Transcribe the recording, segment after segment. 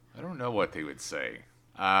know what they would say.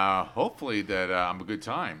 Hopefully that I'm a good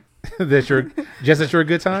time. That you're a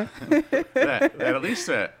good time? that at least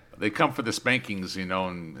they come for the spankings,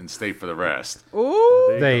 and stay for the rest.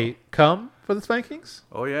 Ooh. They come for the spankings?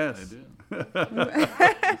 Oh, yes. They do.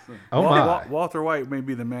 Oh, my. Walter White may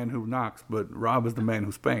be the man who knocks, but Rob is the man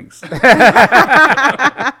who spanks.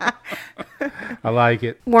 I like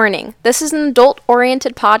it. Warning, this is an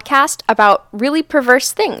adult-oriented podcast about really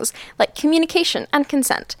perverse things like communication and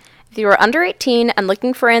consent. If you are under 18 and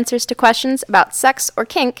looking for answers to questions about sex or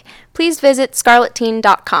kink, please visit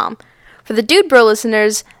scarletteen.com. For the Dude Bro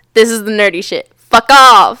listeners, this is the nerdy shit. Fuck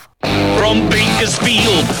off! From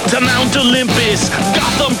Bakersfield to Mount Olympus,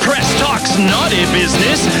 Gotham Press talks naughty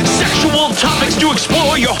business. Sexual topics to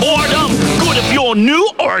explore your whoredom. Good if you're new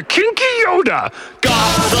or a kinky Yoda.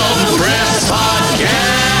 Gotham Press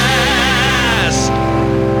Podcast.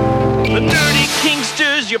 The dirty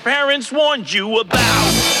kinksters your parents warned you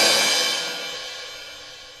about.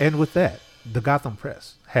 And with that, the Gotham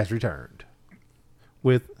Press has returned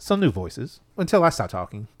with some new voices. Until I stop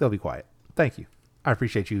talking, they'll be quiet. Thank you. I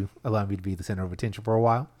appreciate you allowing me to be the center of attention for a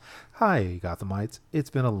while. Hi, Gothamites.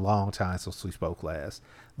 It's been a long time since we spoke last.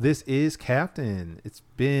 This is Captain. It's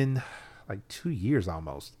been like 2 years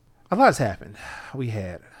almost. A lot has happened. We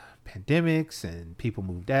had pandemics and people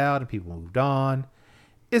moved out and people moved on.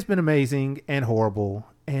 It's been amazing and horrible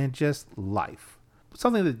and just life.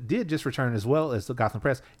 Something that did just return as well as the Gotham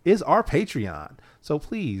Press is our Patreon. So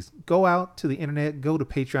please go out to the internet, go to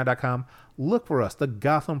patreon.com, look for us, the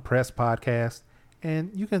Gotham Press Podcast.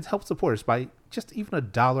 And you can help support us by just even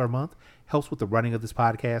 $1 a month. Helps with the running of this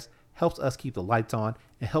podcast, helps us keep the lights on,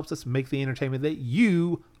 and helps us make the entertainment that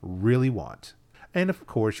you really want. And of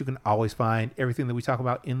course, you can always find everything that we talk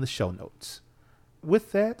about in the show notes.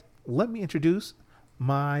 With that, let me introduce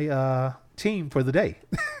my team for the day.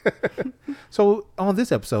 So on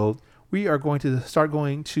this episode, we are going to start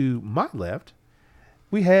going to my left.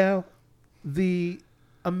 We have the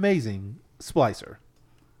amazing Splicer.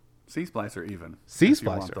 C-Splicer even.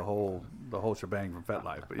 C-Splicer. If you want the whole shebang from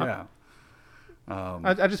FetLife, but yeah.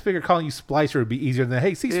 I just figured calling you Splicer would be easier than,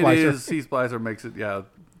 hey, C-Splicer. It is. C-Splicer makes it, yeah.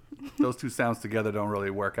 Those two sounds together don't really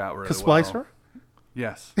work out really well. Splicer?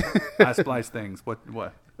 Yes. I splice things. What?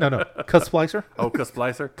 No. Splicer? Oh,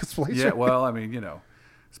 Splicer? Splicer? Yeah, well, I mean,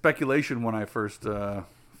 speculation when I first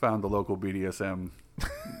found the local BDSM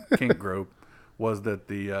kink group was that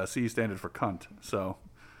the C standard for cunt, so.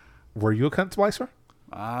 Were you a cunt splicer?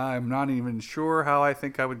 I'm not even sure how I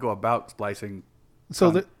think I would go about splicing.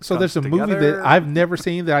 So there's a movie that I've never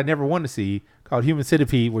seen that I never want to see called Human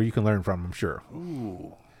Centipede where you can learn from, I'm sure.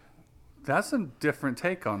 Ooh. That's a different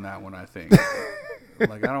take on that one, I think.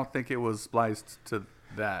 I don't think it was spliced to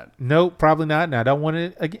that. No, probably not. And I don't want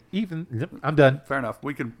to even. I'm done. Fair enough.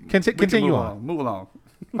 We can continue on. Move along.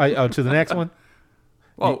 To the next one?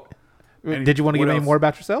 Well, did you want to give any more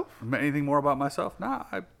about yourself? Anything more about myself? Nah,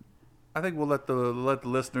 I think we'll let the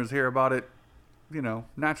listeners hear about it,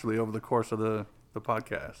 naturally over the course of the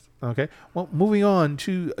podcast. Okay. Well, moving on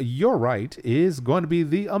to your right is going to be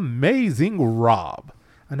the amazing Rob.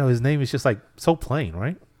 I know his name is just like so plain,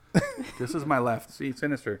 right? This is my left. See,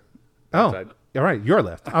 sinister. Oh, Outside. all right. Your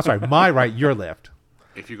left. I'm sorry. My right, your left.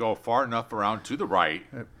 If you go far enough around to the right,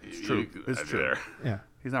 it's true. It's true. There. Yeah.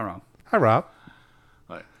 He's not wrong. Hi, Rob.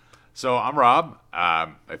 Right. So I'm Rob.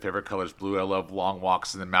 My favorite color is blue. I love long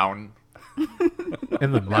walks in the mountain.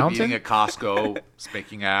 In the Love mountain? eating at Costco,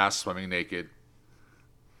 spanking ass, swimming naked.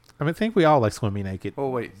 I think we all like swimming naked. Oh,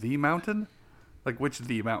 wait. The mountain? Like which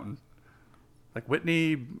the mountain? Like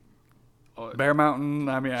Whitney, Bear Mountain?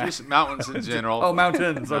 I mean, just mountains in general. Oh,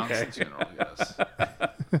 mountains. Okay. Mountains in general, yes.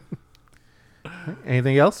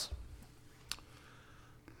 Anything else?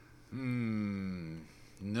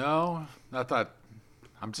 No, not that.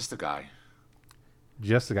 I'm just a guy.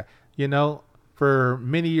 Just a guy. For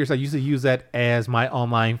many years, I used to use that as my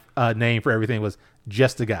online name for everything was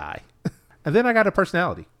just a guy. And then I got a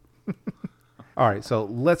personality. All right, so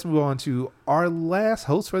let's move on to our last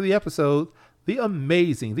host for the episode, the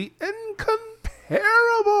amazing, the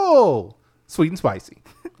incomparable Sweet and Spicy.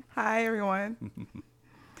 Hi, everyone.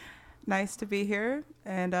 Nice to be here.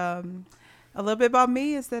 And a little bit about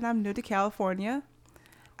me is that I'm new to California.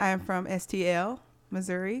 I am from STL,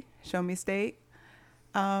 Missouri, Show Me State.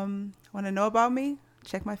 Want to know about me?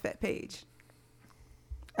 Check my FET page.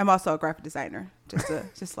 I'm also a graphic designer, just to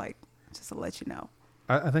let you know.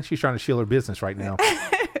 I think she's trying to shield her business right now.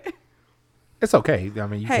 It's okay. I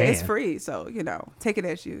mean, you can. It's free, so take it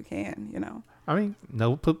as you can. I mean,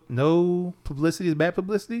 no publicity is bad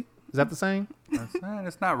publicity. Is that the saying?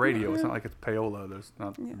 It's not radio. It's not like it's payola. There's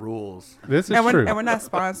not rules. This is true. And we're not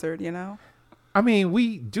sponsored. I mean,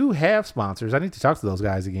 we do have sponsors. I need to talk to those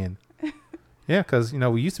guys again. Yeah, because,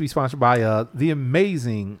 we used to be sponsored by the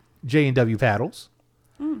amazing J&W Paddles.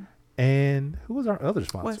 And who was our other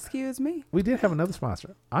sponsor? Well, excuse me. We did have another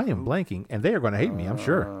sponsor. I am blanking, and they are going to hate me, I'm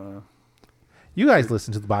sure. You guys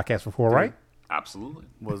listened to the podcast before, right? Absolutely.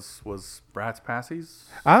 Was Bratz Passies?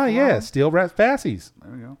 Yeah, Steel Rats Passies.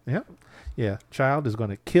 There we go. Yep. Yeah, child is going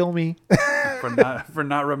to kill me For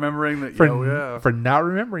not remembering that. for not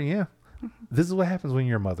remembering, yeah. This is what happens when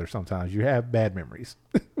you're a mother sometimes. You have bad memories.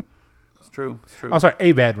 It's true. It's true. I'm sorry,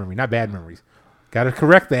 a bad memory, not bad memories. Got to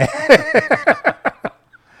correct that.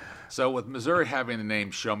 So with Missouri having the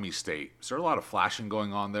name Show Me State, is there a lot of flashing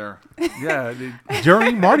going on there? Yeah.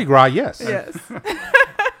 During Mardi Gras, yes. Yes.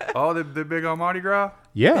 Oh, they're big on Mardi Gras?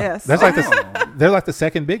 Yeah. Yes. That's like Oh. they're like the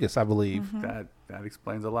second biggest, I believe. That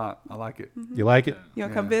explains a lot. I like it. You like it? You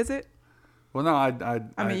want to come Yeah. visit? Well, no, I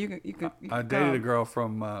mean, you can I dated a come. girl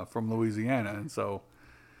from Louisiana, and so,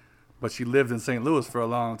 but she lived in St. Louis for a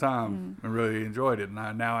long time and really enjoyed it.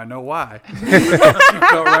 And now I know why. She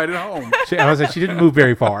felt right at home. She didn't move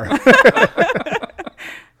very far.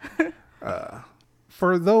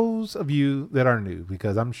 For those of you that are new,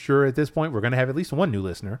 because I'm sure at this point we're going to have at least one new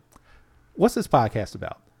listener, what's this podcast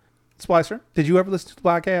about? Splicer, did you ever listen to the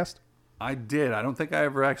podcast? I did. I don't think I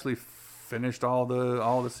ever actually finished all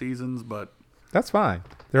the seasons, but That's fine.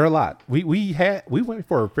 There are a lot. We went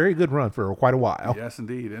for a very good run for quite a while. yes,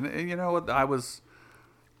 indeed. And you know what? I was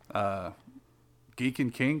geek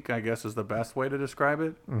and kink, I guess, is the best way to describe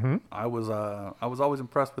it. Mm-hmm. I was always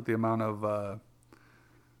impressed with the amount of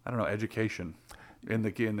education in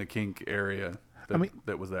the kink area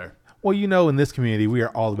that was there. Well, in this community, we are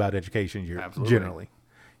all about education Absolutely. generally.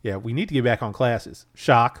 Yeah, we need to get back on classes.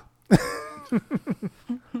 Shock.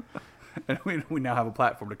 And we now have a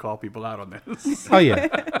platform to call people out on this. Oh, yeah.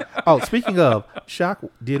 Oh, speaking of, Shock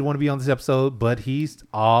did want to be on this episode, but he's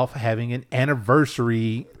off having an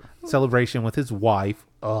anniversary celebration with his wife.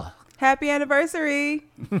 Ugh. Happy anniversary.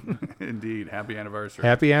 Indeed. Happy anniversary.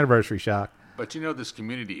 Happy anniversary, Shock. But this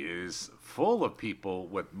community is full of people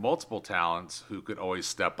with multiple talents who could always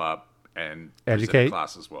step up and present Educate.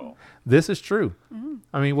 class as well. This is true.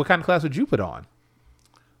 I mean, what kind of class would you put on?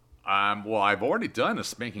 Well, I've already done a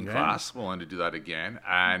spanking class. Willing to do that again.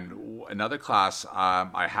 And another class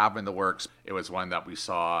I have in the works. It was one that we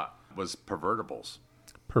saw was pervertibles.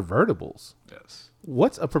 Pervertibles. Yes.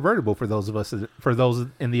 What's a pervertible for those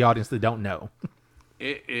in the audience that don't know?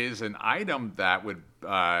 It is an item that would,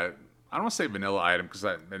 I don't want to say vanilla item because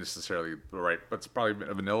that's not necessarily right, but it's probably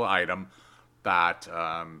a vanilla item that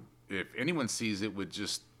if anyone sees it would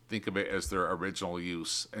just think of it as their original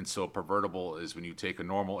use. And so pervertible is when you take a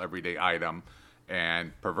normal everyday item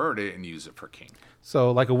and pervert it and use it for kink.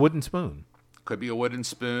 So, like a wooden spoon. Could be a wooden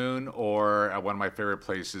spoon, or one of my favorite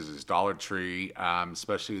places is Dollar Tree,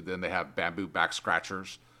 especially then they have bamboo back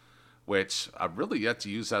scratchers, which I've really yet to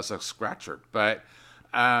use as a scratcher. But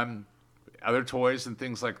other toys and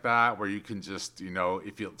things like that where you can just,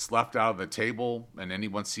 if it's left out of the table and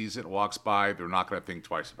anyone sees it, walks by, they're not going to think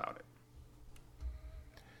twice about it.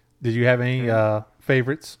 Did you have any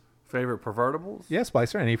favorites? Favorite pervertibles? Yes,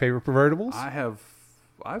 Spicer. Any favorite pervertibles?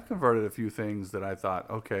 I've converted a few things that I thought,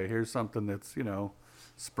 okay, here's something that's,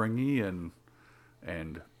 springy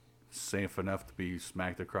and safe enough to be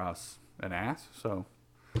smacked across an ass. So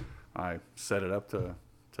I set it up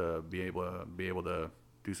to be able to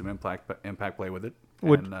do some impact play with it.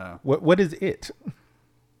 What is it?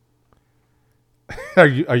 Are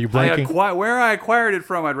you blanking? Where I acquired it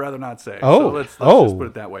from, I'd rather not say. Oh. So let's Oh. just put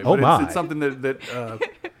it that way. Oh, But my. it's something that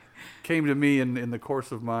came to me in the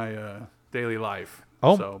course of my daily life.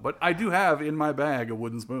 Oh. So, but I do have in my bag a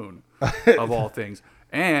wooden spoon, of all things,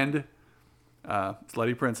 and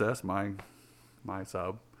Slutty Princess, my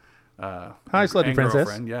sub. Hi, Slutty and Princess.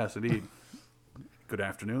 girlfriend. Yes, indeed. Good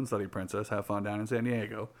afternoon, Slutty Princess. Have fun down in San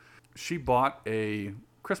Diego. She bought a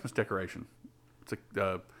Christmas decoration. It's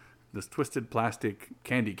this twisted plastic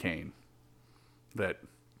candy cane that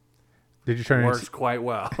Did you turn works quite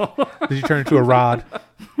well. Did you turn into a rod?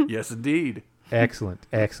 Yes, indeed. Excellent.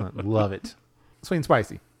 Love it. Sweet and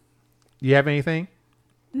spicy. Do you have anything?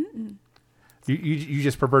 You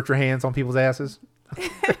just pervert your hands on people's asses?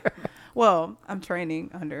 Well, I'm training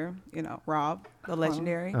under, Rob, the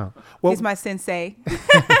legendary. Oh. Well, He's my sensei.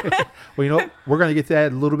 well, what? We're going to get to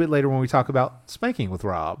that a little bit later when we talk about spanking with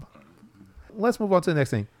Rob. Let's move on to the next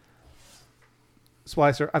thing.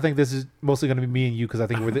 Splicer, I think this is mostly going to be me and you because I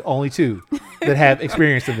think we're the only two that have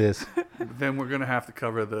experience in this. Then we're going to have to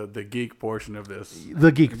cover the geek portion of this.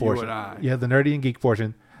 The geek You portion. and I. Yeah, the nerdy and geek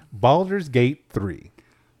portion. Baldur's Gate 3.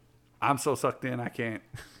 I'm so sucked in, I can't.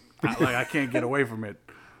 I can't get away from it.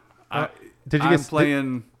 Did you I'm get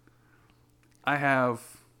playing. I have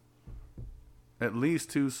at least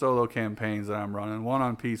 2 solo campaigns that I'm running. One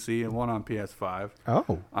on PC and one on PS5.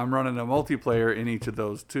 Oh, I'm running a multiplayer in each of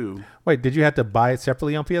those 2. wait. Did you have to buy it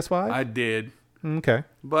separately on PS5? I did, Okay.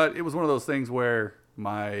 but it was one of those things where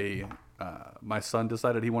my son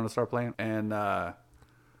decided he wanted to start playing, and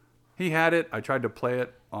he had it. I tried to play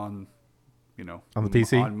it on, On the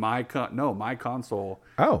PC? on my my console.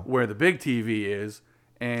 Oh. Where the big TV is,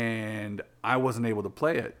 and I wasn't able to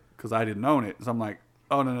play it because I didn't own it. So I'm like,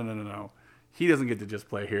 oh no. He doesn't get to just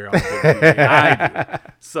play here on the big TV. I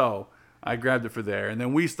do. So I grabbed it for there, and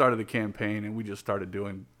then we started the campaign, and we just started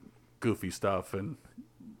doing goofy stuff and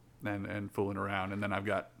fooling around. And then I've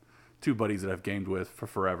got 2 buddies that I've gamed with for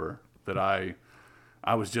forever that I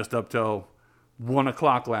was just up till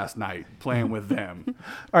 1:00 last night playing with them.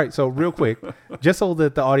 All right, so real quick, just so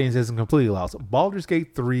that the audience isn't completely lost, Baldur's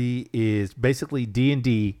Gate 3 is basically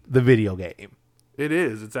D&D, the video game. It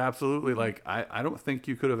is. It's absolutely like I don't think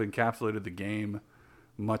you could have encapsulated the game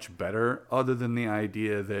much better, other than the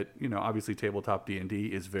idea that obviously tabletop D&D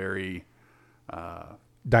is very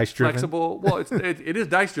Dice driven. flexible. Well, it is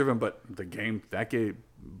dice driven, but the game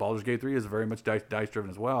Baldur's Gate 3 is very much dice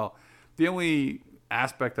driven as well. The only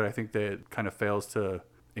aspect that I think that kind of fails to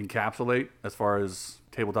encapsulate as far as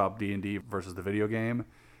tabletop D&D versus the video game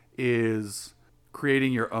is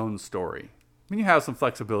creating your own story. I mean, you have some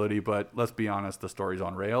flexibility, but let's be honest, the story's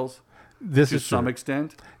on rails This to is some true.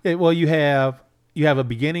 extent. Yeah, well, you have a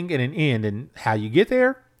beginning and an end, and how you get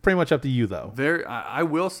there, pretty much up to you, though. I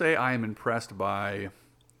will say I am impressed by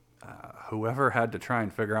whoever had to try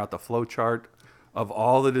and figure out the flow chart of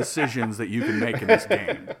all the decisions that you can make in this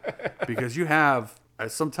game, because you have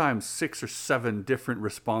sometimes 6 or 7 different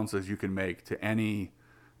responses you can make to any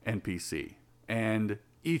NPC, and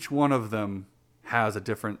each one of them has a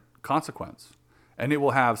different consequence, and it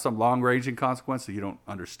will have some long-ranging consequence that you don't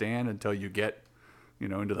understand until you get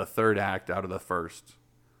into the 3rd act out of the 1st,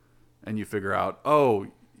 and you figure out, oh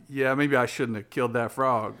yeah, maybe I shouldn't have killed that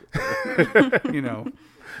frog.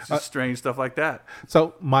 Just strange stuff like that.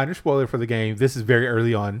 So, minor spoiler for the game. This is very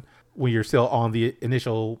early on when you're still on the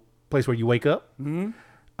initial place where you wake up.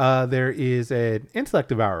 Mm-hmm. There is an intellect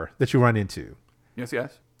devourer that you run into. Yes.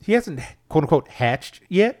 He hasn't, quote unquote, hatched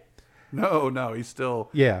yet. No, he's still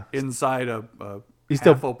inside a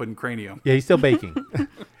half-open cranium. Yeah, he's still baking.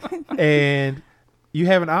 And you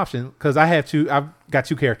have an option, because I've got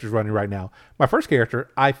 2 characters running right now. My first character,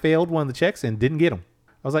 I failed one of the checks and didn't get him.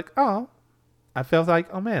 I was like, oh, I felt like,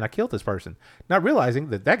 oh man, I killed this person. Not realizing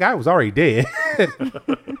that guy was already dead.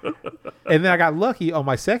 And then I got lucky on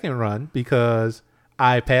my second run because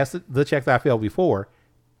I passed the check that I failed before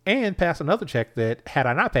and passed another check that, had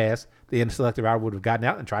I not passed, the intellect devourer would have gotten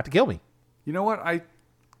out and tried to kill me. You know what? I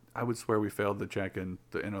would swear we failed the check and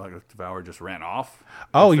the intellect devourer just ran off.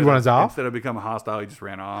 Oh, he runs off? Instead of becoming hostile, he just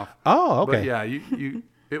ran off. Oh, okay. But yeah,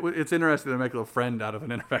 it's interesting to make a little friend out of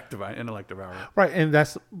an intellect devourer. Right, and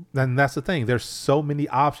that's the thing. There's so many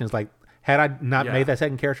options. Like, had I not made that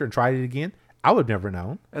second character and tried it again, I would have never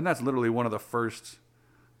known. And that's literally one of the first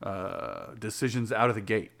decisions out of the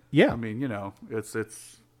gate. Yeah. I mean,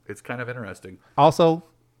 it's kind of interesting. Also,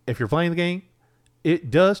 if you're playing the game,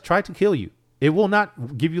 it does try to kill you. It will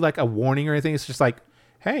not give you like a warning or anything. It's just like,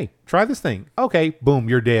 hey, try this thing. Okay, boom,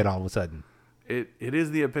 you're dead all of a sudden. It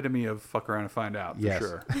is the epitome of fuck around and find out, for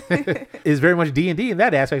sure. It's very much D&D in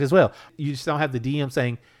that aspect as well. You just don't have the DM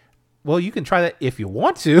saying, well, you can try that if you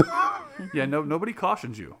want to. Yeah, nobody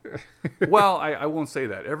cautions you. Well, I won't say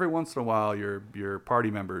that. Every once in a while, your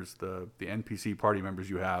party members, the NPC party members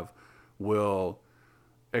you have, will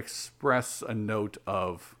express a note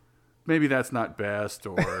of, maybe that's not best,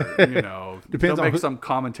 or they'll make some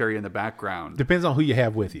commentary in the background. Depends on who you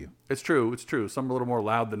have with you. It's true. Some are a little more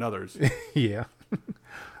loud than others. Yeah.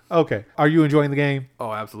 Okay. Are you enjoying the game?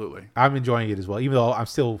 Oh, absolutely. I'm enjoying it as well, even though I'm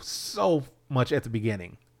still so much at the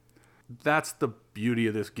beginning. That's the beauty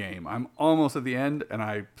of this game. I'm almost at the end, and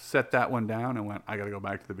I set that one down and went, I got to go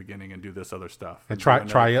back to the beginning and do this other stuff And do try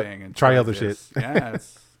another thing and other this. shit. Yeah,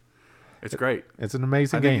 it's great. It's an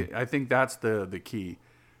amazing game. I think that's the key.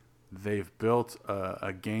 They've built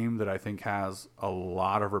a game that I think has a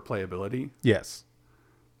lot of replayability, Yes.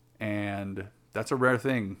 and that's a rare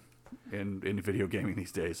thing in video gaming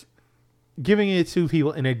these days. Giving it to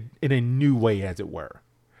people in a new way, as it were.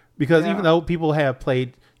 Because even though people have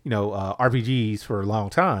played, RPGs for a long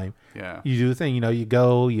time, you do the thing, you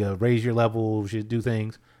go, you raise your levels, you do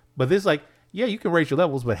things. But this is like, yeah, you can raise your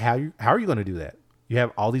levels, but how are you going to do that? You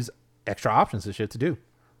have all these extra options and shit to do.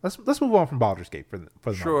 let's move on from Baldur's Gate for the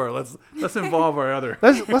moment. Sure, let's involve our other.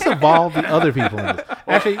 Let's involve the other people in this.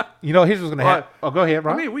 Actually, here's what's gonna happen. Oh, go ahead,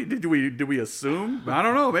 Rob. I mean, did we assume? I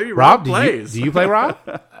don't know. Maybe Rob, Rob plays. do you play Rob?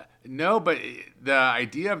 No, but the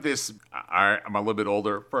idea of this, I'm a little bit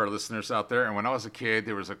older for our listeners out there, and when I was a kid,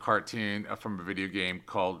 there was a cartoon from a video game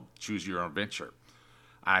called Choose Your Own Adventure.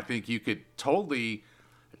 I think you could totally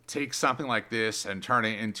take something like this and turn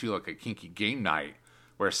it into like a kinky game night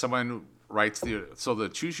where someone writes the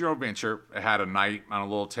Choose Your Own Adventure had a knight on a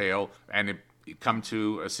little tail, and it come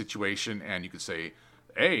to a situation, and you could say,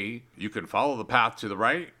 A, you can follow the path to the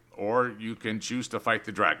right, or you can choose to fight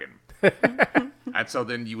the dragon. And so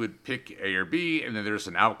then you would pick A or B, and then there's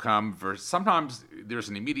an outcome. Sometimes there's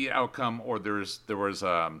an immediate outcome, or there was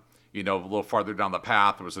a little farther down the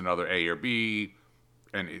path, there was another A or B,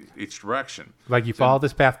 in each direction. Like you follow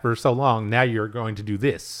this path for so long, now you're going to do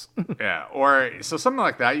this. Yeah, or so something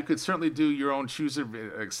like that. You could certainly do your own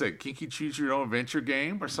like I said, kinky choose your own adventure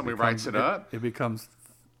game, where somebody writes it up. It becomes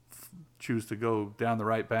choose to go down the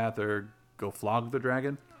right path or go flog the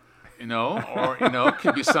dragon. It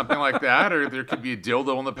could be something like that, or there could be a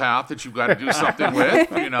dildo on the path that you've got to do something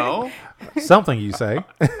with, Something you say.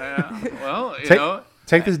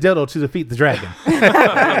 Take this dildo to defeat the dragon.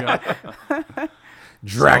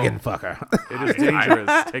 Dragon fucker. It is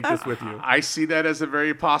dangerous. Take this with you. I see that as a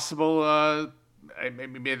very possible.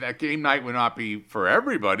 Maybe that game night would not be for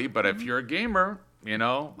everybody, but if you're a gamer,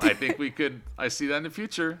 I think I see that in the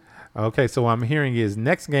future. Okay, so what I'm hearing is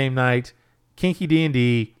next game night, kinky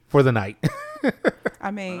D&D for the night.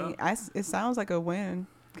 I mean, it sounds like a win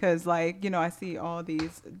because, I see all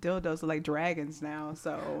these dildos are like dragons now.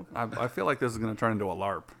 So I feel like this is going to turn into a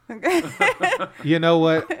LARP. You know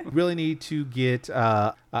what? Really need to get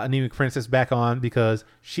Anemic Princess back on because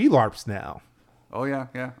she LARPs now. Oh yeah.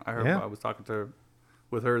 I heard. Yeah. I was talking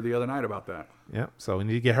with her the other night about that. Yep. So we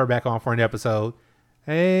need to get her back on for an episode.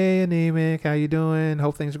 Hey, Anemic, how you doing?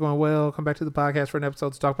 Hope things are going well. Come back to the podcast for an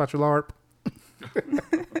episode to talk about your LARP.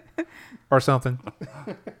 Or something.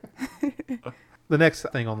 The next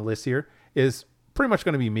thing on the list here is pretty much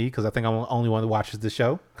going to be me because I think I'm the only one that watches the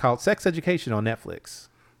show, called Sex Education on Netflix.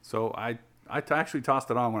 So I actually tossed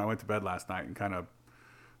it on when I went to bed last night and kind of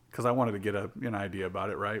because I wanted to get an idea about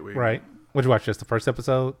it, right? Right. Would you watch just the first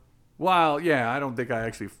episode? Well, yeah, I don't think I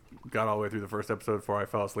actually got all the way through the first episode before I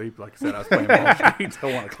fell asleep. Like I said, I was playing Wall Street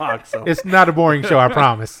until 1 o'clock. So it's not a boring show, I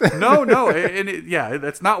promise. No,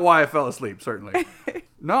 that's not why I fell asleep. Certainly,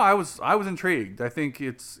 no. I was intrigued. I think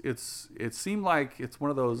it seemed like it's one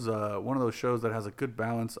of those shows that has a good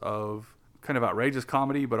balance of kind of outrageous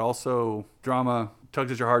comedy, but also drama,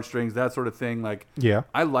 tugs at your heartstrings, that sort of thing. Like, yeah,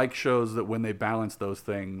 I like shows that when they balance those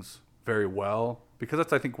things very well, because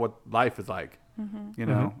that's I think what life is like.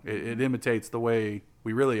 Mm-hmm. It imitates the way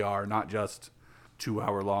we really are, not just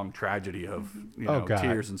 2-hour-long tragedy of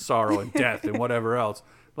tears and sorrow and death and whatever else.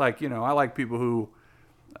 Like, I like people who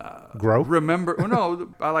grow. Remember? Well,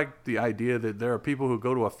 no, I like the idea that there are people who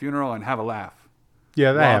go to a funeral and have a laugh.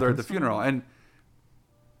 Yeah, while they're at the funeral, and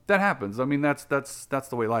that happens. I mean, that's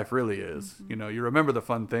the way life really is. Mm-hmm. You remember the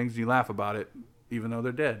fun things, you laugh about it, even though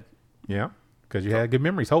they're dead. Yeah, because you had good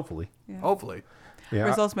memories. Hopefully. Yeah. Hopefully. Yeah.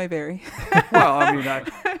 Results may vary. Well, I mean,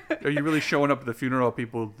 are you really showing up at the funeral of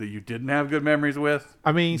people that you didn't have good memories with?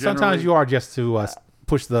 I mean, sometimes you are just to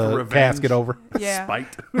push the casket over. Yeah.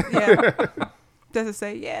 Spite. Yeah. Does it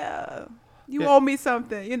say, you owe me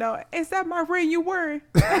something? Is that my ring you wearing?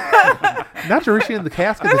 Not to reach in the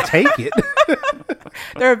casket to take it.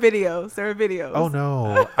 There are videos. Oh,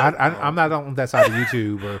 no. I'm not on that side of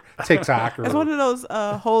YouTube or TikTok. It's one of those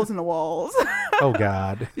holes in the walls. Oh,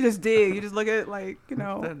 God. You just dig. You just look at it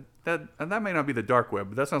That may not be the dark web,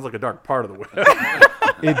 but that sounds like a dark part of the web.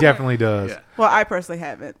 It definitely does. Yeah. Well, I personally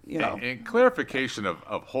haven't, And clarification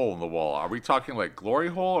of hole in the wall. Are we talking like Glory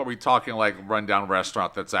Hole, or are we talking like rundown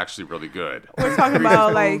restaurant that's actually really good? We're talking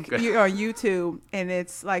about you're on YouTube and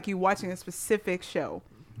it's like you watching a specific show.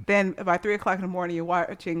 Then by 3 o'clock in the morning, you're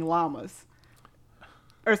watching llamas.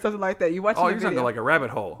 Or something like that. You watch. Oh, you're talking like a rabbit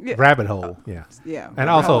hole. Yeah. Rabbit hole, yeah. Yeah. And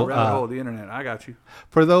also, rabbit hole of the internet. I got you.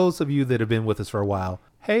 For those of you that have been with us for a while,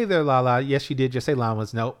 hey there, Lala. Yes, she did just say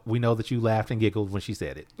llamas. No, we know that you laughed and giggled when she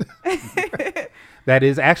said it. That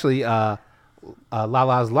is actually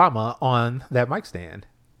Lala's llama on that mic stand.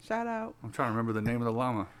 Shout out. I'm trying to remember the name of the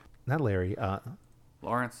llama. Not Larry.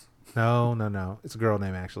 Lawrence. No. It's a girl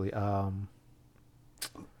name actually.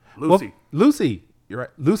 Lucy. Well, Lucy. You're right.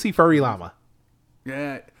 Lucy Furry Llama.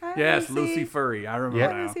 Yeah. Hi, Yes, Lucy. Lucy Furry. I remember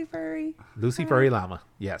Yeah. now. Lucy Furry. Lucy Furry Llama.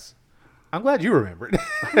 Yes. I'm glad you remembered.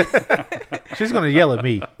 She's going to yell at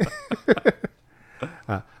me.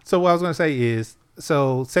 So what I was going to say is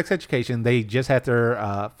So Sex Education, they just had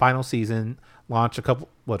their final season launch a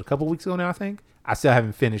couple weeks ago now, I think. I still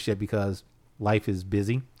haven't finished it because life is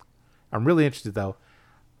busy. I'm really interested though.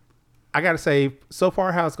 I gotta say, so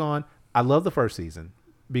far how it's gone, I love the first season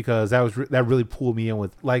because that really pulled me in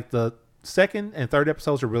with like the second and third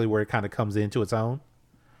episodes are really where it kind of comes into its own.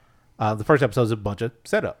 The first episode is a bunch of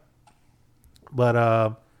setup,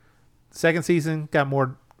 but second season got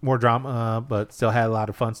more drama, but still had a lot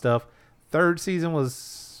of fun stuff. Third season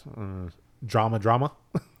was drama,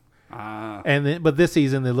 but this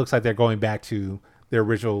season it looks like they're going back to their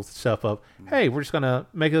original stuff of, hey, we're just gonna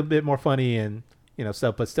make it a bit more funny and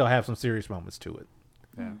stuff, but still have some serious moments to it.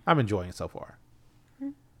 Yeah. I'm enjoying it so far.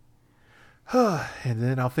 And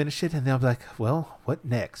then I'll finish it, and then I'll be like, well, what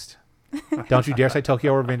next? Don't you dare say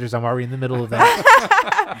Tokyo Revengers. I'm already in the middle of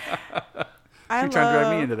that. You're trying to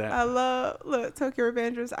drag me into that. I love Tokyo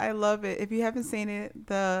Revengers. I love it. If you haven't seen it,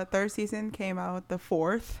 the third season came out the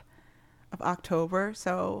 4th of October,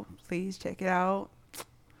 so please check it out.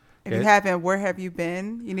 If you haven't, where have you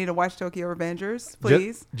been? You need to watch Tokyo Revengers,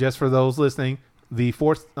 please. Just for those listening, the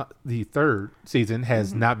third season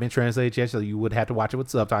has not been translated yet, so you would have to watch it with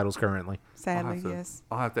subtitles currently. Sadly, yes.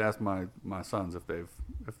 I'll have to ask my sons if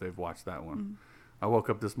they've watched that one. I woke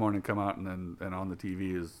up this morning, come out, and on the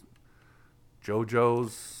TV is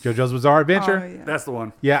JoJo's Bizarre Adventure. Oh, yeah. That's the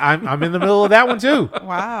one. Yeah, I'm in the middle of that one too.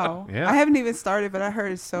 Wow. Yeah. I haven't even started, but I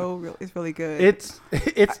heard it's really good. It's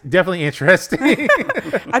definitely interesting.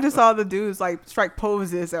 I just saw the dudes like strike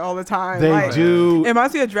poses all the time. They do. It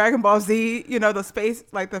reminds me of Dragon Ball Z, the space,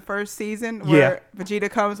 like the first season where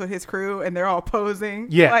Vegeta comes with his crew and they're all posing.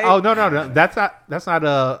 Yeah. Like, No. That's not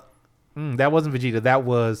that wasn't Vegeta. That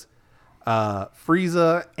was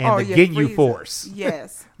Frieza and the Ginyu Frieza. Force.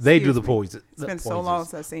 Yes. They do the poses. It's been so long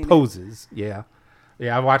since I've seen poses. Yeah.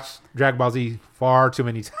 Yeah, I've watched Dragon Ball Z far too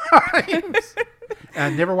many times.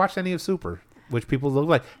 And I never watched any of Super, which people look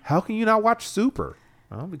like, how can you not watch Super?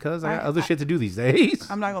 Well, because I got other shit to do these days.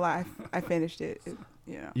 I'm not gonna lie, I finished it.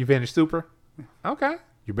 You finished Super? Okay.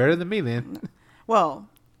 You're better than me then. Well,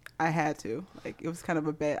 I had to. Like, it was kind of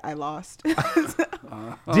a bet I lost.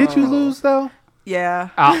 Did you lose though? Yeah.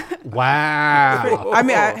 Wow. I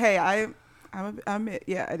mean, I admit,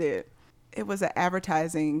 yeah, I did. It was an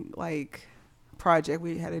advertising project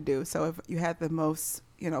we had to do. So if you had the most,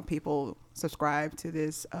 people subscribe to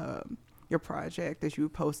this, your project that you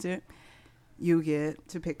posted, you get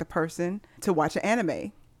to pick the person to watch an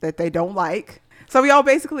anime that they don't like. So we all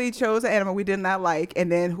basically chose an anime we did not like,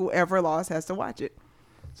 and then whoever lost has to watch it.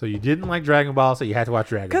 So you didn't like Dragon Ball, so you had to watch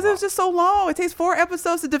Dragon Ball. Because it was just so long. It takes 4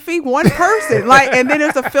 episodes to defeat one person. And then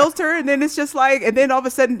there's a filter, and then it's just and then all of a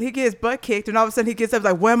sudden he gets butt kicked, and all of a sudden he gets up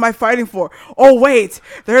like, what am I fighting for? Oh, wait,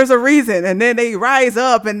 there's a reason. And then they rise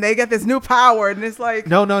up, and they get this new power, and it's like...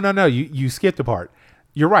 No. You skipped a part.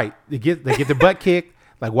 You're right. They get their butt kicked.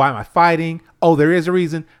 Like, why am I fighting? Oh, there is a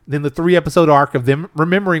reason. Then the 3-episode arc of them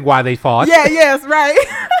remembering why they fought. Yeah, yes, right.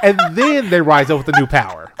 And then they rise up with a new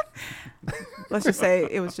power. Let's just say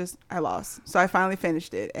it was just, I lost. So I finally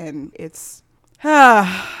finished it, and it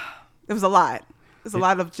was a lot. It's a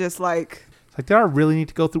lot of just like... It's like, did I really need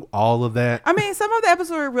to go through all of that? I mean, some of the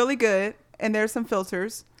episodes were really good, and there's some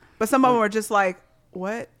filters, but some of them were just like,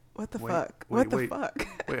 what the fuck? What the fuck?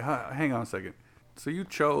 Wait, hang on a second. So you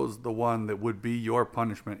chose the one that would be your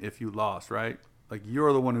punishment if you lost, right? Like,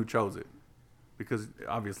 you're the one who chose it. Because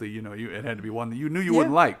obviously, it had to be one that you knew you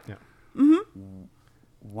wouldn't like. Yeah. Mm-hmm.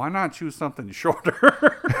 Why not choose something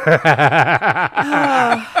shorter?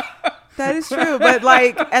 That is true. But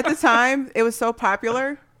at the time, it was so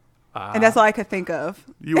popular. And that's all I could think of.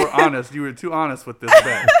 You were honest. You were too honest with this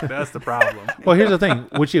bet. That's the problem. Well, here's the thing.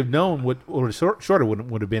 Would you have known what shorter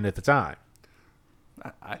would have been at the time?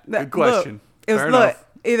 Good question. Look, it was Fair enough.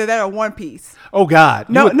 either that or One Piece. Oh, God.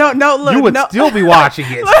 No, look. You would still be watching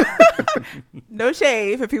it. No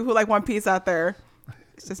shade for people who like One Piece out there.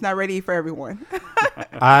 It's just not ready for everyone.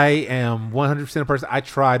 I am 100% a person. I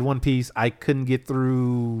tried One Piece. I couldn't get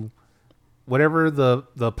through whatever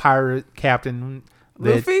the pirate captain.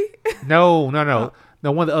 Luffy? No.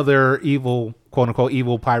 No, one of the other evil, quote unquote,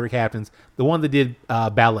 evil pirate captains. The one that did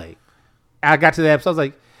ballet. I got to that episode. I was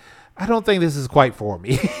like, I don't think this is quite for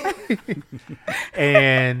me.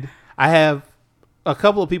 And I have a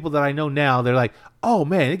couple of people that I know now. They're like, oh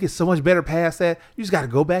man, it gets so much better past that. You just got to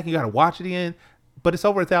go back and you got to watch it again. But it's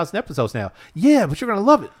over 1,000 episodes now. Yeah, but you're going to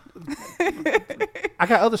love it. I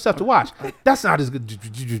got other stuff to watch. That's not as good.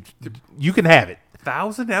 You can have it.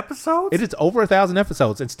 1,000 episodes? It is over 1,000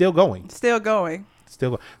 episodes and still going. Still going.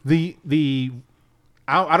 Still going.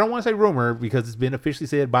 I don't want to say rumor because it's been officially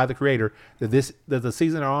said by the creator that the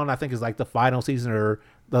season they're on, I think, is like the final season or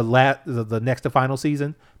the next to final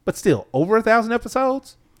season. But still, over 1,000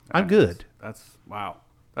 episodes. I'm good. That's wow.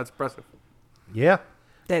 That's impressive. Yeah,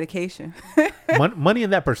 Dedication. money in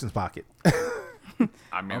that person's pocket.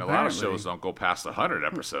 I mean, a lot of Apparently. shows don't go past 100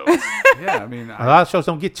 episodes. Yeah, I mean, A lot of shows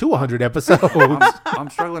don't get to 100 episodes. I'm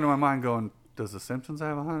struggling in my mind going, does The Simpsons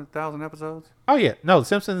have 100,000 episodes? Oh yeah, no, The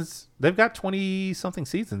Simpsons. They've got 20 something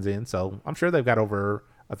seasons in, so I'm sure they've got over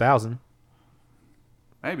 1,000.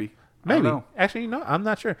 Maybe. I Maybe. don't know. Actually, no, I'm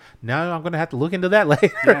not sure. Now I'm going to have to look into that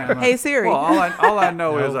later. Yeah, I'm Hey, not- Siri. Well, all I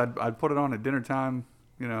know No. is I'd put it on at dinner time,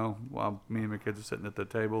 while me and my kids are sitting at the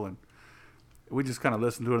table, and we just kind of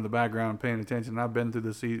listen to it in the background, paying attention. I've been through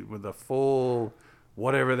the season with the full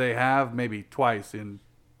whatever they have, maybe twice in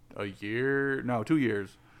a year. No, 2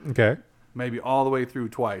 years. Okay, Maybe all the way through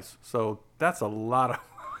twice. So that's a lot of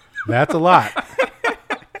that's a lot.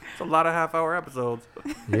 it's a lot of half-hour episodes.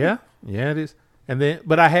 Yeah, it is. And then,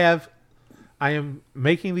 but I am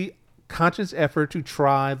making the conscious effort to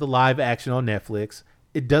try the live action on Netflix.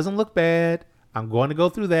 It doesn't look bad. I'm going to go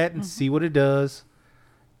through that and see what it does.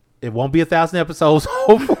 It won't be 1,000 episodes,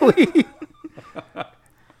 hopefully.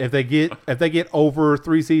 If they get over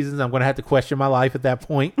 3 seasons, I'm going to have to question my life at that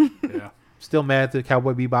point. Yeah. Still mad that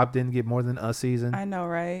Cowboy Bebop didn't get more than a season. I know,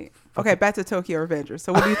 right? Okay, back to Tokyo Revengers.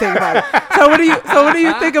 So what do you think about it? So what do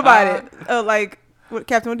you think about it?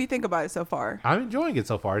 Captain, what do you think about it so far? I'm enjoying it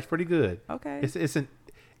so far. It's pretty good. Okay. It's an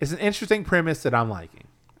interesting premise that I'm liking.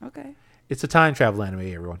 Okay. It's a time travel anime,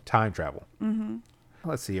 everyone. Time travel. Mm-hmm.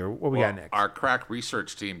 Let's see here. What we got next? Our crack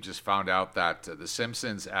research team just found out that The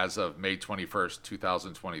Simpsons, as of May 21st,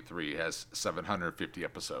 2023, has 750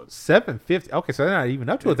 episodes. 750. Okay, so they're not even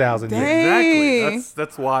up to 1,000 yet. Dang. Exactly.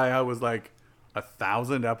 That's why I was like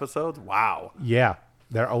 1,000 episodes. Wow. Yeah,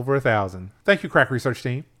 they're over 1,000. Thank you, crack research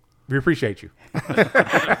team. We appreciate you.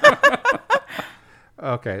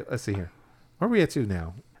 Okay, let's see here. Where are we at to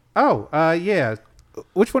now? Oh, yeah.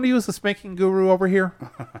 Which one of you is the spanking guru over here?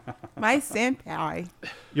 My senpai.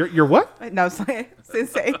 You're what? No, sensei.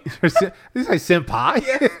 Did you say senpai?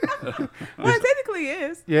 Well, it technically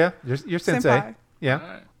is. Yeah, you're sensei. Senpai. Yeah, All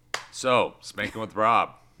right. So, Spanking with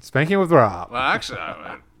Rob. spanking with Rob. Well, actually,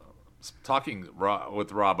 talking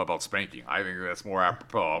with Rob about spanking, I think that's more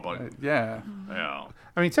apropos. I'm like, Yeah.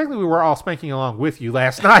 I mean, technically, we were all spanking along with you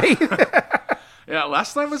last night. Yeah,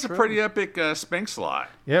 last night was a pretty epic spank slot.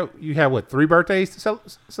 Yeah, you had what, 3 birthdays to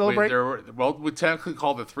celebrate? We technically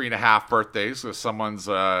called it 3.5 birthdays.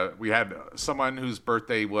 So we had someone whose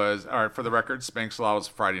birthday was, all right, for the record, Spank Slot was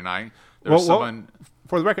Friday night. There was someone.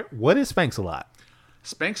 For the record, what is Spank-a-lot?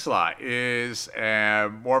 Spank Slot is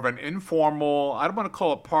more of an informal, I don't want to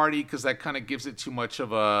call it party because that kind of gives it too much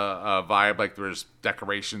of a vibe, like there's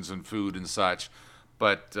decorations and food and such.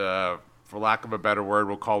 But for lack of a better word,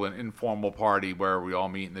 we'll call it an informal party where we all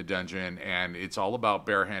meet in the dungeon, and it's all about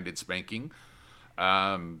barehanded spanking.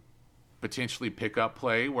 Potentially pick-up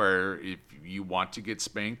play, where if you want to get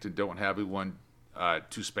spanked and don't have anyone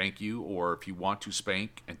to spank you, or if you want to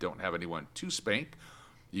spank and don't have anyone to spank,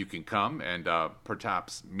 you can come and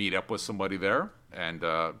perhaps meet up with somebody there and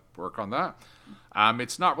work on that.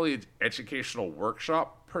 It's not really an educational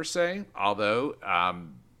workshop per se, although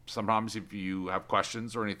sometimes if you have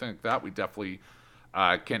questions or anything like that, we definitely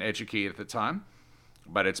can educate at the time.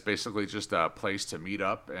 But it's basically just a place to meet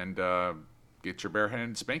up and get your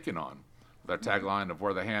barehanded spanking on. With our tagline of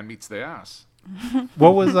where the hand meets the ass.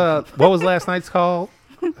 What was last night's called?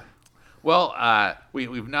 Well,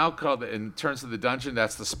 we've now called it, in terms of the dungeon,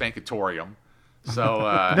 that's the Spankatorium. So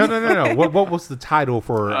No. What was the title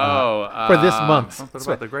for this month? Something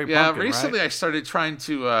about the Great yeah, Pumpkin, recently right? I started trying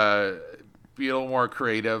to be a little more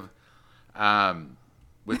creative,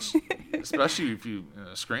 which especially if you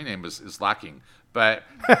screen name is lacking. But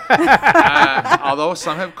although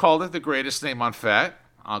some have called it the greatest name on FET,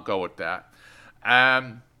 I'll go with that.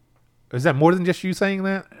 Is that more than just you saying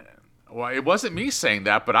that? Well, it wasn't me saying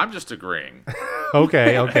that, but I'm just agreeing.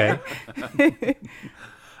 Okay.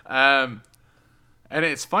 And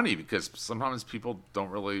it's funny because sometimes people don't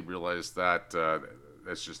really realize that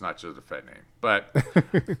that's just not just a FET name. But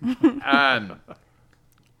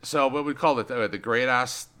so what we called it the great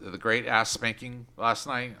ass spanking last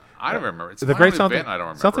night. I don't remember. It's The great event. something. I don't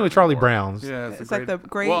remember Something with Charlie anymore. Brown's. Yeah, It's like the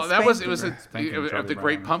great. Well, that was it was spanking. of the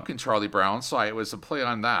Great Pumpkin Charlie Brown. So it was a play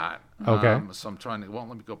on that. Okay. So I'm trying to. Well,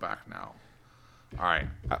 let me go back now. All right.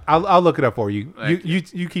 I'll look it up for you. Thank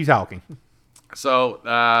You keep talking. So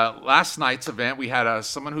last night's event, we had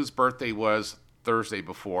someone whose birthday was Thursday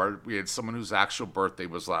before. We had someone whose actual birthday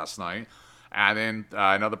was last night, and then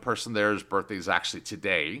another person there's birthday is actually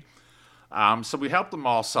today. So we helped them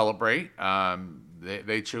all celebrate.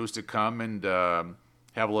 They chose to come and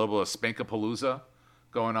have a little bit of Spankapalooza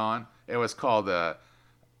going on. It was called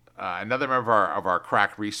another member of our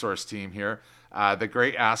crack resource team here, the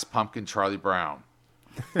Great Ass Pumpkin Charlie Brown.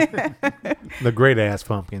 The great ass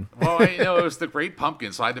pumpkin. Well, it was the Great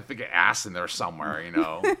Pumpkin, so I had to figure ass in there somewhere,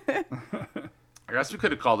 I guess we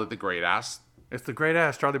could have called it the Great Ass. It's the great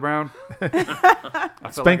ass, Charlie Brown.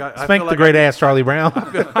 Spank the great ass, Charlie Brown.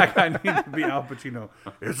 I feel like I need to be Al Pacino.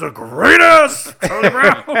 It's a great ass, Charlie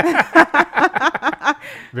Brown.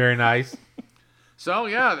 Very nice. So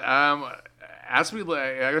yeah, as I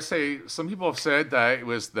gotta say, some people have said that it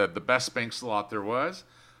was the best Spank Slot there was.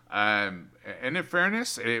 And in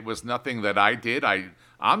fairness, it was nothing that I did.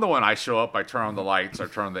 I'm the one. I show up, I turn on the lights, I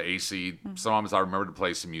turn on the AC. Sometimes I remember to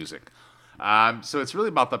play some music. So it's really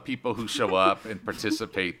about the people who show up and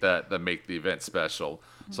participate that make the event special.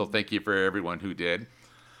 So thank you for everyone who did.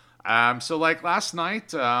 So like last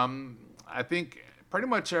night, I think pretty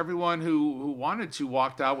much everyone who wanted to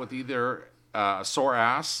walked out with either a sore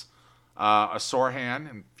ass, a sore hand,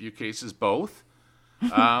 in a few cases both.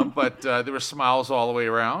 But there were smiles all the way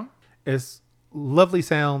around. It's lovely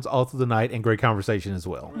sounds all through the night and great conversation as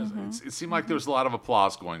well. It seemed like there was a lot of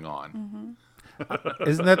applause going on.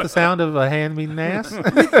 Isn't that the sound of a hand meeting ass?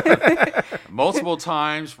 Multiple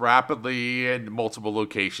times, rapidly, and multiple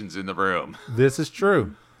locations in the room. This is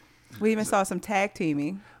true. We even saw some tag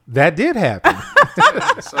teaming. That did happen.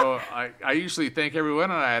 So I usually thank everyone,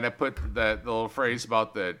 and I put that little phrase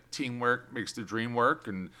about the teamwork makes the dream work,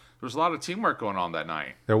 and there was a lot of teamwork going on that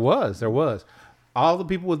night. There was. All the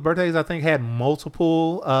people with birthdays, I think, had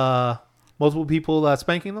multiple people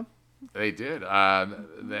spanking them. They did,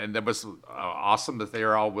 and that was awesome that they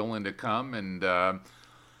were all willing to come and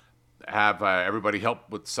have everybody help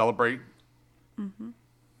with celebrate. Mm-hmm.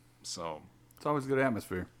 So It's always a good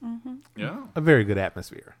atmosphere. yeah, A very good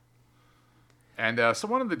atmosphere. and so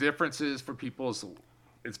one of the differences for people is,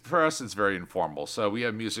 for us, it's very informal. So we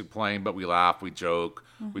have music playing, but we laugh, we joke,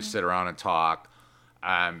 we sit around and talk,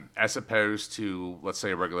 as opposed to, let's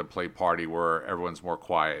say, a regular play party where everyone's more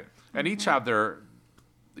quiet, and each have their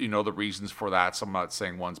the reasons for that. So I'm not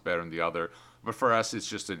saying one's better than the other, but for us, it's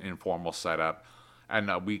just an informal setup, and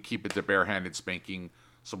we keep it to barehanded spanking,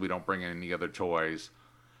 so we don't bring in any other toys.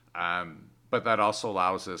 But that also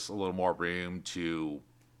allows us a little more room to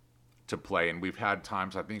play, and we've had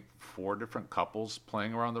times, I think, 4 different couples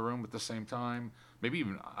playing around the room at the same time. Maybe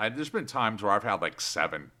even there's been times where I've had like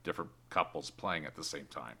 7 different couples playing at the same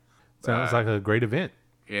time. Sounds like a great event.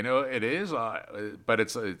 It is, but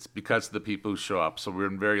it's because of the people who show up. So we're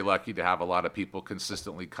very lucky to have a lot of people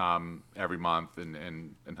consistently come every month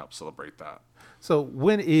and help celebrate that. So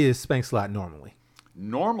when is Spank Slot normally?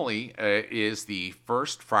 Normally is the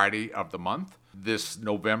first Friday of the month. This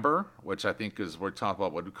November, which I think is, we're talking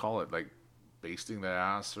about, what do we call it, like basting the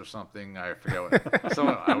ass or something? I forget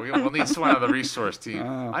what. We'll need someone on the resource team.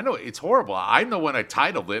 I know it's horrible. I know when I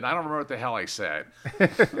titled it. I don't remember what the hell I said.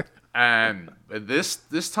 And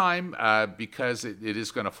this time, because it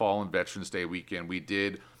is going to fall on Veterans Day weekend, we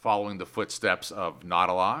did, following the footsteps of Not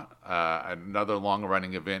a Lot, another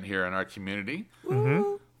long-running event here in our community.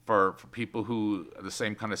 Mm-hmm. For people who are the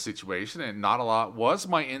same kind of situation. And Not a Lot was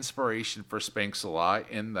my inspiration for Spanks a Lot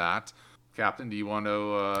in that. Captain, do you want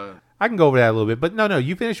to... I can go over that a little bit, but no,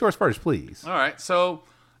 you finish yours first, please. All right. So,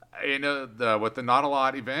 with the Not a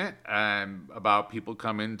Lot event, about people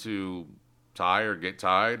coming to tie or get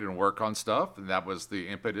tied and work on stuff, and that was the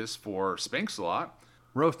impetus for Spanks a Lot.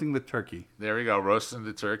 Roasting the turkey. There we go, roasting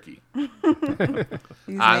the turkey. These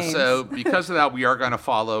names. So, because of that, we are going to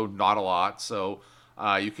follow Not a Lot. So,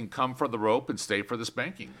 you can come for the rope and stay for the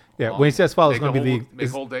spanking. Yeah, when he says follow, it's Make going to be make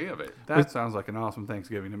a whole day of it. That sounds like an awesome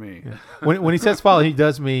Thanksgiving to me. when he says follow, he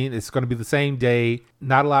does mean it's going to be the same day.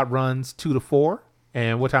 Not a Lot runs 2 to 4.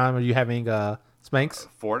 And what time are you having Spanks?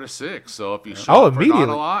 4 to 6. So if you show up for immediately.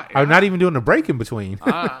 Not a Lot, I'm not even doing a break in between.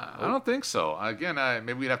 I don't think so. Again,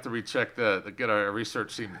 maybe we'd have to recheck get our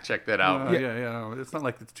research team to check that out. Yeah. It's not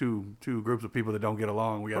like it's two groups of people that don't get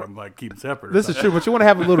along. We got to like keep them separate. This is true, but you want to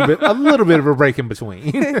have a little bit of a break in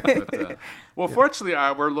between. Well, fortunately,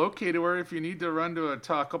 we're located where if you need to run to a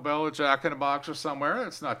Taco Bell or Jack in the Box or somewhere,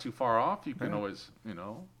 it's not too far off. You can always,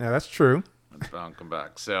 Yeah, that's true. come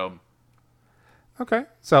back. So, Okay.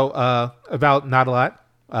 So about Not a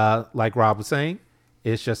Lot, like Rob was saying,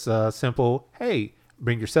 it's just a simple, hey,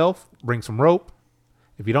 bring yourself, bring some rope.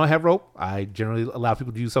 If you don't have rope, I generally allow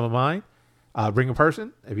people to use some of mine. Bring a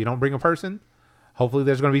person. If you don't bring a person, hopefully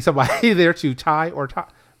there's going to be somebody there to tie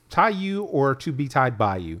you or to be tied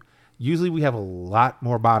by you. Usually we have a lot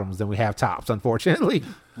more bottoms than we have tops, unfortunately.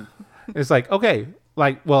 It's like, okay,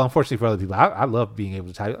 like, well, unfortunately for other people, I love being able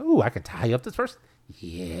to tie. Ooh, I can tie up this person.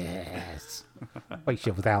 Yes. Wait,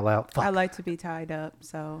 shit was out loud. Fuck. I like to be tied up,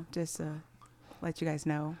 so just let you guys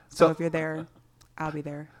know. So if you're there, I'll be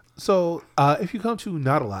there. So if you come to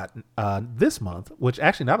Not a Lot this month, which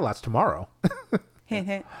actually Not a Lot's tomorrow. Hint,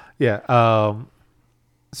 hint. Yeah.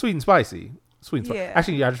 Sweet and spicy. Yeah.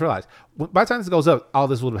 Actually, I just realized by the time this goes up, all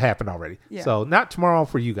this would have happened already. Yeah. So not tomorrow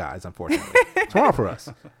for you guys, unfortunately. Tomorrow for us.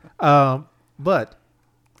 But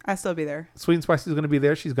I'll still be there. Sweet and Spicy is going to be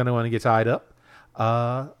there. She's going to want to get tied up.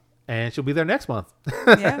 And she'll be there next month.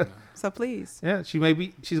 Yeah. So please. Yeah, she's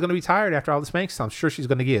going to be tired after all the spanks I'm sure she's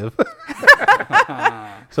going to give.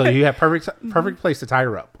 So you have perfect place to tie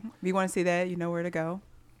her up. If you want to see that, you know where to go.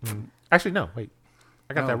 Actually, no, wait.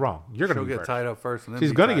 I got that wrong. You're going to get first. tied up first. And then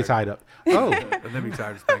She's be going to get tied up. Oh, and then be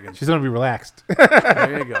tired of spanking. she's going to be relaxed.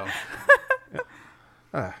 There you go.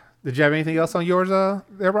 Did you have anything else on yours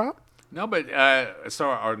there, Rob? No, but so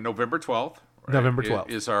our November 12th. right, November 12th.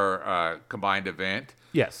 is our combined event.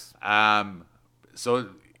 Yes. So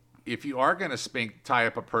if you are going to tie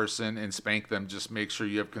up a person and spank them, just make sure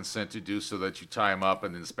you have consent to do so that you tie them up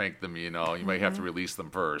and then spank them. You know, you might have to release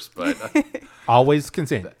them first, but Always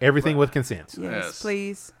consent. Everything with consent. Yes,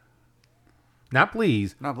 please. Not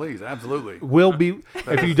please. No, please, absolutely. Will be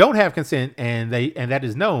if you don't have consent and that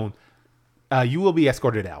is known, you will be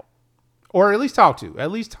escorted out, or at least talk to.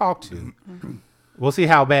 We'll see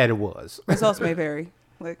how bad it was. Results may vary.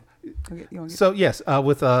 Like, you wanna get- So yes,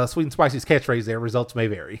 with Sweet and Spicy's catchphrase, there results may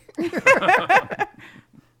vary.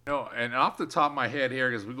 no. And off the top of my head here,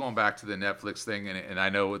 because we're going back to the Netflix thing, and I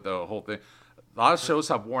know with the whole thing, a lot of shows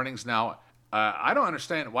have warnings now. I don't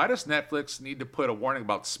understand, why does Netflix need to put a warning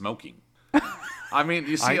about smoking? I mean,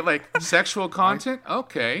 you see like sexual content,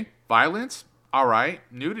 okay, violence, all right,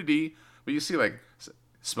 nudity, but you see like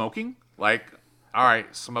smoking, like, all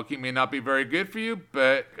right, smoking may not be very good for you,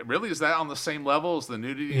 but really, is that on the same level as the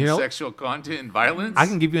nudity and sexual content and violence? I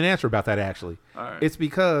can give you an answer about that, actually. All right. It's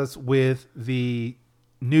because with the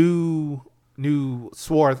new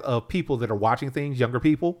swath of people that are watching things, younger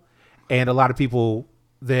people, and a lot of people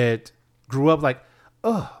that grew up like,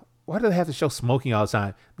 why do they have to show smoking all the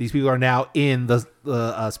time? These people are now in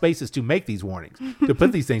the spaces to make these warnings, to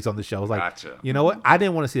put these things on the show. It's like, Gotcha. You know what? I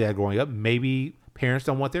didn't want to see that growing up. Maybe parents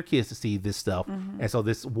don't want their kids to see this stuff. And so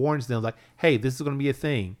this warns them like, hey, this is going to be a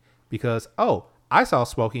thing because, I saw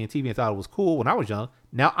smoking on TV and thought it was cool when I was young.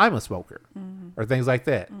 Now I'm a smoker or things like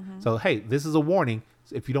that. So, hey, this is a warning.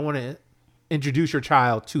 If you don't want to introduce your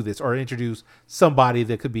child to this or introduce somebody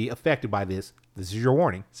that could be affected by this, this is your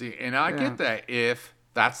warning. See, and I get that if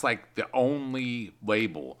that's like the only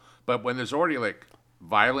label, but when there's already like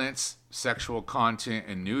violence, sexual content,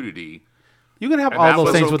 and nudity, You can have and all that those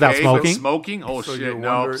was things without okay, but smoking. Smoking? Oh So shit! you're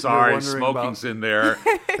No, you're sorry, wondering smoking's about- in there.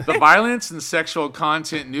 The violence and sexual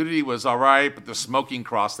content, nudity was all right, but the smoking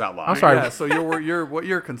crossed that line. I'm sorry. Yeah, so you're what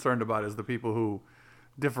you're concerned about is the people who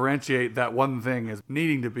differentiate that one thing as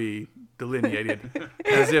needing to be delineated,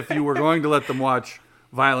 as if you were going to let them watch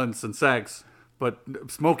violence and sex, but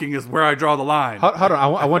smoking is where I draw the line. Hold on.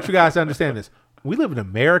 I want you guys to understand this. We live in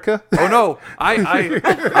America. Oh no,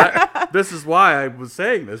 I this is why I was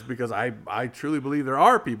saying this, because I truly believe there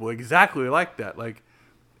are people exactly like that. Like,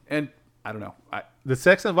 and I don't know. The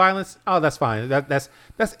sex and violence, that's fine. That's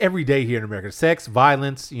every day here in America. Sex,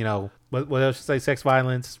 violence, what else should I say? Sex,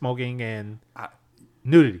 violence, smoking, and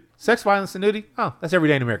nudity. Sex, violence, and nudity, that's every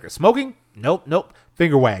day in America. Smoking? Nope.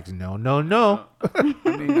 Finger wags? No. I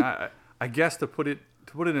mean, I guess to put it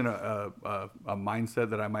in a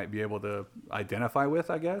mindset that I might be able to identify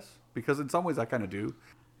with, I guess, because in some ways I kind of do.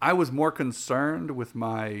 I was more concerned with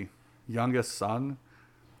my youngest son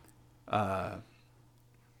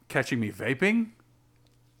catching me vaping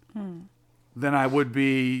than I would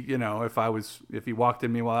be, if he walked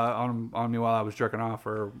in me on me while I was jerking off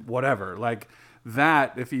or whatever. Like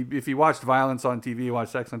that, if he watched violence on TV,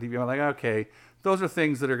 watched sex on TV, I'm like, okay, those are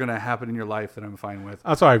things that are going to happen in your life that I'm fine with.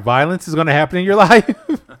 I'm sorry, violence is going to happen in your life?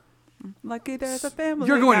 Lucky there's a family.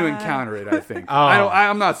 You're going to guy. encounter it, I think. Oh.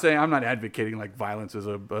 I'm not advocating like violence as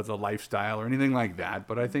a lifestyle or anything like that,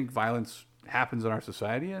 but I think violence happens in our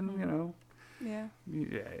society, and Yeah.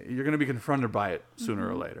 you're going to be confronted by it sooner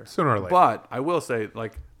or later. Sooner or later. But I will say,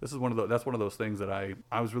 like, that's one of those things that I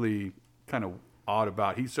was really kind of odd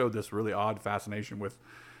about. He showed this really odd fascination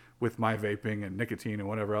with my vaping and nicotine and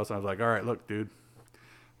whatever else. And I was like, all right, look, dude.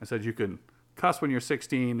 I said, you can cuss when you're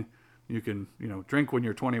 16. You can, drink when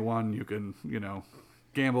you're 21. You can,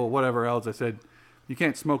 gamble, whatever else. I said, you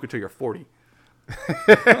can't smoke until you're 40.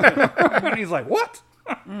 And he's like, what?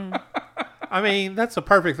 I mean, that's a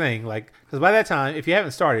perfect thing. Like, because by that time, if you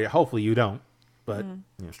haven't started, hopefully you don't. But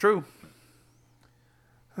It's true.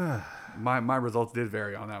 My results did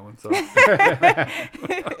vary on that one. So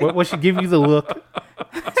What she give you the look?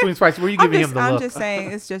 Sweet and Spicy, were you giving him the I'm look? just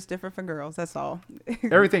saying it's just different for girls. That's all.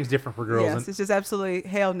 Everything's different for girls. Yes, it's just absolutely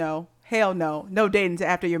hell no. No dating until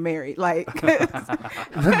after you're married. Like,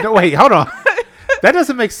 No, wait, hold on. That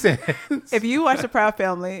doesn't make sense. if you watch the Proud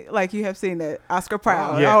Family, like you have seen it, Oscar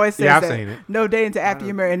Proud Yeah. always says Yeah, I've that. seen it. No dating until after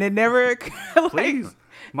you're married, and it never. Like, please,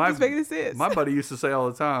 it's making sense. my buddy used to say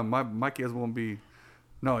all the time, my kids won't be.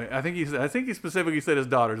 No, I think he specifically said his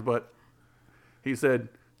daughters, but he said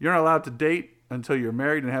you're not allowed to date until you're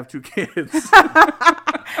married and have 2 kids.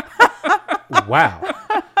 Wow.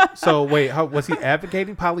 So wait, was he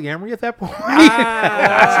advocating polyamory at that point?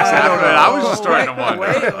 I was just starting to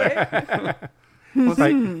wonder. It's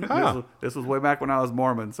like, This was way back when I was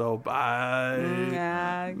Mormon, so bye.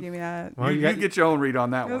 Nah, give me that. Well, You get your own read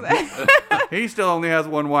on that one. He still only has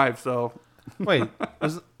one wife, so wait,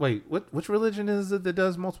 which religion is it that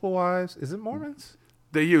does multiple wives? Is it Mormons?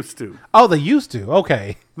 they used to. Oh, they used to.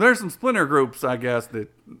 Okay. There's some splinter groups, I guess, that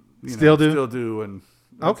Still do? still do, and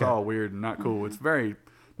it's Okay. all weird and not cool. It's very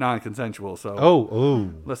non-consensual, so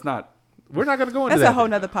Oh, let's not. we're not going to go into That's that. a whole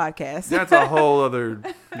nother podcast. That's a whole other.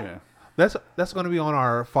 Yeah. That's going to be on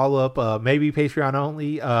our follow-up, maybe Patreon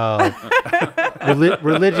only,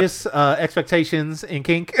 religious expectations in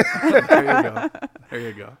kink. There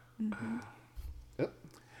you go.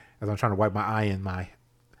 As I'm trying to wipe my eye and my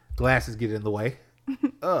glasses get in the way.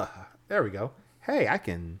 There we go. Hey, I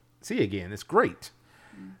can see again. It's great.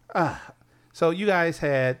 So you guys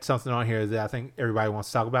had something on here that I think everybody wants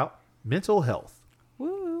to talk about. Mental health.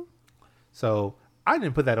 Woo. So I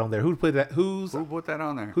didn't put that on there. Who put that? Who put that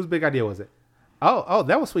on there? Whose big idea was it? Oh,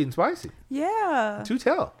 that was Sweet and Spicy. Yeah. To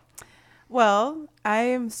tell. Well, I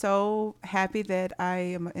am so happy that I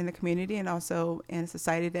am in the community and also in a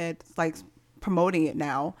society that's like promoting it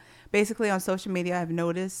now. Basically on social media, I've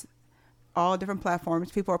noticed all different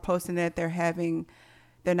platforms. People are posting that they're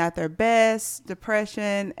not their best,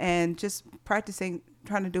 depression, and just practicing,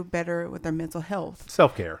 trying to do better with their mental health.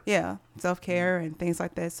 Self-care. Yeah, self-care and things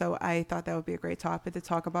like that. So I thought that would be a great topic to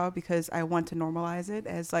talk about because I want to normalize it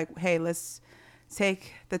as like, hey, let's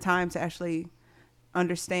take the time to actually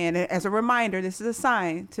understand. And as a reminder, this is a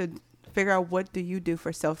sign to figure out what do you do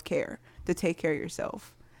for self-care to take care of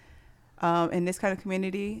yourself. In this kind of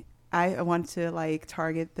community, I want to like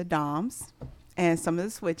target the DOMs and some of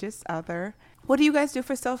the switches out there. What do you guys do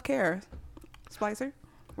for self-care? Splicer?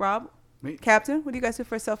 Rob? Me? Captain? What do you guys do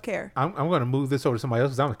for self-care? I'm going to move this over to somebody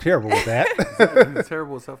else because I'm terrible with that. It's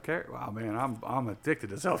terrible self-care. Wow, man, I'm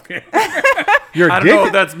addicted to self-care. You're I don't know if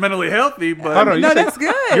addicted. that's mentally healthy, but Hold on, you No, said that's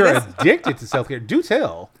good. You're That's- addicted to self-care. Do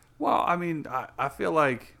tell. well, I mean, I feel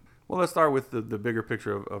like, well, let's start with the bigger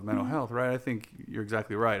picture of mental health, right? I think you're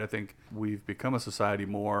exactly right. I think we've become a society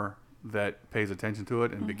more that pays attention to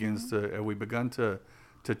it and we've begun to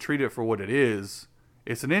treat it for what it is.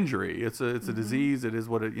 It's an injury. It's a disease. It is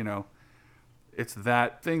what it, it's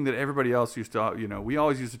that thing that everybody else used to, we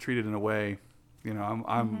always used to treat it in a way,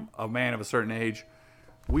 I'm a man of a certain age.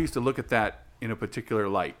 We used to look at that in a particular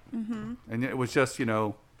light. And it was just,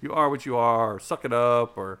 you are what you are, or suck it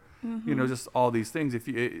up, or, just all these things.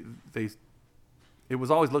 It was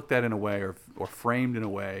always looked at in a way or framed in a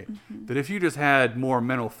way that if you just had more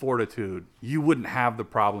mental fortitude, you wouldn't have the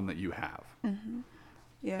problem that you have.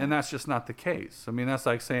 Yeah. And that's just not the case. I mean, that's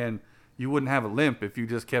like saying you wouldn't have a limp if you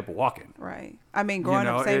just kept walking. Right. I mean, growing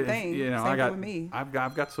up, same thing. Same I got, thing with me. I've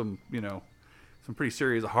got some, some pretty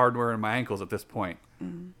serious hardware in my ankles at this point.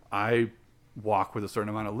 I walk with a certain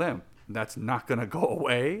amount of limp. That's not going to go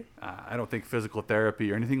away. I don't think physical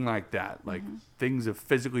therapy or anything like that. Like things have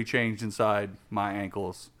physically changed inside my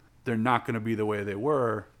ankles. They're not going to be the way they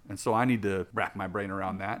were. And so I need to wrap my brain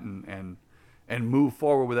around that and move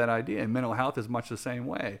forward with that idea. And mental health is much the same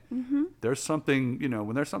way. There's something,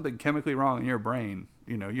 when there's something chemically wrong in your brain,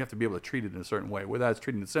 you have to be able to treat it in a certain way, whether that's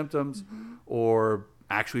treating the symptoms or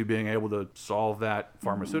actually being able to solve that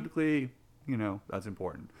pharmaceutically, that's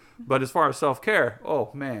important. But as far as self-care, oh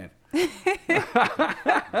man.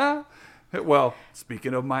 Well,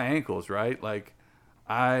 speaking of my ankles, right? Like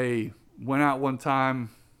I went out one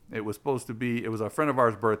time, it was a friend of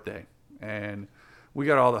ours' birthday, and we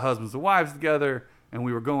got all the husbands and wives together, and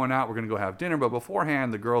we were going out. We're going to go have dinner, but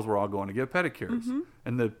beforehand, the girls were all going to get pedicures.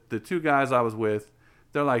 And the two guys I was with,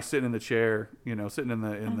 they're like sitting in the chair, sitting in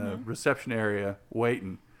the reception area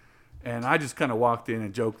waiting. And I just kind of walked in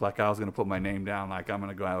and joked like I was going to put my name down, like I'm going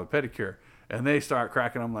to go have a pedicure. And they start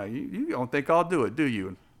cracking. I'm like, you don't think I'll do it, do you?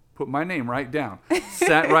 And put my name right down.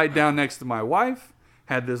 Sat right down next to my wife.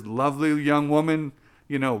 Had this lovely young woman,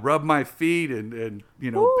 rub my feet and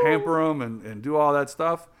pamper them and do all that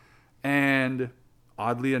stuff. And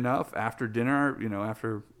oddly enough, after dinner,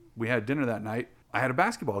 after we had dinner that night, I had a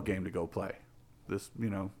basketball game to go play. This,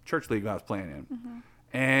 church league I was playing in.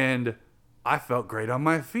 And I felt great on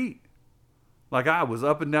my feet. Like I was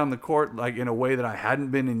up and down the court like in a way that I hadn't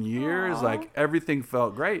been in years. Aww. Like everything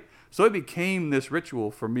felt great. So it became this ritual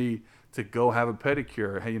for me to go have a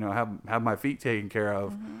pedicure, have my feet taken care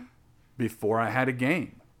of before I had a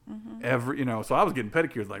game. So I was getting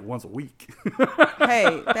pedicures like once a week.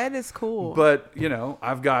 Hey, that is cool. But,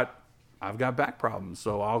 I've got back problems,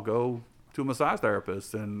 so I'll go to a massage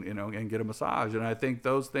therapist and get a massage. And I think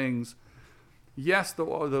those things, yes,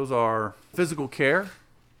 those are physical care,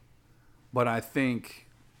 but I think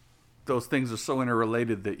those things are so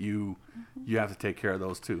interrelated that you have to take care of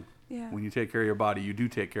those too. Yeah. When you take care of your body, you do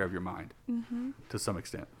take care of your mind to some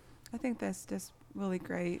extent. I think that's just really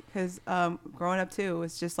great because growing up too,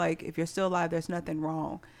 it's just like if you're still alive, there's nothing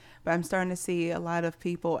wrong. But I'm starting to see a lot of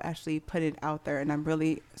people actually put it out there, and I'm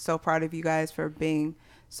really so proud of you guys for being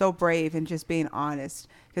so brave and just being honest,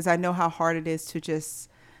 because I know how hard it is to just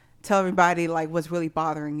tell everybody like what's really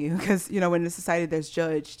bothering you, because in the society there's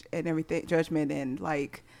judgment and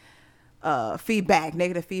like feedback,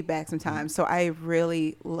 negative feedback sometimes. So I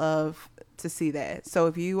really love to see that. So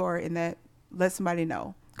if you are in that, let somebody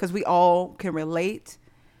know, because we all can relate,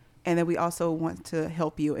 and then we also want to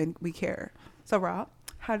help you and we care. So Rob,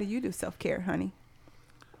 how do you do self-care, honey?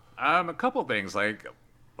 A couple of things, like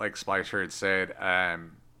Spicer had said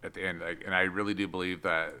at the end, and I really do believe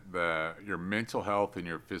that your mental health and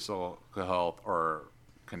your physical health are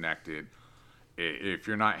connected. If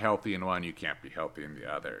you're not healthy in one, you can't be healthy in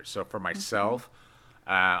the other. So for myself,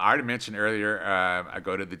 I already mentioned earlier, I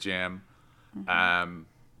go to the gym.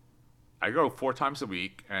 I go 4 times a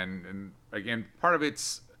week, and again, part of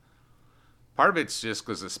it's just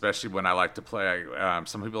because, especially when I like to play,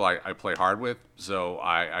 some people I play hard with, so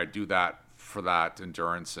I do that for that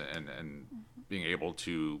endurance and being able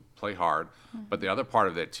to play hard. But the other part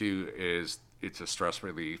of that too is it's a stress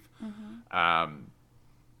relief. And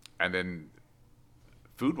then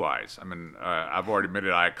food-wise, I mean, I've already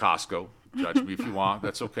admitted I had Costco. Judge me if you want.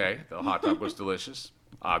 That's okay. The hot dog was delicious.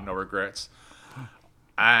 I have no regrets.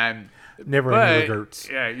 And Never any regrets.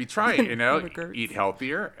 Yeah, you try it, Regrets. eat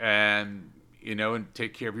healthier and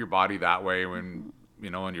take care of your body that way. When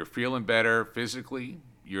when you're feeling better physically,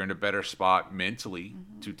 you're in a better spot mentally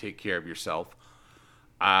to take care of yourself.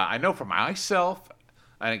 I know for myself,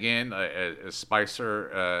 and again, as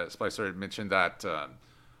Spicer had mentioned that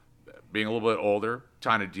being a little bit older,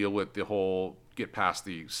 trying to deal with the whole get past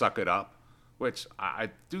the suck it up, which I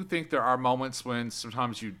do think there are moments when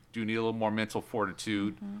sometimes you do need a little more mental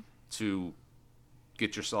fortitude to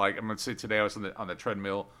get yourself. Like I'm gonna say today, I was on the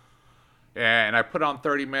treadmill, and I put on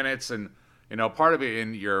 30 minutes, and part of it,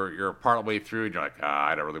 and you're part way through, and you're like,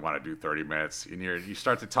 I don't really want to do 30 minutes, and you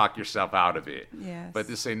start to talk yourself out of it. Yes. But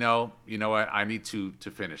to say no, you know what, I need to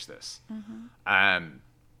finish this.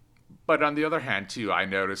 But on the other hand, too, I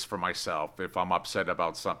notice for myself, if I'm upset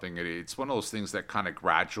about something, it's one of those things that kind of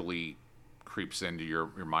gradually creeps into your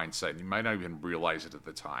mindset, and you might not even realize it at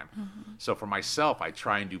the time. So for myself, I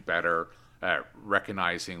try and do better at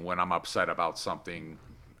recognizing when I'm upset about something,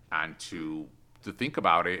 and to think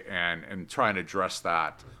about it and try and address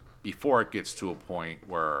that before it gets to a point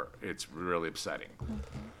where it's really upsetting.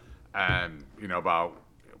 And about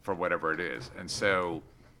for whatever it is. And so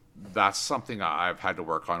that's something I've had to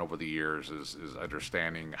work on over the years is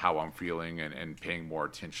understanding how I'm feeling and paying more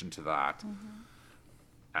attention to that.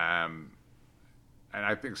 And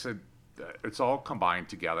I think it's all combined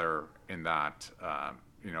together in that,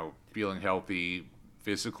 feeling healthy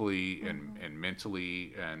physically and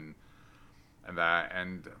mentally and that.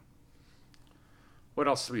 And what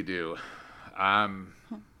else do we do? I mean,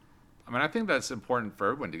 I think that's important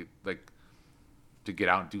for everyone to get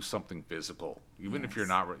out and do something physical. Even if you're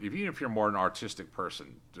not, even if you're more an artistic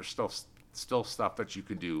person, there's still stuff that you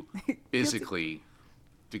can do physically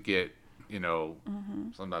to get, some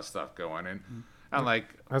of that stuff going. And like,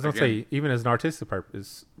 I was going to say, even as an artistic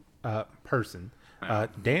person,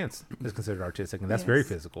 dance is considered artistic, and that's very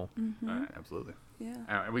physical. Absolutely. Yeah.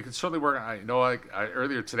 And we can certainly work on,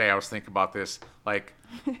 earlier today I was thinking about this, like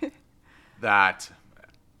that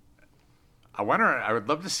I would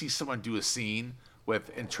love to see someone do a scene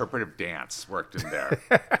with interpretive dance worked in there.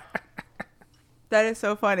 That is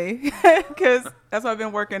so funny because that's what I've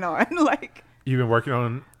been working on. Like, You've been working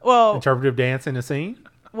on interpretive dance in a scene?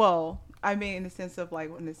 Well, I mean, in the sense of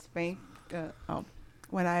like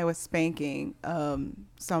when I was spanking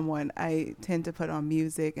someone, I tend to put on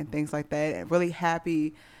music and things like that, and really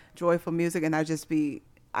happy, joyful music, and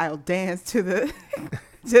I'll dance to the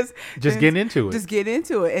just get into it. Just get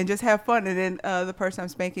into it and just have fun. And then the person I'm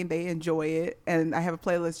spanking, they enjoy it. And I have a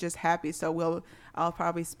playlist just happy. So I'll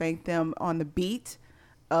probably spank them on the beat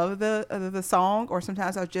of the song, or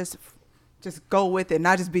sometimes I'll just go with it,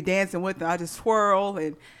 not just be dancing with them. I'll just swirl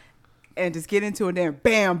and just get into it, and then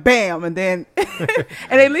bam, bam, and then and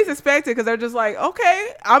they at least expect it because they're just like,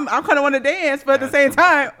 okay, I'm kind of want to dance, but at the same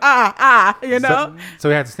time, you know. So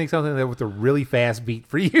we have to sneak something there with a really fast beat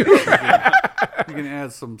for you. You can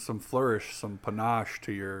add some flourish, some panache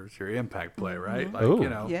to your impact play, right? Like, Ooh. you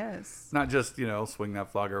know, Yes. not just, you know, swing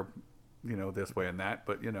that flogger, you know, this way and that,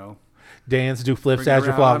 but, you know, Dance, do flips bring it as you're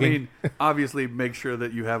around. flogging. I mean, obviously, make sure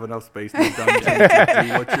that you have enough space to be done to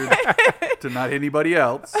do what you're to not anybody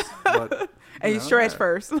else. But, And you know, stretch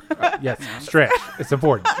first. Yes, stretch. It's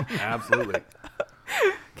important. Absolutely.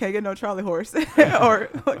 Can't get no Charlie horse or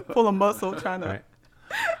like pull a muscle trying to.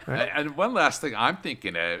 Right. And one last thing I'm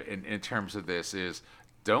thinking of in terms of this is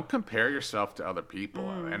don't compare yourself to other people.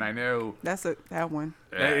 And I know That's that one.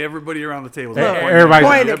 Hey, everybody around the table. Hey, everybody's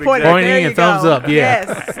Pointing, pointing there you and thumbs go. up, yeah.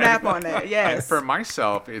 Yes, snap on that. And Yes. for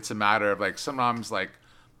myself, it's a matter of like sometimes like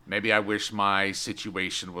maybe I wish my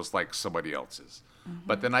situation was like somebody else's.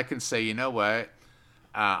 But then I can say, you know what?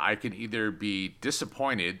 I can either be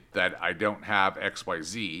disappointed that I don't have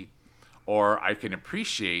XYZ, or I can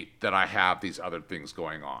appreciate that I have these other things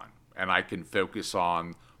going on. And I can focus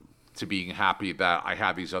on to being happy that I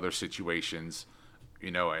have these other situations,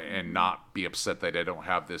 you know, and not be upset that I don't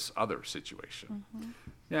have this other situation.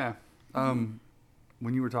 Yeah. When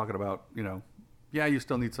you were talking about, you know, yeah, you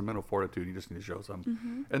still need some mental fortitude. You just need to show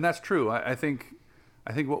some, and that's true. I think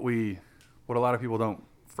what a lot of people don't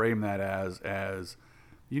frame that as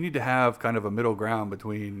you need to have kind of a middle ground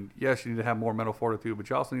between, yes, you need to have more mental fortitude, but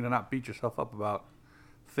you also need to not beat yourself up about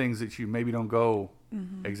things that you maybe don't go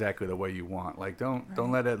exactly the way you want. Like don't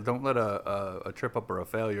let a trip up or a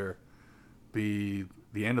failure be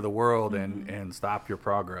the end of the world and stop your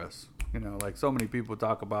progress. You know, like so many people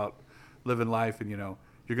talk about living life and, you know,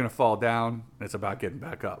 you're going to fall down and it's about getting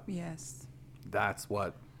back up. Yes. That's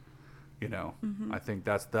what, you know, I think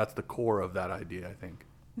that's the core of that idea, I think.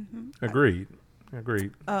 Agreed.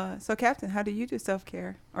 So, Captain, how do you do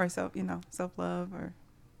self-care or self-love, or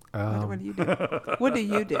what do you do? What do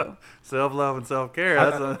you do? Self-love and self-care.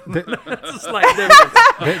 That's a slight difference.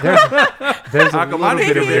 There's a How come little I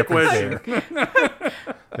bit didn't of get difference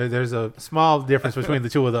question? there. There's a small difference between the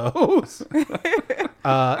two of those.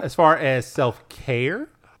 As far as self-care,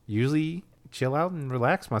 usually chill out and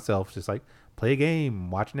relax myself. Just like play a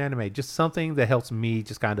game, watch an anime, just something that helps me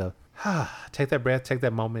just kind of take that breath, take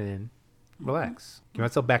that moment, and relax. Get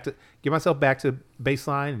myself back to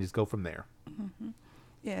baseline and just go from there.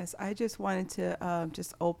 Yes, I just wanted to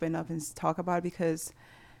just open up and talk about it because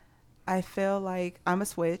I feel like I'm a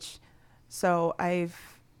switch. So I've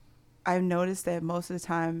noticed that most of the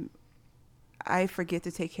time I forget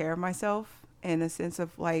to take care of myself in a sense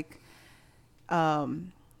of like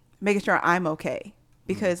making sure I'm okay.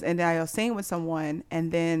 Because and I'll sing with someone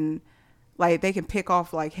and then like they can pick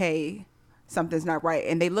off like, hey, something's not right,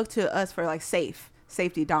 and they look to us for like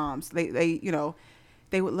safety doms. They you know,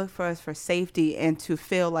 they would look for us for safety and to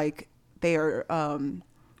feel like they are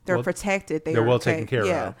they're protected. They're well taken care of.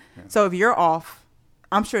 Yeah. So if you're off,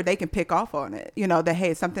 I'm sure they can pick off on it. You know that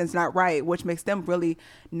hey, something's not right, which makes them really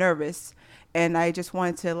nervous. And I just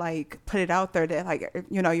wanted to like put it out there that like,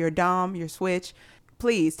 you know, your dom, your switch,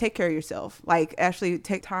 please take care of yourself. Like actually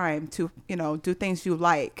take time to, you know, do things you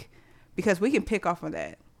like, because we can pick off on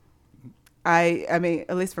that. I mean,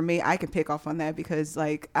 at least for me, I can pick off on that because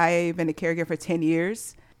like I've been a caregiver for 10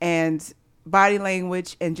 years and body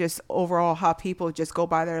language and just overall how people just go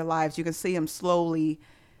by their lives. You can see them slowly.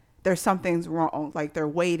 There's something's wrong. Like their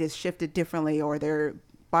weight is shifted differently or their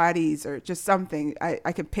bodies or just something.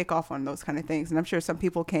 I can pick off on those kind of things. And I'm sure some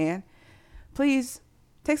people can. Please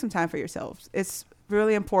take some time for yourselves. It's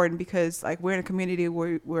really important because like we're in a community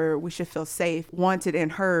where we should feel safe, wanted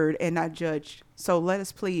and heard and not judged. So let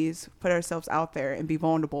us please put ourselves out there and be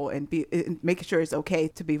vulnerable and making sure it's okay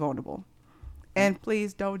to be vulnerable. And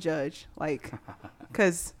please don't judge, like,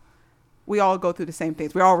 because we all go through the same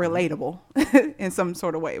things. We're all relatable in some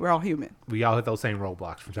sort of way. We're all human. We all hit those same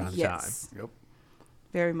roadblocks from time to time. Yep.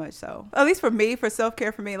 Very much so. At least for me, for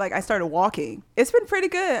self-care for me, like I started walking. It's been pretty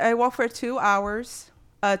good. I walk for 2 hours,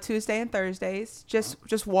 Tuesday and Thursdays.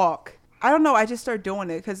 Just walk. I don't know. I just started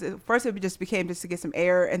doing it because at first it just became just to get some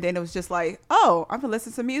air. And then it was just like, oh, I'm going to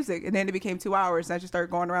listen to some music. And then it became 2 hours. And I just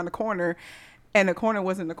started going around the corner. And the corner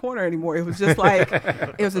wasn't the corner anymore. It was just like,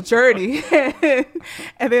 it was a journey.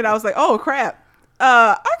 And then I was like, oh, crap.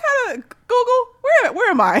 I kind of Google,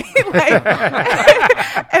 where am I? Like,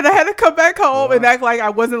 And I had to come back home and act like I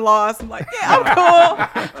wasn't lost. I'm like, yeah, I'm cool.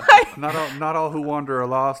 Like, Not all who wander are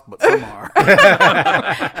lost, but some are.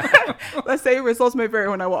 let's say results may vary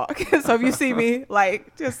when I walk. So if you see me,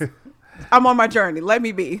 like, just I'm on my journey. Let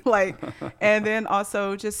me be. Like, and then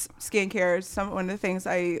also just skincare is one of the things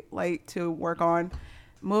I like to work on.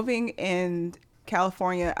 Moving in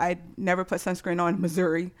California, I never put sunscreen on in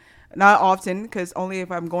Missouri. Not often, because only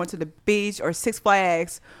if I'm going to the beach or Six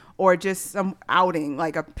Flags or just some outing,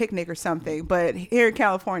 like a picnic or something. But here in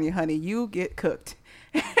California, honey, you get cooked.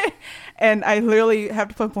 And I literally have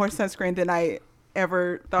to put more sunscreen than I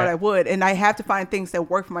ever thought I would. And I have to find things that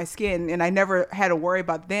work for my skin. And I never had to worry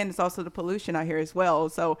about then. It's also the pollution out here as well.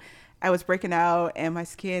 So I was breaking out and my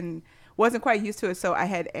skin wasn't quite used to it. So I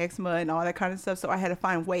had eczema and all that kind of stuff. So I had to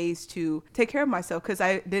find ways to take care of myself because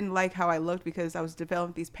I didn't like how I looked because I was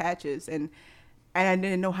developing these patches and I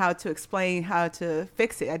didn't know how to explain how to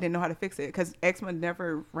fix it. I didn't know how to fix it because eczema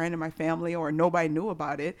never ran in my family or nobody knew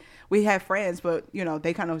about it. We had friends, but you know,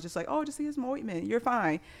 they kind of was just like, oh, just use some ointment. You're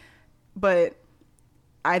fine. But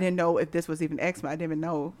I didn't know if this was even eczema. I didn't even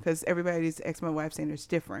know because everybody's eczema I've seen is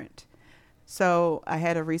different. So I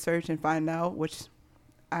had to research and find out, which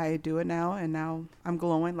I do it now. And now I'm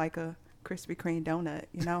glowing like a Krispy Kreme donut,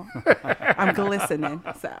 you know, I'm glistening.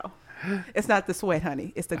 So it's not the sweat,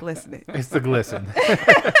 honey. It's the glistening. It's the glisten.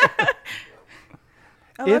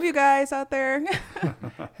 I love you guys out there.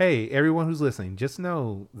 Hey, everyone who's listening, just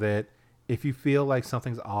know that if you feel like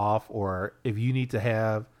something's off or if you need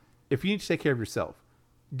to take care of yourself,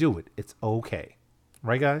 do it. It's okay.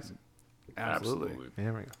 Right, guys? Absolutely.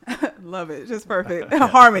 There we go. Love it. Just perfect.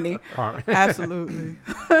 Harmony. Harmony. Absolutely.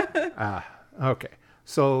 Okay.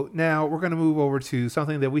 So now we're going to move over to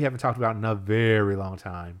something that we haven't talked about in a very long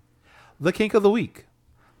time. The kink of the week.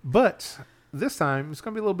 But this time, it's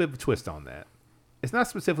going to be a little bit of a twist on that. It's not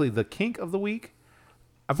specifically the kink of the week.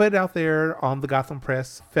 I put it out there on the Gotham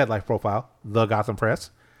Press FedLife profile, the Gotham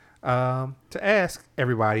Press, to ask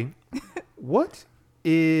everybody, what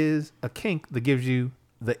is a kink that gives you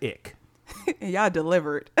the ick? Y'all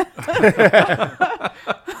delivered.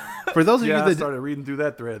 For those of you I that started reading through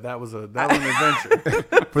that thread. That was an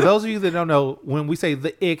adventure. For those of you that don't know, when we say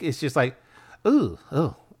the ick, it's just like,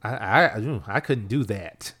 I couldn't do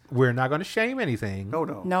that. We're not going to shame anything.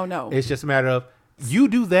 No. It's just a matter of you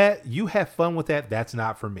do that, you have fun with that. That's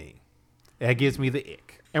not for me. That gives me the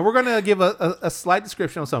ick. And we're going to give a slight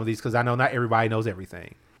description on some of these because I know not everybody knows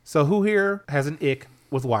everything. So who here has an ick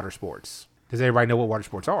with water sports? Does everybody know what water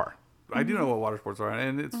sports are? I do know what water sports are,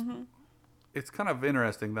 and it's kind of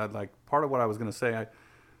interesting that like part of what I was going to say,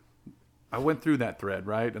 I went through that thread,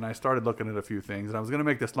 right, and I started looking at a few things, and I was going to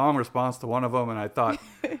make this long response to one of them, and I thought,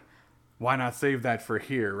 why not save that for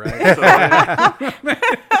here, right?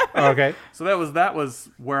 So, Okay. so that was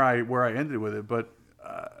where I ended with it, but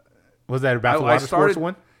Was that about the water sports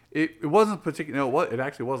one? It wasn't particular. No, it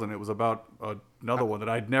actually wasn't. It was about another one that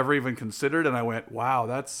I'd never even considered, and I went, wow,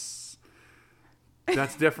 that's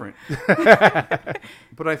different.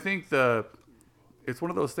 But I think it's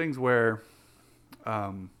one of those things where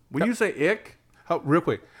when you say ick. Oh, real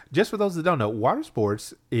quick, just for those that don't know, water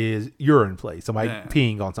sports is urine play, somebody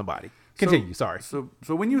peeing on somebody. Continue, sorry. So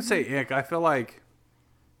when you say ick, I feel like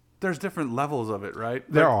there's different levels of it, right?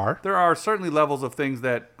 There are certainly levels of things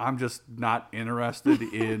that I'm just not interested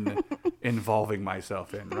in involving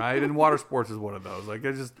myself in, right? And water sports is one of those. Like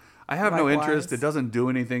I have no interest. It doesn't do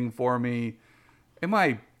anything for me. Am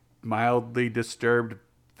I mildly disturbed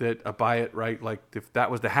by it, right? Like if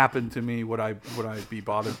that was to happen to me, would I be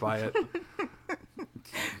bothered by it?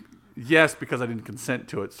 Yes, because I didn't consent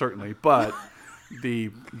to it, certainly. But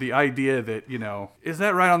the idea that, you know, is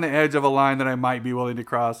that right on the edge of a line that I might be willing to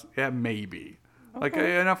cross? Yeah, maybe. Okay. Like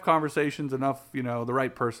enough conversations, enough, you know, the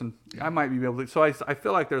right person, I might be able to. So I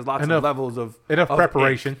feel like there's lots of levels of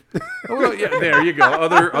preparation. Well, yeah, there you go.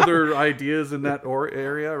 Other ideas in that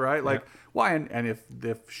area, right? Like why? And if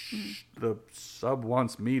the sub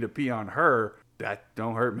wants me to pee on her, that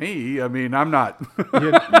don't hurt me. I mean, I'm not.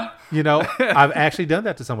 You know, I've actually done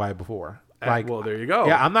that to somebody before. Like, well, there you go.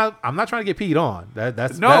 Yeah, I'm not trying to get peed on.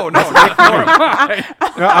 That's not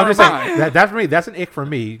I'm just saying that's for me. That's an ick for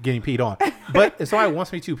me, getting peed on. But if somebody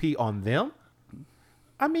wants me to pee on them,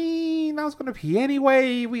 I mean, I was going to pee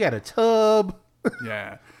anyway. We got a tub.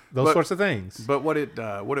 Yeah, those sorts of things. But what it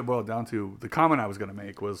boiled down to, the comment I was going to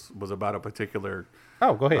make was about a particular.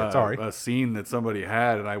 Oh, go ahead. Sorry. A scene that somebody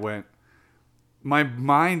had, and I went. My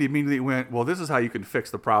mind immediately went, well, this is how you can fix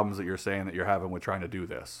the problems that you're saying that you're having with trying to do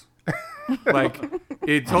this. Like,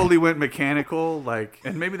 it totally went mechanical. Like,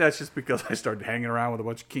 and maybe that's just because I started hanging around with a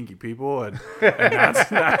bunch of kinky people, and that's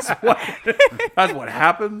what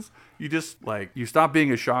happens. You just like you stop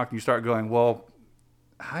being a shock, and you start going, well,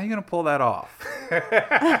 how are you gonna pull that off?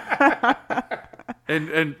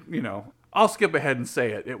 and you know, I'll skip ahead and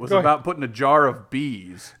say it. It was about putting a jar of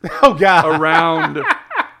bees Oh God! around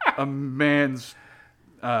a man's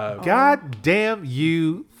God damn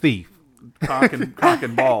you, thief! cock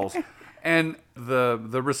and balls. And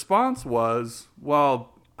the response was,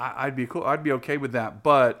 well, I'd be cool. I'd be okay with that,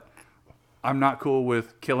 but I'm not cool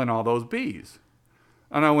with killing all those bees.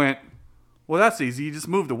 And I went, well, that's easy. You just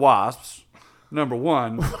move the wasps. Number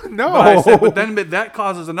one. No. But I said, but then that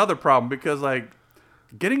causes another problem because like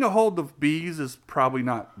getting a hold of bees is probably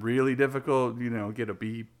not really difficult. You know, get a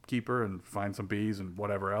beekeeper and find some bees and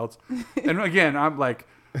whatever else. And again, I'm not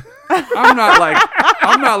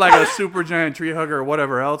like a super giant tree hugger or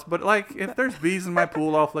whatever else, but like if there's bees in my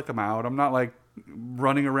pool, I'll flick them out. I'm not like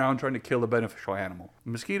running around trying to kill a beneficial animal.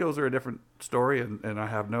 Mosquitoes are a different story, and I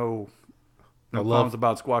have no problems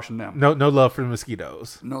about squashing them. No love for the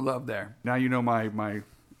mosquitoes. No love there. Now you know my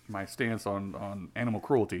stance on animal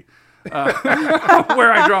cruelty,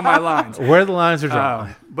 where I draw my lines. Where the lines are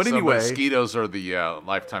drawn. But So anyway, mosquitoes are the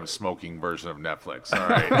lifetime smoking version of Netflix. All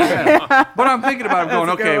right. but I'm thinking about it going,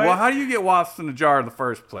 That's a good okay, one. well, how do you get wasps in a jar in the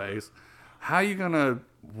first place? What are you gonna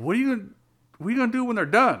do when they're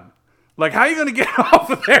done? Like, how are you gonna get off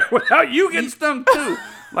of there without you getting stung too?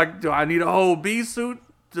 Like, do I need a whole bee suit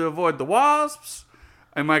to avoid the wasps?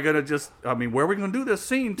 Am I gonna where are we gonna do this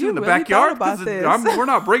scene too? You In the really backyard? thought about 'Cause this. we're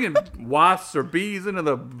not bringing wasps or bees into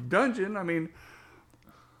the dungeon. I mean,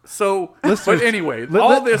 so, but anyway,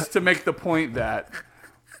 all this to make the point that,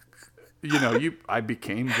 you know, I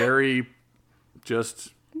became very just,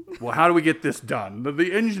 well, how do we get this done?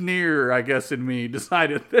 The engineer, I guess, in me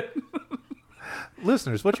decided that.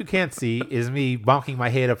 Listeners, what you can't see is me bonking my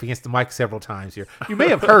head up against the mic several times here. You may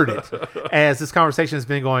have heard it as this conversation has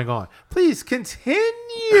been going on. Please continue,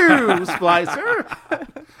 Splicer.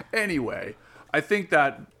 Anyway, I think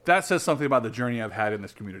that says something about the journey I've had in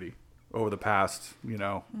this community over the past,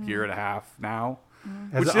 year and a half now.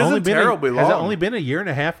 Has Which it only isn't been terribly long. Has it only been a year and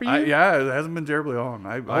a half for you? Yeah, it hasn't been terribly long.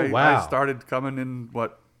 I wow. started coming in,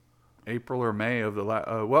 April or May of the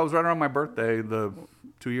it was right around my birthday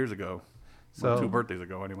 2 years ago. So- 2 birthdays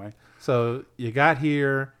ago, anyway. So you got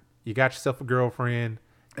here, you got yourself a girlfriend.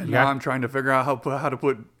 And you now got- I'm trying to figure out how to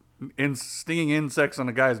put stinging insects on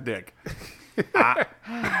a guy's dick.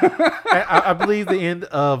 I believe the end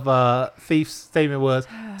of Thief's statement was,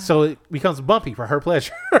 so it becomes bumpy for her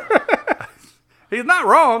pleasure. He's not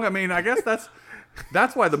wrong. I mean, I guess that's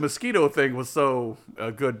why the mosquito thing was so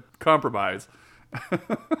a good compromise.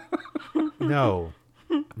 No.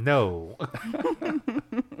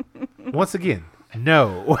 Once again,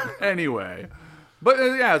 no. Anyway, but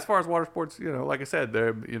yeah, as far as water sports, like I said,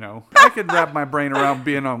 I can wrap my brain around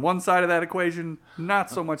being on one side of that equation, not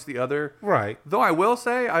so much the other. Right. Though I will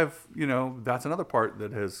say that's another part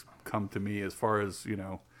that has come to me as far as,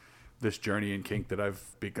 this journey in kink that I've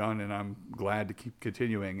begun, and I'm glad to keep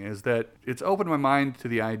continuing, is that it's opened my mind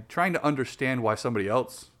to trying to understand why somebody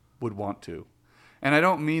else would want to. And I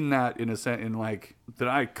don't mean that in a sense, that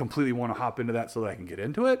I completely want to hop into that so that I can get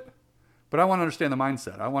into it, but I want to understand the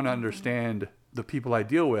mindset. I want to understand the people I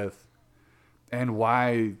deal with and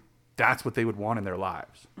why that's what they would want in their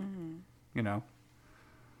lives,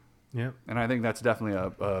 Yeah. And I think that's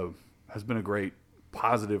definitely has been a great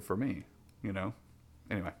positive for me,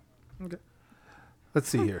 Anyway. Okay. Let's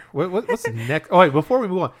see here. What's next? Oh, wait, before we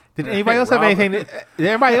move on, did anybody else have anything? Did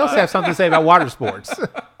anybody else have something to say about water sports?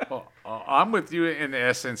 Well, I'm with you in the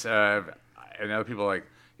essence of, and other people like,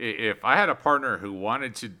 if I had a partner who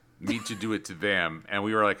wanted me to do it to them, and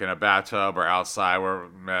we were like in a bathtub or outside, we're a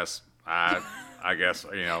mess, I guess,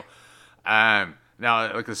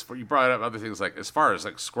 Now, like you brought up other things, like as far as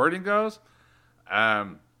like squirting goes,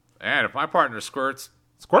 and if my partner squirts,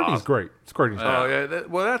 Squirting's awesome. great. Squirting's great. Oh yeah,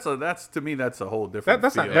 that's to me that's a whole different.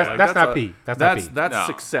 That's not- feel. that's not pee. That's not pee. That's No.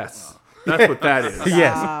 success. That's what that is.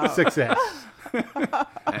 Yes, success. and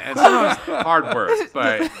sometimes hard work,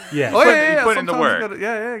 but Yes. Oh yeah, yeah. put in the sometimes work. you gotta-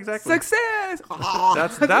 yeah, exactly. Success.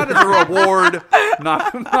 That is a reward,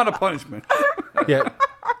 not a punishment. Yeah.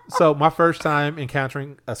 So my first time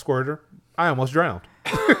encountering a squirter, I almost drowned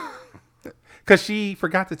because she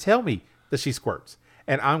forgot to tell me that she squirts,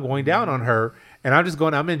 and I'm going down on her, and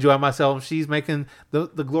I'm enjoying myself. She's making the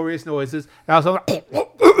glorious noises, and I was like,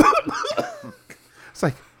 it's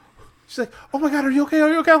like, she's like, oh my God, are you okay? Are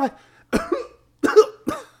you okay? I'm like,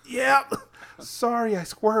 yeah, sorry, I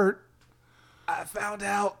squirt. I found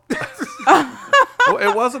out. Well, Well,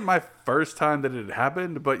 it wasn't my first time that it had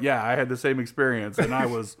happened, but yeah, I had the same experience, and I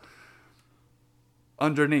was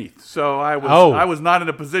underneath, so I was not in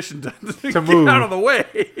a position to get move out of the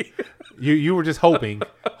way. You were just hoping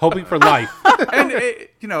for life. And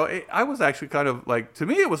I was actually kind of like, to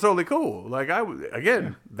me, it was totally cool. Like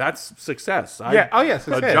that's success. Success.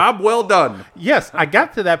 A job well done. Yes, I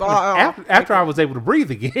got to that point after I was able to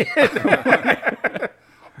breathe again.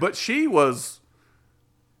 But she was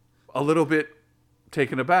a little bit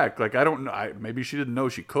taken aback. Like, I don't know. Maybe she didn't know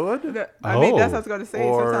she could. I mean, that's what I was going to say.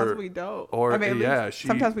 Or- Sometimes we don't. Or I mean,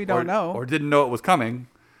 sometimes we don't know. or didn't know it was coming.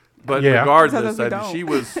 But Yeah. regardless, Sometimes we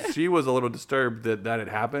don't. she was a little disturbed that had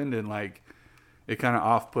happened, and like it kind of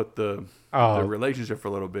off put the relationship for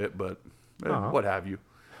a little bit. But what have you?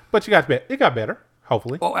 But it got better,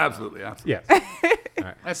 hopefully. Oh, absolutely. Yes.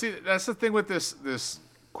 I see. That's the thing with this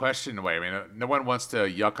question. Way, I mean, no one wants to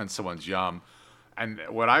yuck on someone's yum, and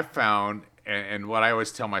what I've found, and what I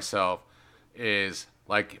always tell myself, is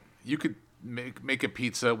like you could make a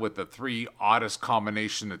pizza with the 3 oddest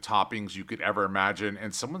combination of toppings you could ever imagine,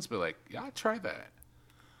 and someone's be like, "Yeah, I'd try that."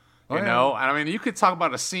 You know, and I mean, you could talk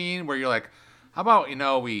about a scene where you're like, "How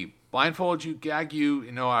about we blindfold you, gag you,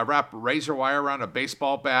 I wrap razor wire around a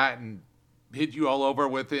baseball bat and hit you all over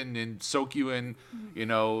with it, and soak you in,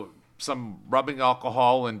 some rubbing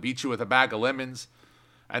alcohol and beat you with a bag of lemons."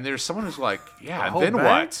 And there's someone who's like, "Yeah, and whole then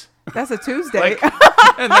bag? what?" That's a Tuesday.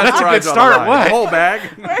 And that's a where I good draw the start, line. what? Whole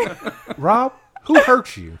bag. Rob, who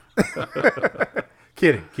hurt you?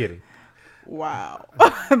 Kidding. Wow.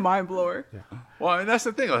 Mind blower. Yeah. Well, and that's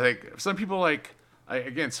the thing. Like some people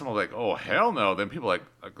someone like, "Oh, hell no." Then people like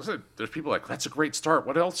I said, there's people like, "That's a great start.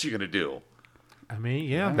 What else are you gonna do?" I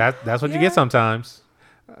mean, that's what you get sometimes.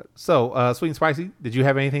 So, Sweet and Spicy, did you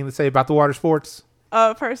have anything to say about the water sports?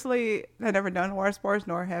 Personally, I've never done water sports,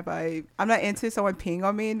 nor have I. I'm not into someone peeing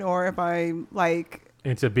on me, nor if I'm like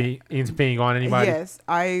Into peeing on anybody? Yes,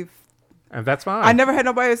 And that's fine. I never had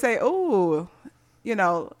nobody say, "Oh,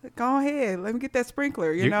 go ahead, let me get that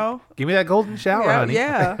sprinkler." You know, Give me that golden shower, yeah, honey.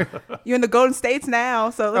 yeah. You're in the Golden States now,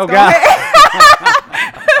 so let's Oh, go God.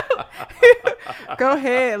 ahead. Go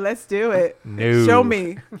ahead, let's do it. No. Show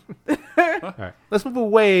me. All right. Let's move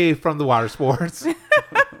away from the water sports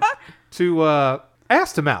to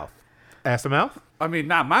ass to mouth. Ass to mouth? I mean,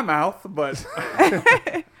 not my mouth, but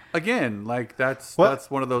again, like that's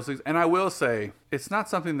one of those things. And I will say, it's not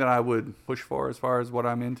something that I would push for as far as what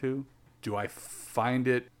I'm into. Do I find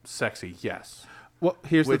it sexy? Yes. Well,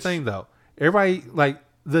 here's the thing, though. Everybody,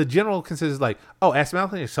 the general consensus is like, oh, ass to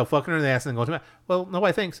mouth, so fucking her in the ass and going to mouth. Well,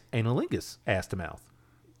 nobody thinks analingus ass to mouth.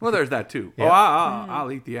 Well, there's that too. Yeah. Oh,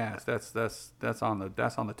 I'll eat the ass. That's on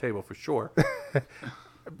the table for sure.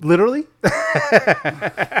 Literally?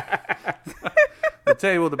 The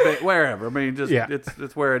table, wherever. I mean, just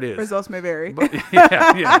it's where it is. Results may vary. But,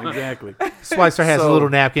 yeah, exactly. Slicer has a So- little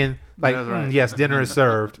napkin. Like, That's right. yes, dinner is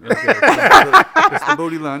served. Okay, it's the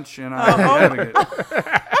booty lunch, and I'm having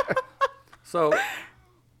it. So,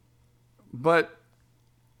 but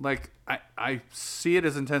I see it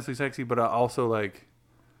as intensely sexy, but I also like.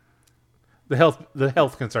 The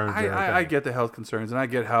health concerns. I get the health concerns, and I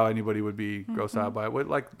get how anybody would be grossed out by it.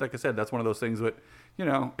 Like I said, that's one of those things that,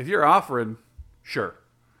 if you're offering, sure.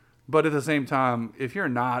 But at the same time, if you're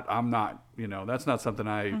not, I'm not. That's not something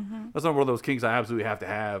that's not one of those kinks I absolutely have to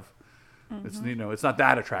have. It's it's not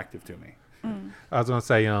that attractive to me. I was gonna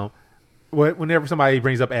say, whenever somebody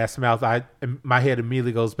brings up ass to mouth, my head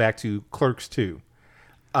immediately goes back to Clerks 2.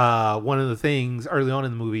 One of the things early on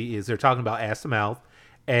in the movie is they're talking about ass to mouth,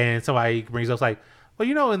 and somebody brings up like,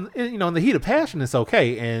 well, in the heat of passion, it's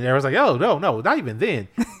okay, and everyone's like, oh no, not even then.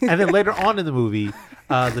 And then later on in the movie,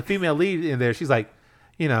 the female lead in there, she's like,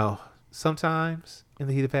 sometimes in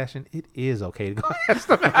the heat of passion, it is okay to go ass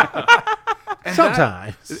to mouth. And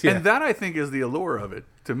Sometimes. And that I think is the allure of it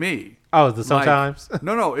to me. Oh, the sometimes?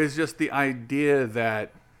 No, it's just the idea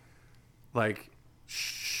that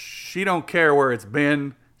she don't care where it's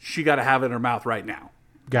been. She got to have it in her mouth right now.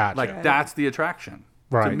 Gotcha. That's the attraction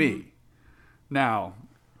to Right. me. Now,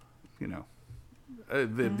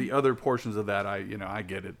 the other portions of that, I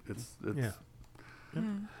get it. It's Yeah.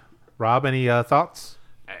 Rob, any thoughts?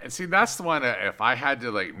 And see, that's the one. If I had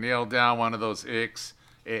to nail down one of those icks,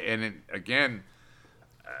 again,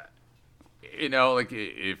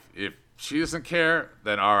 if she doesn't care,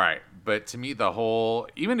 then all right. But to me, the whole,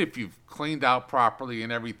 even if you've cleaned out properly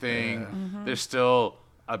and everything, there's still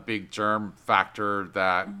a big germ factor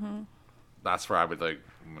that's where I would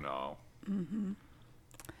no.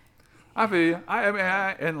 I feel you. I mean,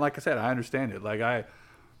 and like I said, I understand it.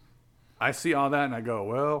 I see all that and I go,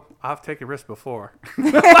 well, I've taken risks before.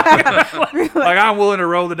 like I'm willing to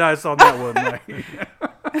roll the dice on that one. Like,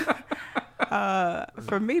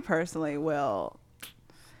 For me personally, well,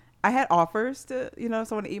 I had offers to,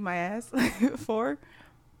 someone to eat my ass for,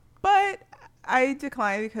 but I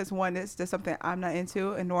declined because one, it's just something I'm not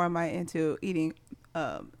into, and nor am I into eating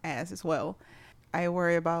ass as well. I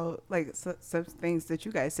worry about like some things that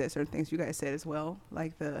you guys said, certain things you guys said as well,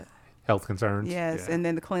 like the Health concerns. yes, Yeah. and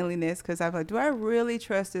then the cleanliness, because I'm like, do I really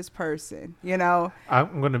trust this person?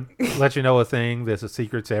 I'm going to let you know a thing that's a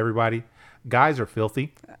secret to everybody. Guys are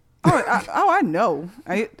filthy. I know.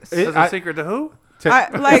 is it a secret to who?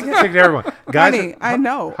 Like, Secret to everyone. Guys honey, I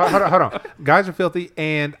know. Hold on. Guys are filthy,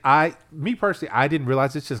 and me personally, I didn't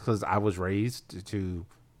realize this just because I was raised to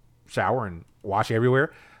shower and wash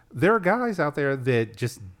everywhere. There are guys out there that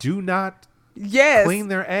just do not Yes. clean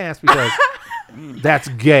their ass because that's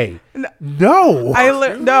gay. No.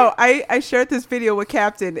 I shared this video with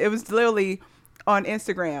Captain. It was literally on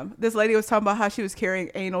Instagram. This lady was talking about how she was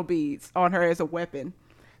carrying anal beads on her as a weapon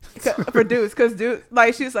for dudes. Because dude,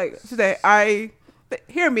 like she said,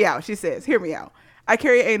 hear me out. She says, hear me out. I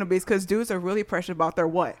carry anal beads because dudes are really precious about their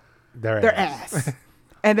what? Their ass.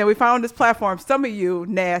 And then we found on this platform, some of you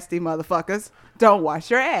nasty motherfuckers don't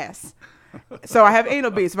wash your ass. So I have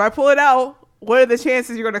anal beads. If I pull it out, what are the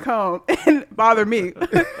chances you're going to come and bother me?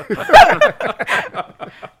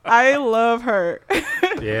 I love her.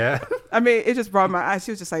 Yeah. I mean, it just brought my eyes.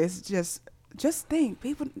 She was just like, it's just think,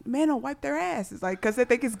 men don't wipe their ass. It's like, because they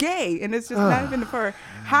think it's gay. And it's just not even for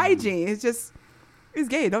hygiene. It's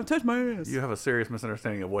gay. Don't touch my ass. You have a serious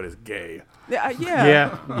misunderstanding of what is gay.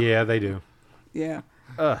 Yeah, they do. Yeah.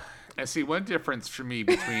 And see, one difference for me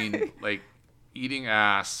between like eating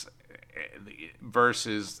ass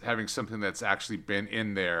versus having something that's actually been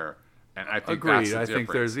in there, and I think Agreed. that's the I difference.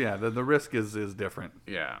 think there's the risk is different.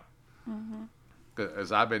 Yeah.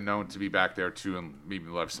 As I've been known to be back there too, and maybe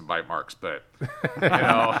left some bite marks, but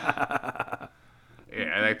yeah,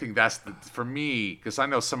 and I think that's for me, because I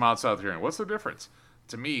know some outside here, and what's the difference?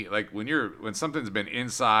 To me, like when something's been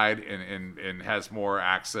inside and has more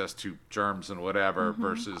access to germs and whatever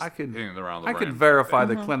versus hitting around the I rim. can verify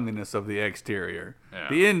the cleanliness of the exterior. Yeah.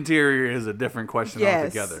 The interior is a different question Yes.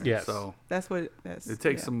 altogether. Yes. So That's what it is. it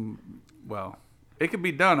takes it can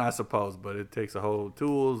be done, I suppose, but it takes a whole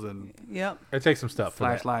tools and Yep. It takes some stuff. For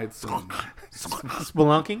that. flashlights and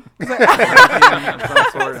Spelunking.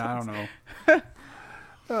 some sort. I don't know.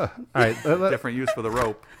 All right. Different use for the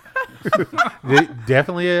rope.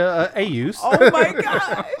 Definitely a use. Oh my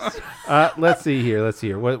gosh. Let's see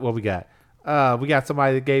here. What we got? We got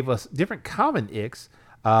somebody that gave us different common icks.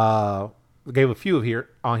 We gave a few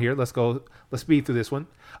on here. Let's go. Let's speed through this one.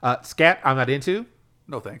 Scat, I'm not into.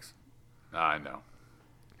 No thanks. I know.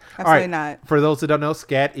 Absolutely not. For those that don't know,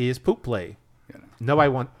 scat is poop play. You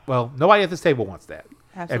know. Nobody at this table wants that.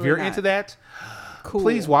 Absolutely if you're not. into that, Cool.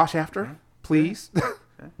 please wash after. Please.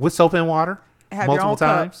 With soap and water. Have your multiple own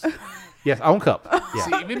cup. times. Yes, own cup. Yeah.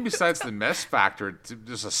 See, even besides the mess factor,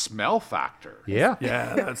 there's a smell factor. Yeah.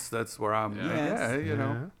 Yeah, that's where I'm. Yes. You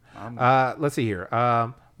know. Let's see here.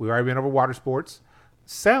 We already been over water sports.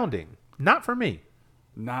 Sounding, not for me.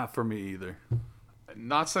 Not for me either.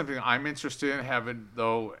 Not something I'm interested in. Haven't,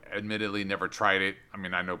 though, admittedly never tried it. I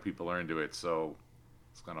mean, I know people are into it, so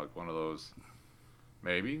it's kind of like one of those.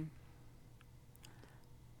 Maybe.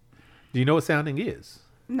 Do you know what sounding is?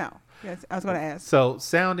 No. Yes, I was going to ask. So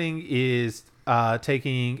sounding is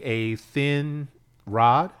taking a thin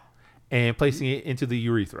rod and placing it into the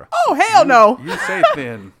urethra. Oh, hell no. You say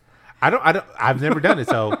thin. I've never done it.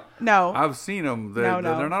 So No. I've seen them. No.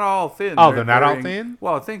 They're not all thin. Oh, they're not all varying- thin?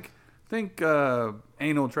 Well, think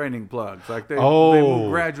anal training plugs. Like they Oh. will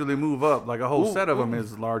gradually move up. Like a whole set of them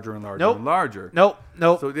is larger and larger Nope. and larger. nope.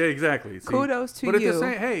 So yeah, exactly. See, Kudos to but at you. the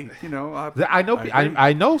same, hey, you know, I know. agree.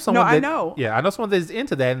 I know someone. No, I that, know. Yeah, I know someone that's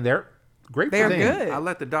into that, and they're great. They're for them. good. I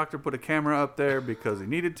let the doctor put a camera up there because he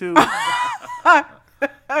needed to.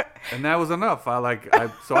 And that was enough.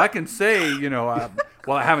 So I can say, you know, I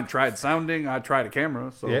haven't tried sounding. I tried a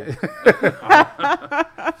camera. So Yeah.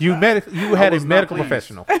 You had a was not medical pleased.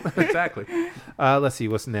 professional. exactly. Let's see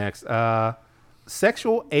what's next.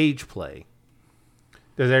 Sexual age play.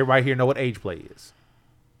 Does everybody here know what age play is?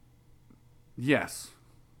 Yes.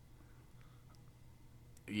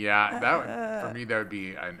 Yeah, for me that would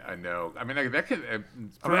be a no. I mean, like, that could.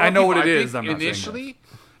 I know what it think is, I'm not saying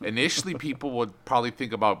initially, people would probably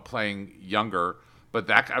think about playing younger, but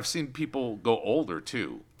I've seen people go older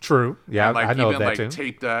too. True. Yeah, And, like, I know even that like too.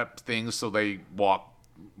 taped up things so they walk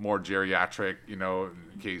more geriatric, you know,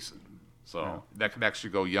 in case. So that could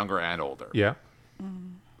actually go younger and older. Yeah.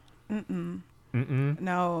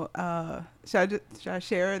 No. Should I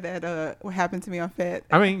share that what happened to me on FET?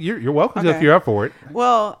 I mean, you're welcome to if Okay. you're up for it.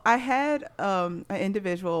 Well, I had an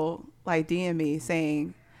individual like DM me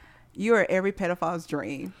saying, "You are every pedophile's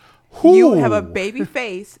dream. You have a Ooh. baby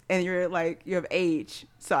face and you're like you have age,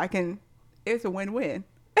 so I can. It's a win-win."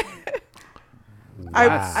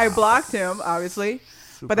 I blocked him obviously,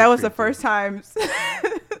 but that was the creepy. first time.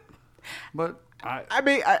 But I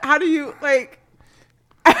mean, how do you like?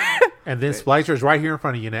 And then Splicer's right here in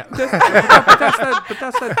front of you now.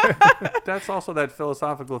 that's also that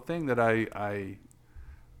philosophical thing that I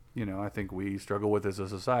think we struggle with as a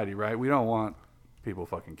society, right? We don't want people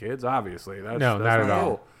fucking kids, obviously. That's No, that's not at all.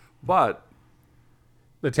 cool. But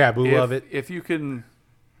The taboo of it. if you can,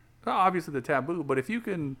 well, obviously the taboo, but if you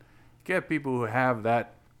can get people who have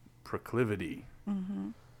that proclivity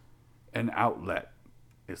an outlet,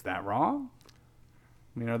 is that wrong?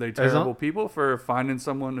 I mean, are they terrible people for finding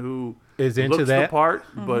someone who Is into looks that? the part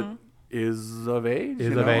but is of age?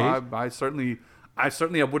 Is of age. I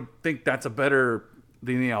certainly would think that's a better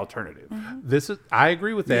than the alternative. I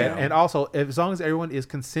agree with that, Yeah. and also as long as everyone is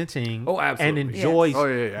consenting Oh, absolutely. and enjoys Yes. Oh,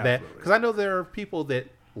 yeah, that, absolutely. because I know there are people that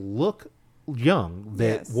look young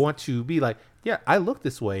that Yes. want to be like, yeah, I look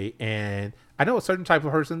this way, and I know a certain type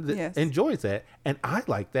of person that Yes. enjoys that, and I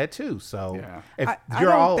like that too. So Yeah. if I you're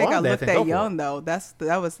don't all think on I that, look then go that for young it. though.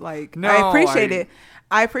 That was like No, I appreciate I- it.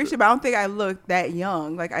 I appreciate, but I don't think I look that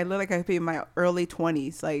young. Like I look like I could be in my early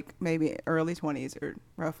 20s, like maybe early 20s or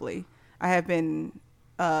roughly. I have been.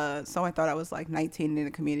 So I thought I was like 19 in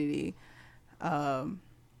the community.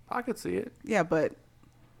 I could see it. Yeah, but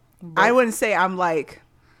I wouldn't say I'm like,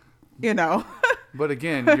 But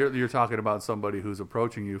again, you're talking about somebody who's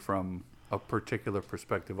approaching you from a particular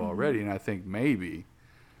perspective already, and I think maybe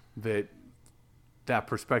that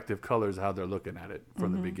perspective colors how they're looking at it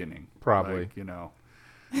from the beginning. Probably.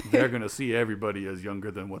 Like, they're gonna see everybody as younger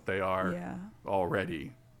than what they are Yeah.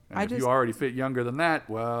 already. And I if just- you already fit younger than that,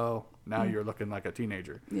 well, now you're looking like a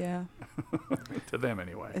teenager yeah, to them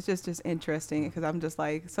anyway. it's just interesting because I'm just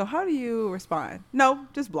like, so how do you respond? No,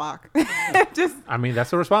 just block. Just I mean,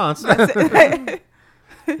 that's a response.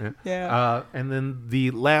 yeah. And then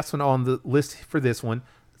the last one on the list for this one,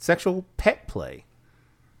 sexual pet play.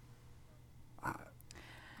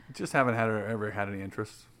 Just haven't ever had any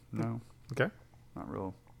interest. No, Okay. not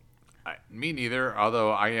real. Me neither.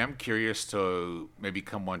 Although I am curious to maybe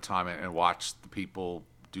come one time and watch the people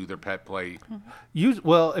do their pet play.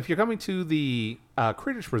 Well, if you're coming to the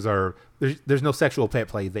Critters Preserve, there's no sexual pet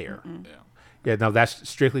play there. Yeah. Yeah, no, that's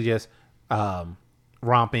strictly just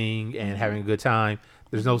romping and having a good time.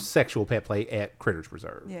 There's no sexual pet play at Critters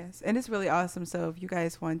Preserve. Yes, and it's really awesome. So if you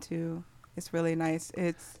guys want to, it's really nice.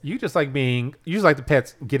 It's, You just like the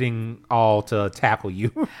pets getting all to tackle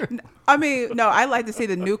you. I mean, no, I like to see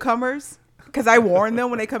the newcomers because I warn them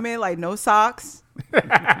when they come in, like no socks.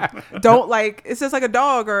 Don't like, it's just like a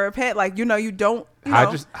dog or a pet. Like, you don't,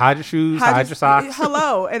 hide your shoes, hide your socks.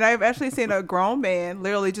 Hello. And I've actually seen a grown man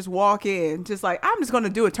literally just walk in, just like, I'm just going to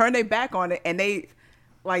do it, turn their back on it. And they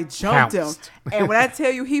like jumped Pounced. him. And when I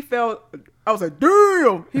tell you he fell, I was like,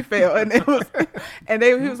 damn, he fell. And it was,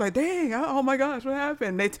 he was like, dang, oh my gosh, what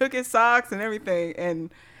happened? They took his socks and everything.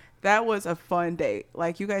 And that was a fun day.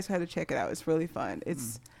 Like, you guys had to check it out. It's really fun.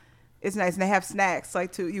 It's nice. And they have snacks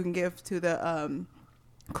like you can give to the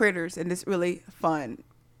critters, and it's really fun.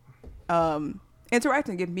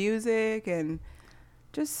 Interacting, get music, and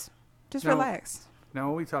just No. relax. Now,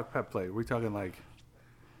 when we talk pet play, we're talking like,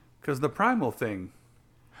 because the primal thing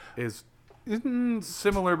is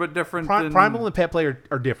similar but different. than, Primal and pet play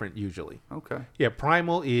are different usually. Okay. Yeah,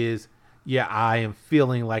 primal is, I am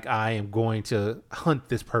feeling like I am going to hunt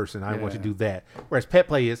this person. I want to Yeah. do that. Whereas pet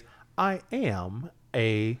play is, I am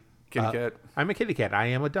a Kitty cat. I'm a kitty cat. I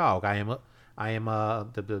am a dog. I am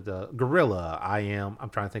the gorilla. I'm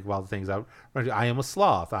trying to think of all the things I am a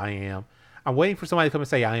sloth. I'm waiting for somebody to come and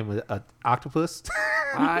say I am a octopus.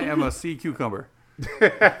 I am a sea cucumber.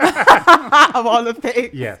 Of all the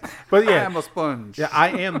things. Yes. But I yeah. am a sponge. Yeah, I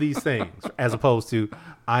am these things as opposed to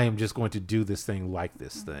I am just going to do this thing like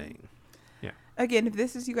this thing. Yeah. Again, if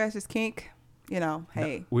this is you guys' kink, hey,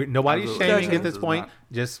 Nobody's Absolutely. shaming Judging. at this This is point. not-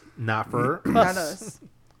 Just not for not us. us.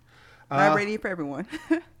 Not ready for everyone.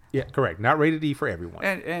 Yeah, correct. Not rated E for everyone.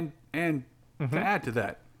 And to add to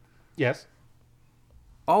that, Yes.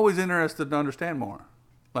 always interested to understand more.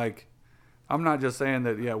 Like, I'm not just saying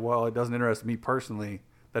that, it doesn't interest me personally.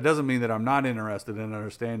 That doesn't mean that I'm not interested in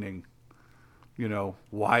understanding,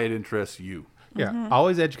 why it interests you. Yeah.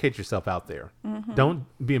 Always educate yourself out there. Don't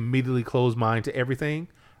be immediately closed mind to everything.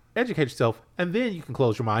 Educate yourself, and then you can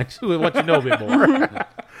close your mind to what you know a bit more.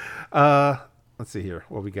 Let's see here.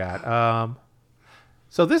 What we got.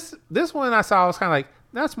 So this one I saw was kind of like,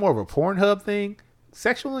 that's more of a Pornhub thing.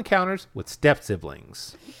 Sexual encounters with step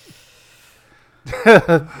siblings.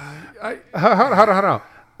 Hold on.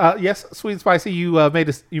 Yes, Sweet and Spicy, you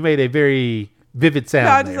made a very vivid sound.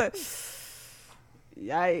 No, I there. just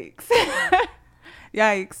like, yikes,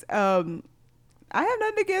 yikes. I have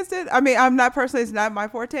nothing against it. I mean, I'm not personally. It's not my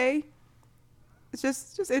forte. It's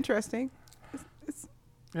just interesting.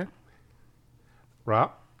 Yeah.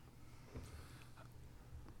 Rob.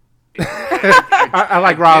 I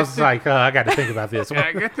like Rob's like I got to think about this.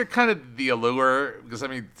 I get the kind of the allure because I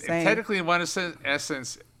mean, Same. technically, in one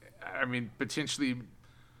essence, I mean, potentially.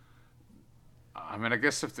 I mean, I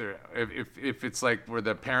guess if it's like where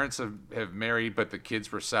the parents have married but the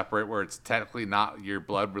kids were separate, where it's technically not your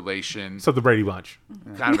blood relation, So the Brady Bunch.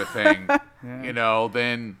 kind of a thing, Yeah. you know,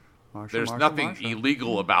 then there's Marshall, nothing Marshall.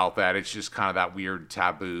 illegal about that. It's just kind of that weird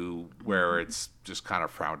taboo where it's just kind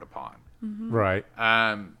of frowned upon. Right.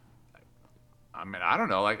 I mean, I don't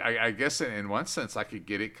know. Like, I guess in one sense I could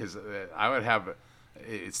get it because I would have.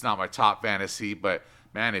 It's not my top fantasy, but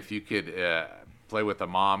man, if you could play with a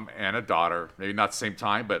mom and a daughter, maybe not at the same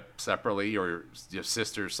time, but separately, or your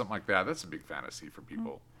sisters, something like that. That's a big fantasy for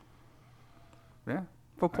people. Yeah.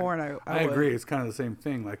 For porn, I would. agree. It's kind of the same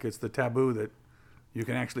thing. Like it's the taboo that you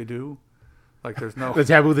can actually do. Like there's no The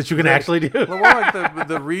taboo that you can actually do. Well, like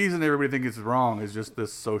the reason everybody thinks it's wrong is just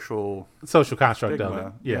this social Social construct of it.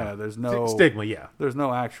 stigma. Yeah. There's no stigma. Yeah. There's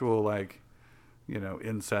no actual like,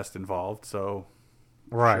 incest involved. So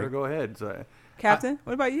Right. sure, go ahead. So, Captain,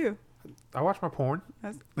 what about you? I watch my porn.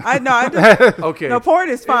 I just, okay. no, porn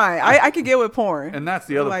is fine. I can get with porn. And that's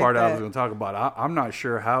the other like part I was that. going to talk about. I'm not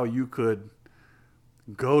sure how you could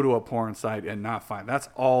go to a porn site and not find. That's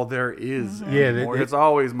all there is. Yeah, anymore. It's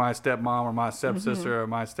always my stepmom or my stepsister or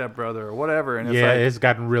my stepbrother or whatever. And it's Yeah, like, it's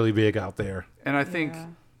gotten really big out there. and I think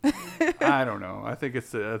I don't know. I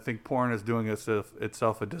think porn is doing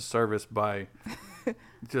itself a disservice by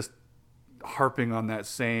just harping on that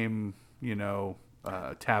same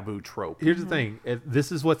taboo trope. Here's the thing: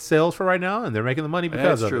 this is what sells for right now, and they're making the money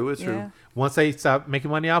because That's of true. it. It's true. Yeah. Once they stop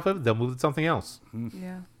making money off of it, they'll move to something else.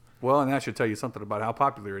 Yeah. Well, and that should tell you something about how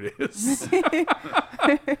popular it is.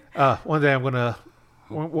 One day I'm gonna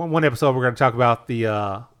one episode we're gonna talk about the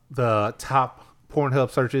top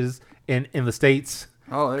Pornhub searches in the states.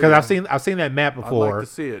 Oh, there you because go. I've seen that map I'd before. like to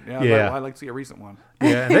see it. Yeah, Yeah. I'd like to see a recent one.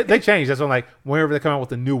 Yeah, and they change. That's when like whenever they come out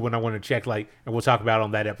with a new one, I want to check and we'll talk about it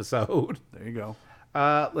on that episode. There you go.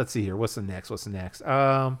 Let's see here. What's the next?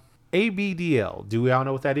 ABDL. Do we all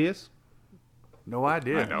know what that is? No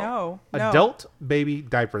idea. No. Adult baby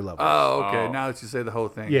diaper level. Oh, okay. Oh. now that you say the whole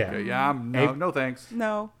thing. Yeah. Okay. Yeah. No thanks.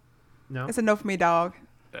 No. No, It's a no for me, dog.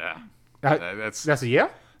 Yeah, that's a yeah.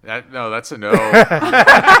 that's a no.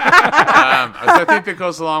 I think that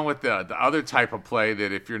goes along with the other type of play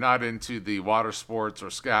that if you're not into the water sports or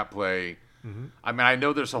scat play, I mean, I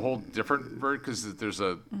know there's a whole different because there's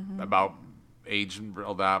about age and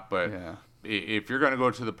all that, but Yeah. if you're going to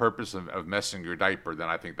go to the purpose of messing your diaper, then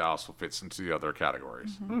I think that also fits into the other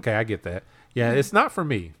categories. Okay, I get that. Yeah, it's not for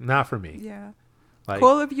me. Not for me. Yeah. Like,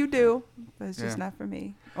 Cool if you do, but it's just Yeah. not for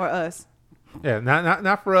me or us. yeah,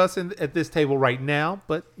 not for us at this table right now.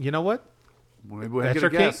 But you know what? Well, maybe we'll That's get your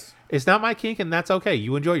a kink. guess. It's not my kink, and that's okay.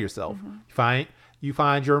 You enjoy yourself. You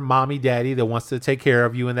find your mommy, daddy that wants to take care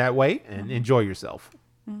of you in that way, and enjoy yourself.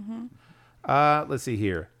 Let's see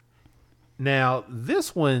here. Now,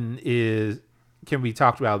 this one can be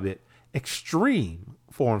talked about a bit. Extreme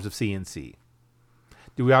forms of CNC.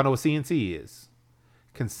 Do we all know what CNC is?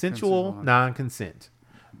 Consensual non-consent.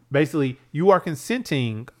 Basically, you are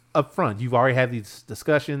consenting up front. You've already had these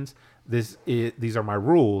discussions. These are my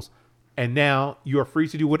rules. And now you are free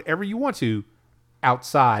to do whatever you want to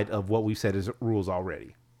outside of what we've said as rules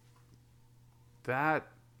already. That,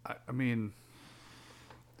 I mean,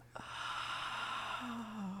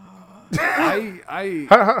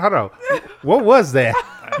 Hold on. What was that?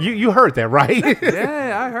 You heard that, right?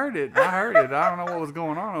 yeah, I heard it. I don't know what was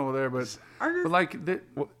going on over there, but like,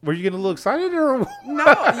 Were you getting a little excited or?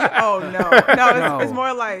 No. No. It's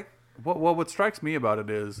more like what strikes me about it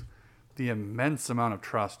is the immense amount of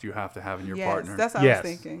trust you have to have in your yes. partner. That's what Yes. I was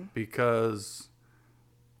thinking. Because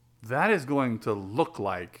that is going to look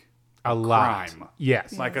like A lot. crime.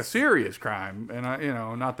 Yes. Like a serious crime, and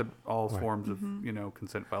not that all forms of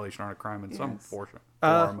consent violation aren't a crime in some Yes.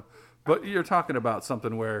 form, but you're talking about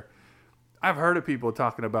something where I've heard of people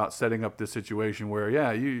talking about setting up this situation where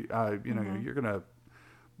you're gonna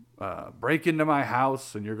break into my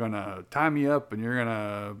house and you're gonna tie me up and you're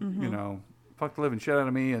gonna fuck the living shit out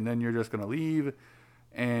of me and then you're just gonna leave,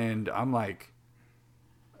 and I'm like,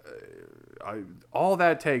 all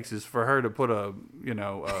that takes is for her to put a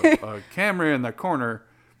camera in the corner,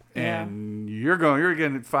 and you're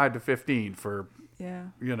getting 5 to 15 for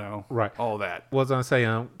Right. all that. What was I going to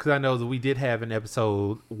say? Because I know that we did have an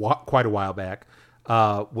episode quite a while back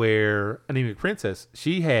where Anemic Princess,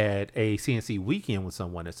 she had a CNC weekend with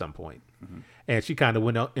someone at some point. And she kind of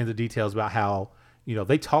went into details about how,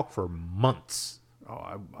 they talked for months. Oh,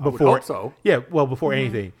 I would hope so. Yeah, well, before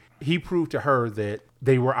anything, he proved to her that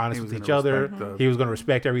they were honest with each other. He was going to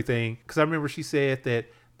respect everything. Because I remember she said that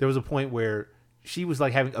there was a point where she was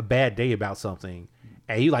like having a bad day about something.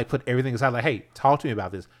 And he like put everything aside, like, hey, talk to me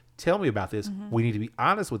about this. Tell me about this. We need to be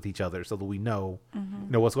honest with each other so that we know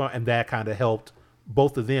what's going on. And that kind of helped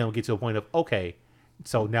both of them get to a point of, okay,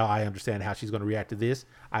 so now I understand how she's going to react to this.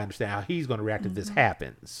 I understand how he's going to react if this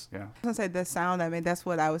happens. I Yeah. was gonna say the sound. I mean, that's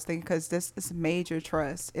what I was thinking, because this is major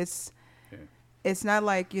trust. It's not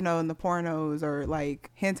like, in the pornos or like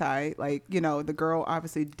hentai, like, the girl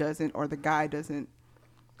obviously doesn't, or the guy doesn't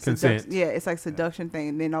Consent. Yeah, it's like seduction thing.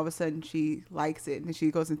 And then all of a sudden she likes it, and then she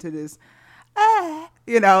goes into this, like.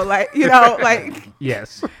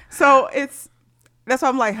 Yes. So that's why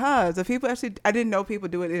I'm like, the people actually, I didn't know people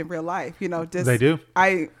do it in real life, just. They do?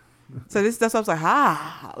 That's what I was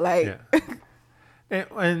like, Yeah.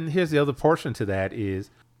 And here's the other portion to that is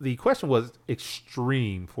the question was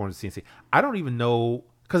extreme forms of CNC. I don't even know,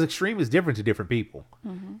 because extreme is different to different people.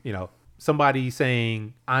 Somebody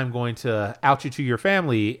saying, I'm going to out you to your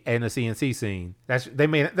family in a CNC scene.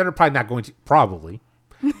 They're probably not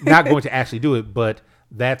going to actually do it, but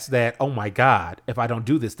that's that, oh my God, if I don't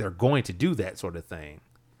do this, they're going to do that sort of thing.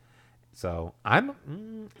 So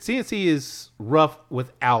CNC is rough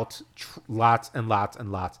without lots and lots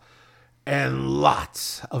and lots and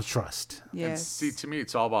lots of trust. And yes. see, to me,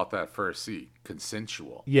 it's all about that first C,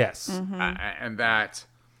 consensual. Yes. And that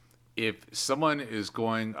if someone is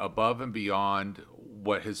going above and beyond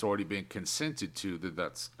what has already been consented to, then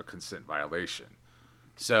that's a consent violation.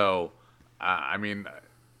 So,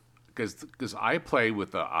 because I play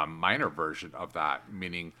with a minor version of that,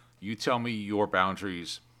 meaning you tell me your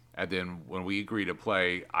boundaries, and then when we agree to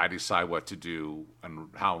play, I decide what to do and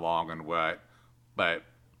how long and what, but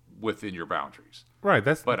within your boundaries. Right.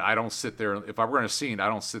 But I don't sit there. If I were in a scene, I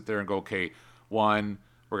don't sit there and go, okay, one,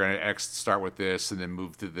 we're going to start with this, and then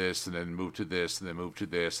move to this, and then move to this, and then move to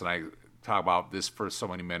this, and I talk about this for so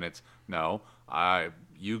many minutes. No,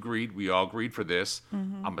 you agreed. We all agreed for this.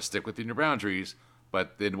 I'm going to stick within your boundaries.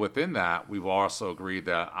 But then within that, we've also agreed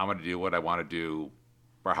that I'm going to do what I want to do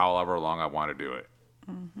for however long I want to do it.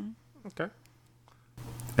 Okay.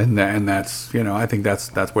 And that's, I think that's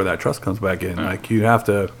where that trust comes back in. Like, you have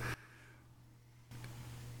to,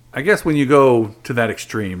 I guess, when you go to that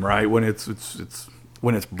extreme, right? When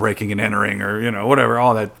it's breaking and entering, or whatever,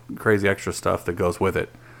 all that crazy extra stuff that goes with it.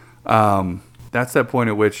 That's that point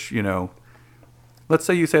at which, let's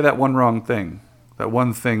say you say that one wrong thing, that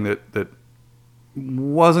one thing that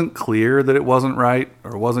wasn't clear that it wasn't right,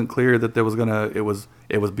 or wasn't clear that there was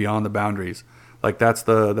it was beyond the boundaries. Like, that's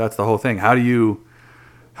the whole thing. How do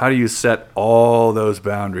you set all those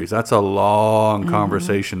boundaries? That's a long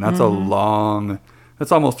conversation. That's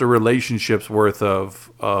that's almost a relationship's worth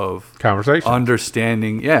of Conversation.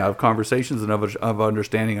 understanding. Yeah. Of conversations and of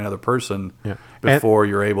understanding another person before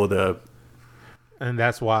you're able to. And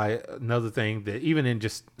that's why another thing that even in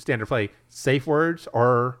just standard play, safe words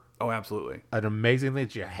are absolutely an amazing thing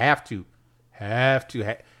that you have to. Let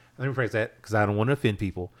me phrase that, because I don't want to offend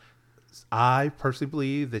people. I personally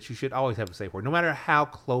believe that you should always have a safe word, no matter how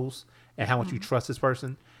close and how much you trust this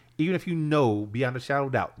person. Even if you know beyond a shadow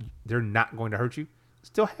of doubt they're not going to hurt you,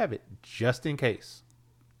 still have it just in case.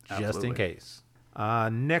 Absolutely. Just in case.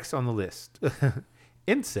 Next on the list,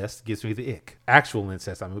 incest gives me the ick. Actual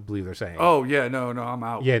incest, I believe they're saying. Oh yeah, no, I'm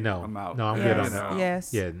out. Yeah, no, I'm out. No, I'm good on that.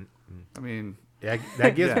 Yes. Yeah, I mean,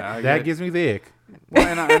 that gives me the ick. well,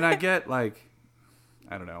 and I get, like,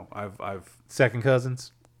 I don't know. I've Second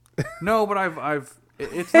cousins. no, but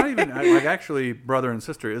it's not even like, actually, brother and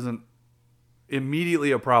sister isn't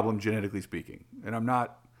immediately a problem genetically speaking, and I'm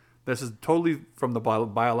not. This is totally from the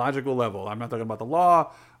biological level. I'm not talking about the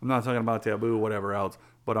law. I'm not talking about taboo, whatever else.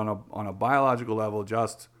 But on a biological level,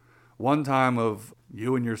 just one time of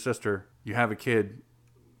you and your sister, you have a kid.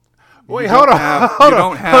 Wait, hold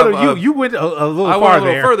on. You went a little I far went a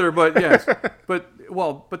little there. further, but yes.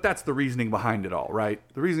 But that's the reasoning behind it all, right?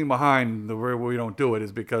 The reasoning behind the way we don't do it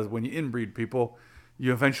is because when you inbreed people,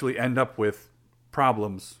 you eventually end up with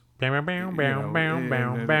problems. And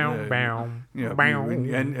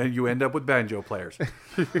You end up with banjo players.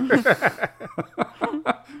 Not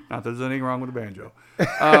that there's anything wrong with a banjo.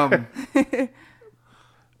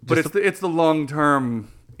 But it's the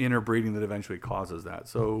long-term interbreeding that eventually causes that.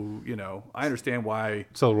 So, I understand why.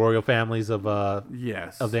 So royal families of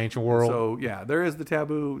Yes. of the ancient world. So, yeah, there is the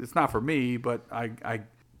taboo. It's not for me, but I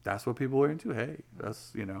that's what people are into. Hey,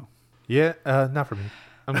 that's, Yeah, not for me.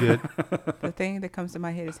 I'm good. The thing that comes to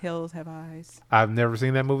my head is Hills Have Eyes. I've never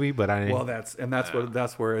seen that movie, but I Well, that's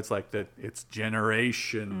where it's like that. It's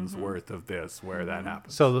generations worth of this where that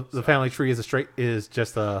happens. so the family tree is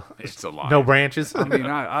just It's a line. no branches. I mean,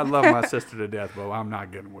 I love my sister to death, but I'm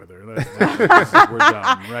not getting with her. We're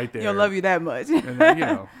done right there. You'll love you that much. And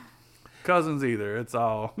then, cousins either. It's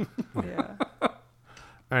all. Yeah.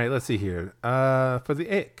 All right, let's see here. For the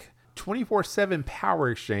ick, 24/7 power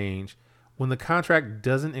exchange when the contract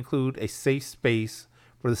doesn't include a safe space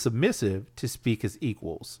for the submissive to speak as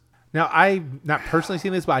equals. Now, I've not personally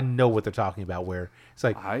seen this, but I know what they're talking about. Where it's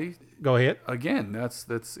like, go ahead. Again,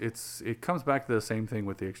 it comes back to the same thing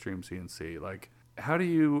with the extreme CNC. Like, how do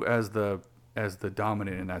you, as the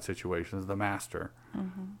dominant in that situation, as the master,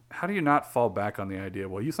 how do you not fall back on the idea?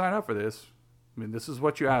 Well, you signed up for this. I mean, this is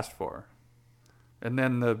what you asked for. And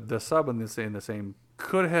then the sub in the same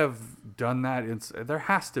could have done that. There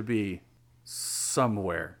has to be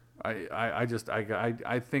somewhere. I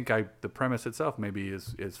think the premise itself maybe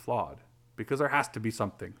is flawed, because there has to be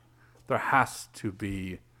something. There has to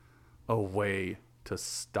be a way to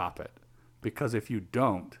stop it, because if you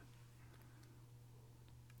don't,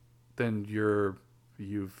 then you've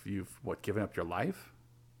given up your life.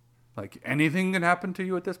 Like, anything can happen to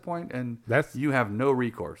you at this point, and you have no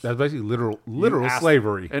recourse. That's basically literal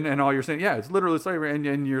slavery. And all you're saying, it's literally slavery,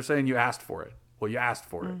 and you're saying you asked for it. Well, you asked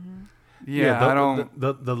for it. Yeah, I don't.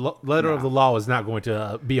 The letter of the law is not going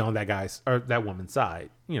to be on that guy's or that woman's side.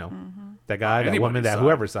 That guy, that woman, that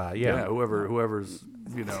whoever's side. Yeah, whoever's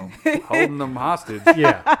holding them hostage.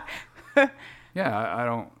 Yeah.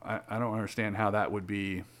 Yeah, I don't understand how that would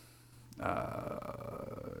be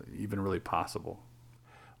even really possible.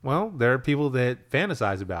 Well, there are people that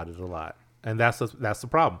fantasize about it a lot, and that's the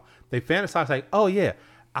problem. They fantasize like, oh yeah,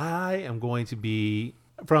 I am going to be,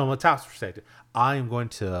 from a top perspective, I am going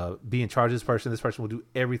to be in charge of this person. This person will do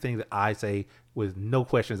everything that I say with no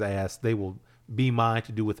questions asked. They will be mine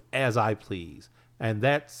to do with as I please. And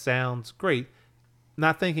that sounds great.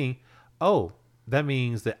 Not thinking, oh, that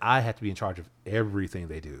means that I have to be in charge of everything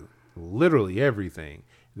they do. Literally everything.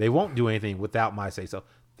 They won't do anything without my say so.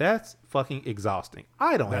 That's fucking exhausting.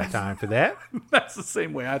 I don't have time for that. That's the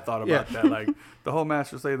same way I thought about that. Like, the whole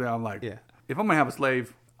master slave thing, I'm like, if I'm going to have a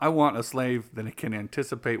slave, I want a slave that can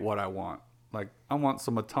anticipate what I want. Like, I want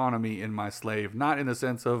some autonomy in my slave, not in the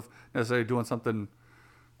sense of necessarily doing something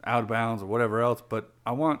out of bounds or whatever else, but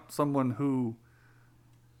I want someone who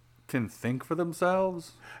can think for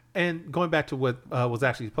themselves. And going back to what was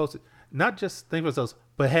actually posted, not just think for themselves,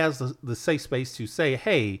 but has the safe space to say,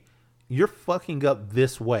 hey, you're fucking up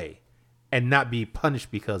this way, and not be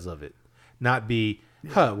punished because of it. Not be,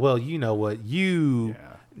 well, you know what, you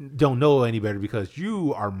don't know any better because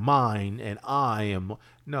you are mine and I am.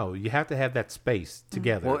 No, you have to have that space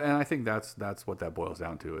together. Well, and I think that's what that boils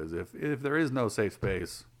down to, is if there is no safe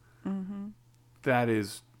space, that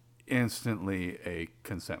is instantly a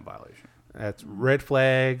consent violation. That's red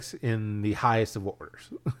flags in the highest of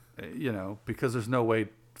orders. Because there's no way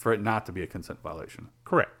for it not to be a consent violation.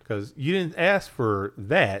 Correct, because you didn't ask for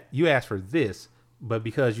that. You asked for this, but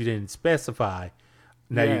because you didn't specify,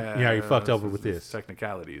 now you're fucked over with this.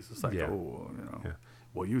 Technicalities. It's like,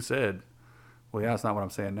 well, you said, well, yeah, that's not what I'm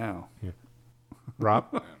saying now. Yeah.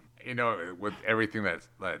 Rob? With everything that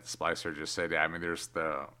Splicer just said, I mean,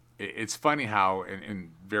 it's funny how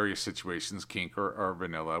in various situations, kink or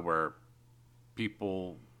vanilla, where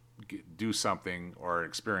people do something or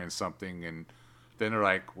experience something, and then they're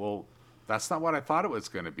like, well, that's not what I thought it was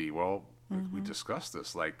going to be. Well, we discussed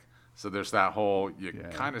this. So there's that whole, you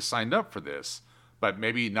kind of signed up for this, but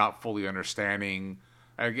maybe not fully understanding.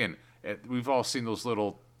 Again, we've all seen those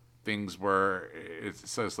little things where it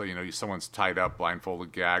says, someone's tied up,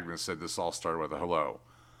 blindfolded, gagged, and said this all started with a hello.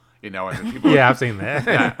 And then people, I've seen that.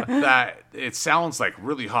 that it sounds like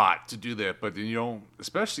really hot to do that, but then you don't,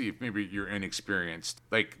 especially if maybe you're inexperienced.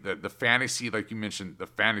 Like the fantasy, like you mentioned, the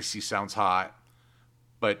fantasy sounds hot,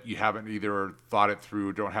 but you haven't either thought it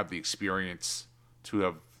through, don't have the experience to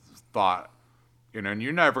have thought, and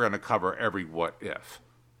you're never going to cover every what if,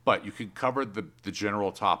 but you can cover the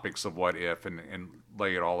general topics of what if and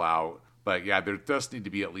lay it all out. But yeah, there does need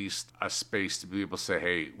to be at least a space to be able to say,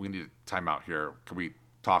 hey, we need a time out here. Can we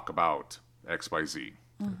talk about XYZ?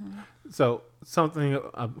 So something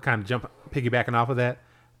kind of piggybacking off of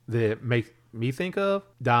that makes me think of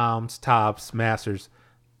doms, tops, masters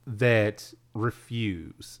that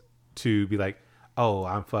refuse to be like, oh,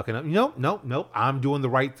 I'm fucking up. Nope. I'm doing the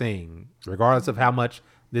right thing. Regardless of how much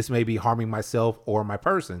this may be harming myself or my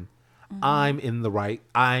person, I'm in the right.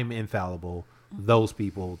 I'm infallible. Those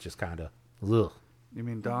people just kind of, ugh. You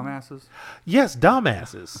mean dumbasses? Yes,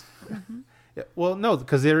 dumbasses. Yeah, well, no,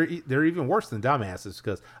 because they're even worse than dumbasses.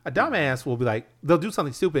 Because a dumbass will be like, they'll do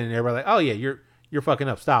something stupid, and everybody like, oh yeah, you're fucking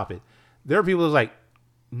up. Stop it. There are people who's like,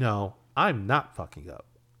 no, I'm not fucking up.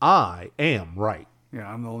 I am right. Yeah,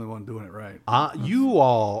 I'm the only one doing it right. You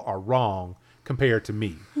all are wrong compared to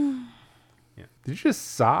me. Yeah. Did you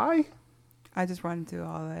just sigh? I just run into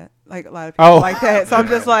all that, like a lot of people like that. So I'm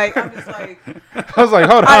just like, I was like,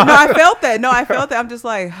 hold on. No, I felt that. No, I felt that. I'm just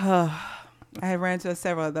like, I had ran into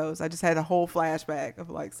several of those. I just had a whole flashback of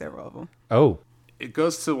like several of them. Oh, It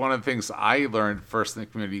goes to one of the things I learned first in the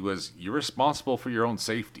community was you're responsible for your own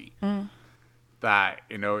safety. That,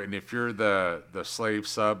 you know, and if you're the slave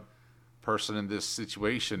sub person in this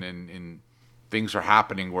situation and things are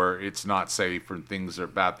happening where it's not safe or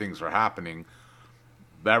bad things are happening,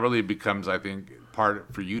 that really becomes, I think,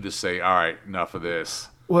 part for you to say, all right, enough of this.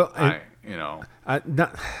 well, I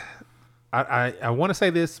want to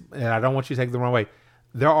say this, and I don't want you to take it the wrong way.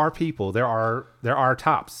 There are people, there are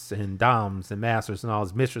tops and doms and masters and all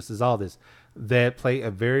this, mistresses, all this, that play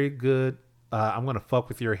a very good, I'm going to fuck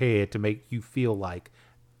with your head to make you feel like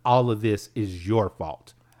all of this is your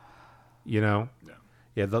fault. You know?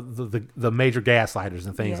 Yeah, the major gaslighters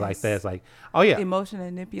and things like that. It's like, oh yeah, Emotional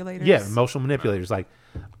manipulators. yeah, emotional manipulators. Like,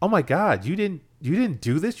 oh my God, you didn't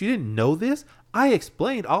do this. You didn't know this. I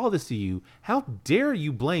explained all of this to you. How dare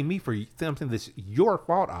you blame me for something that's your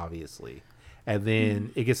fault, obviously? And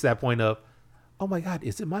then it gets to that point of, oh my God,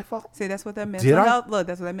 is it my fault? See, that's what that mental health. Look,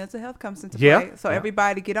 that's what that mental health comes into play. So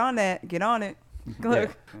everybody, get on that. Get on it.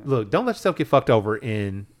 Look, Look, don't let yourself get fucked over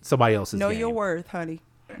in somebody else's know game. your worth, honey.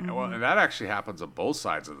 Well, and that actually happens on both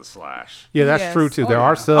sides of the slash. Yeah, that's Yes. true too. Oh, There yeah.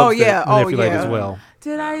 are subs Oh, yeah. that Oh, manipulate yeah. as well.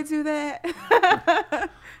 Did I do that?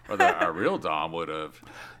 Or a real Dom would have.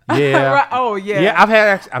 Yeah. Right. Oh, yeah. Yeah,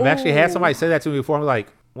 I've actually had somebody say that to me before. I'm like,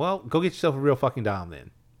 well, go get yourself a real fucking dom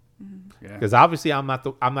then, Yeah. because obviously I'm not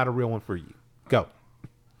a real one for you. Go,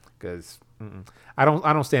 because I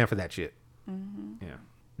don't stand for that shit. Yeah.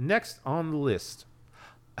 Next on the list,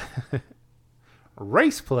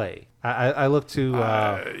 race play. I look to.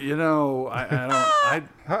 You know, I don't.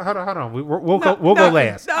 Hold on. We'll go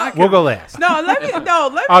last. no. We'll go last. No, let me.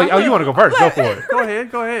 Oh, you want to go first? Go for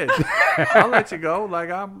it. Go ahead. I'll let you go. Like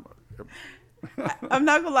I'm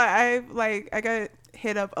not gonna lie. I got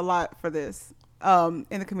hit up a lot for this in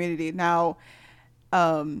the community. Now,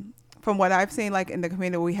 from what I've seen, like in the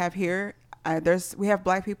community we have here, we have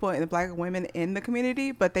black people and black women in the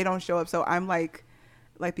community, but they don't show up. So I'm like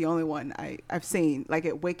the only one I've seen, like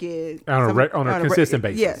at Wicked On a consistent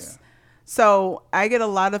basis. Yes. So I get a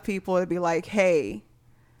lot of people to be like, "Hey,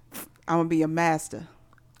 I'm gonna be a master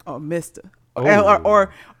or Mister."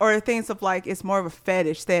 Or things of like, it's more of a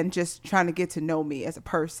fetish than just trying to get to know me as a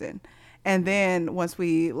person. And then once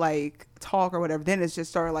we like talk or whatever, then it's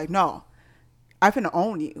just started like, no, I'm gonna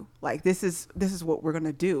own you. Like this is what we're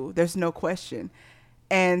gonna do. There's no question.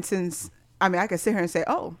 And since I could sit here and say,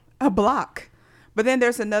 oh, a block. But then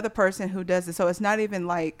there's another person who does it. So it's not even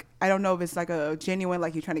like, I don't know if it's like a genuine,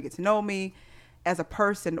 like you're trying to get to know me as a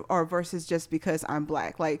person or versus just because I'm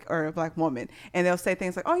black, like, or a black woman. And they'll say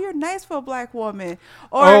things like, oh, you're nice for a black woman.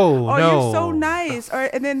 Or, no. You're so nice.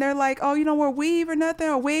 And then they're like, oh, you don't wear weave or nothing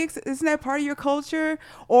or wigs. Isn't that part of your culture?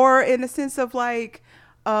 Or in the sense of like,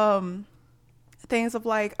 things of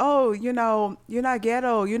like, oh, you know, you're not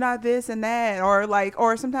ghetto. You're not this and that. Or like,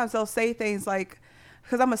 or sometimes they'll say things like,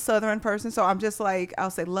 because I'm a Southern person, so I'm just like, I'll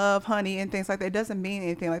say love, honey, and things like that. It doesn't mean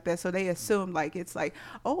anything like that. So they assume like, it's like,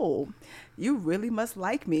 oh, you really must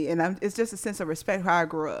like me. And it's just a sense of respect how I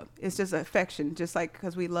grew up. It's just affection, just like,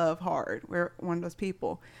 because we love hard. We're one of those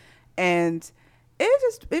people. And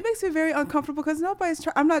it makes me very uncomfortable because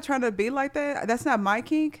I'm not trying to be like that. That's not my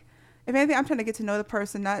kink. If anything, I'm trying to get to know the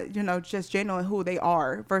person, not, you know, just genuine who they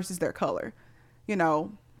are versus their color, you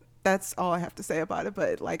know. That's all I have to say about it.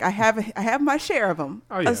 But like I have my share of them,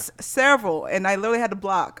 several, and I literally had to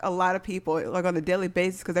block a lot of people like on a daily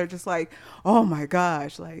basis because they're just like, oh my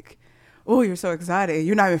gosh, like, oh, you're so exotic,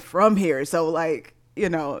 you're not even from here, so like, you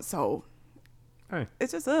know, so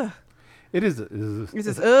it's just It is. it's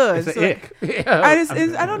just It's it's an like, ick.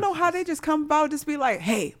 I don't know how they just come about just be like,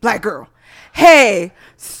 hey, black girl, hey,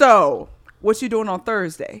 so what you doing on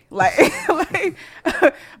Thursday? Like,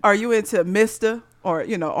 are you into Mr. or,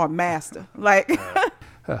 you know, or Master? Like,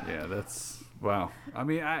 yeah, that's wow. I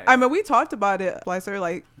mean, we talked about it,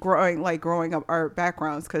 like growing up our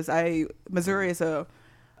backgrounds, because Missouri is a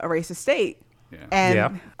racist state, Yeah. And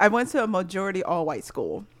Yeah. I went to a majority all white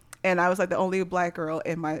school. And I was like the only black girl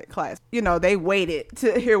in my class. You know, they waited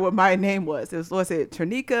to hear what my name was. Was it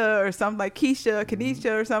Ternika or something like Keisha,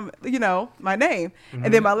 Kanisha or something, you know, my name.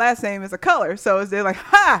 And then my last name is a color. So they're like,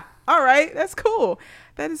 ha, all right, that's cool.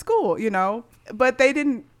 That is cool, you know. But they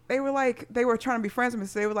were trying to be friends with me.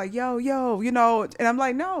 So they were like, yo, you know. And I'm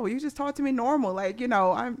like, no, you just talk to me normal. Like, you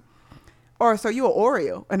know, or so you an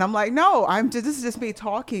Oreo. And I'm like, no, this is just me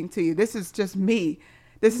talking to you. This is just me.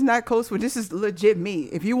 This is not code switch. This is legit me.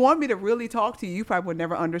 If you want me to really talk to you, you probably would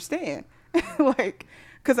never understand. Like,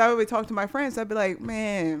 because I would talk to my friends. I'd be like,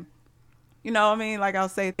 man, you know what I mean? Like I'll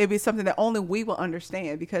say it'd be something that only we will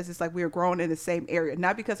understand because it's like we were grown in the same area.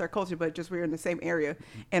 Not because our culture, but just we're in the same area.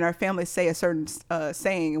 And our families say a certain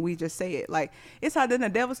saying and we just say it. Like, it's hotter than the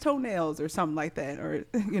devil's toenails or something like that. Or,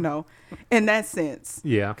 you know, in that sense.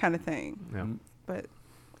 Yeah. Kind of thing. Yeah. But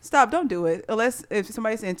stop. Don't do it. Unless if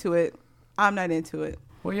somebody's into it, I'm not into it.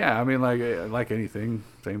 Well, yeah, I mean, like anything,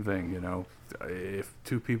 same thing, you know. If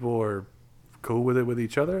two people are cool with it with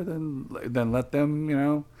each other, then let them, you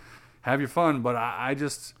know, have your fun. But I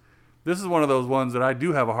just, this is one of those ones that I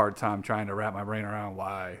do have a hard time trying to wrap my brain around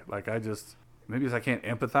why. Like, maybe it's I can't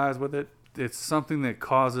empathize with it. It's something that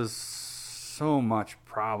causes so much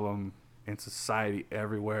problem in society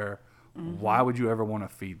everywhere. Why would you ever want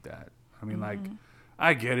to feed that? I mean, like,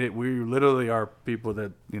 I get it. We literally are people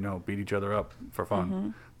that, you know, beat each other up for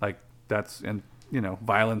fun. Like and, you know,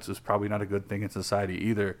 violence is probably not a good thing in society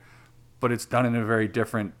either, but it's done in a very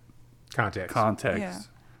different Context. Yeah.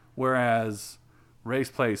 Whereas race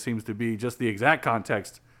play seems to be just the exact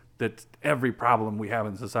context that every problem we have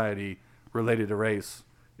in society related to race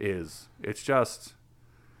is. It's just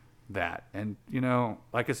that. And, you know,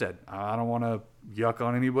 like I said, I don't want to yuck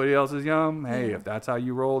on anybody else's yum. Hey, if that's how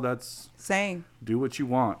you roll, that's Same. do what you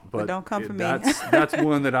want. But don't come for me. That's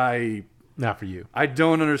one that Not for you. I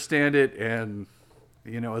don't understand it. And,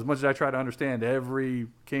 you know, as much as I try to understand every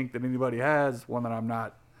kink that anybody has, one that I'm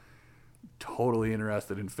not totally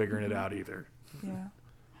interested in figuring it out either. Yeah.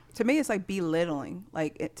 To me, it's like belittling.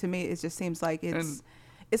 Like, to me, it just seems like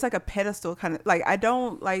it's like a pedestal kind of, like, I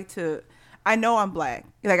don't like to, I know I'm black.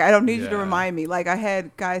 Like, I don't need you to Yeah. remind me. Like, I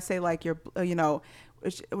had guys say, like, you know,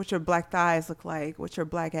 what your black thighs look like, what your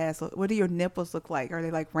black ass look, what do your nipples look like? Are they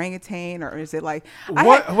like orangutan or is it like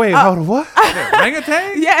What? Wait, hold on. What?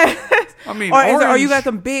 Orangutan? Yeah. I mean, or you orange got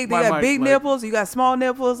them big, you might- got might, big like- nipples, you got small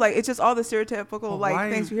nipples. Like, it's just all the stereotypical like why-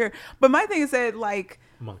 things you hear. But my thing is that, like,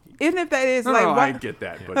 Monkey. even if that is No, like, no, why- I get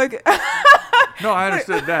that. But like no, I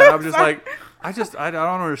understood that. I'm just like, I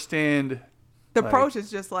don't understand. the like- approach is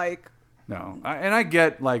just like, No, and I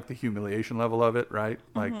get like the humiliation level of it, right?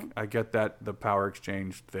 Like Mm-hmm. I get that the power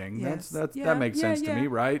exchange thing. Yes. That Yeah, makes yeah, sense to me, yeah.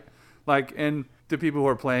 right? Like, and the people who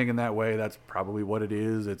are playing in that way, that's probably what it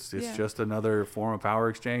is. It's Yeah. just another form of power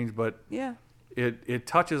exchange, but yeah, it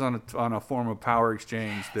touches on a form of power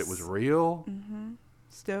exchange that was real,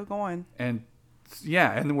 still going. and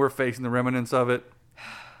yeah, and we're facing the remnants of it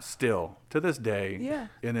still to this day Yeah.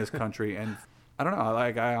 in this country. And I don't know,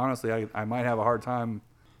 like I honestly I might have a hard time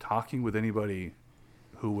talking with anybody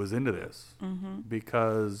who was into this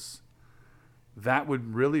because that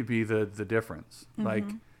would really be the difference. Like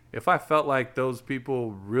if I felt like those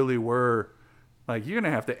people really were, like, you're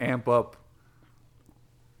gonna have to amp up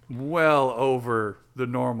well over the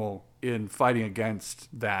normal in fighting against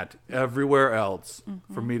that everywhere else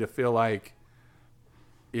for me to feel like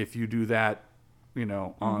if you do that, you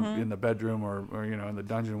know, in the bedroom or you know, in the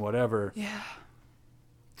dungeon, whatever, Yeah,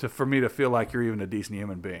 for me to feel like you're even a decent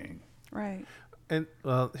human being, right. And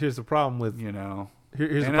here's the problem with you know.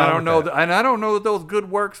 here's And the I problem don't know, with that. and I don't know that those good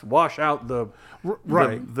works wash out the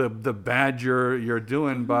right. the bad you're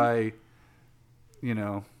doing by, you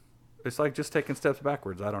know, it's like just taking steps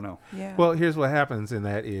backwards. I don't know. Yeah. Well, here's what happens in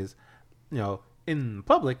that is, you know, in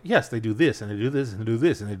public, yes, they do this and they do this and they do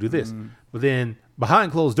this and they do this, but then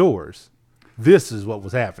behind closed doors, this is what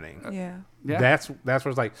was happening. yeah. Yeah. That's where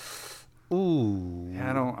it's like, ooh, Yeah,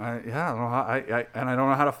 I don't know how and I don't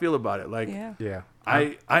know how to feel about it. Like, Yeah. yeah.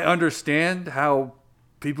 I understand how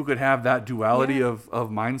people could have that duality Yeah. of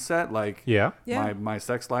mindset. Like, Yeah. Yeah. my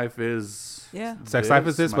sex life is Yeah. Sex life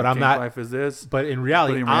is this, my but I'm kink not- life is this. But in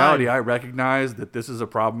reality, But in reality, I'm- I recognize that this is a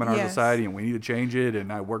problem in our Yes. society, and we need to change it.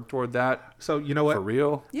 And I work toward that so you know what? for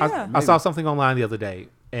real. Yeah. I saw something online the other day,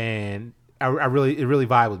 and it really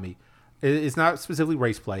vibed with me. It's not specifically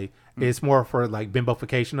race play. It's more for like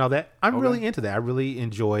bimbofication and all that. I'm really into that. I really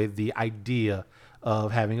enjoy the idea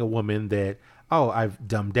of having a woman that, I've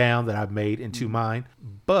dumbed down, that I've made into mine.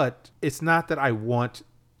 But it's not that I want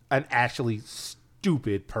an actually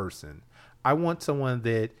stupid person. I want someone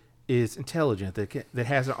that is intelligent, that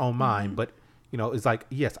has their own mind, but it's like,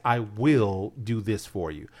 yes, I will do this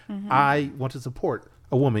for you. I want to support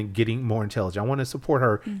a woman getting more intelligent. I want to support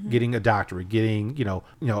her getting a doctorate, getting,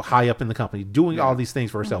 high up in the company, doing all these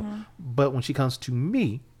things for herself. But when she comes to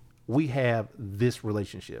me, we have this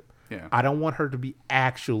relationship. Yeah. I don't want her to be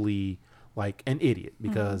actually like an idiot,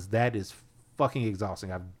 because that is fucking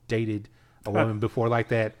exhausting. I've dated a woman before like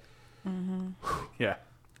that. Yeah.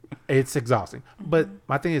 It's exhausting. But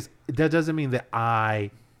my thing is, that doesn't mean that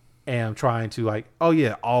I am trying to like, oh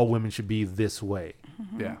yeah, all women should be this way.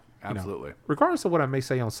 Yeah. Absolutely. Regardless of what I may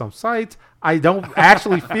say on some sites, I don't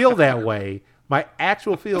actually feel that way. My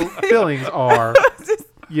actual feelings are,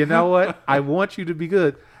 you know what? I want you to be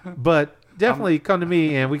good, but definitely come to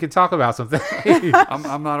me and we can talk about something.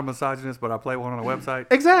 I'm not a misogynist, but I play one on a website.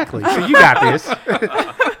 Exactly. So you got this.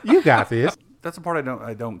 You got this. That's the part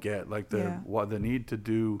I don't get. Like the need to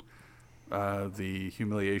do the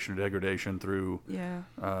humiliation or degradation through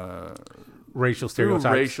Racial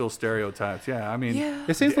stereotypes. Yeah, I mean,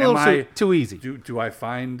 It seems a little too easy. Do I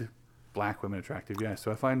find black women attractive? Yes.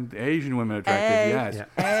 Do I find Asian women attractive? Yes.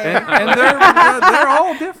 Yeah. And they're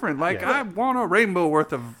all different. Like I want a rainbow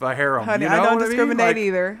worth of a harem. Honey, you know I don't what discriminate I mean?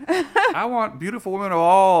 either. I want beautiful women of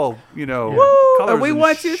all, Woo! colors. And we and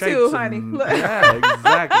want you too, shapes honey. and- yeah,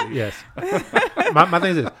 exactly. Yes. my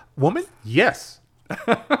thing is this. Woman? Yes.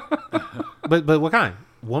 but what kind?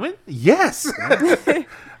 Woman? Yes.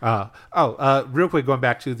 Real quick, going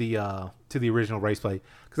back to the original race play,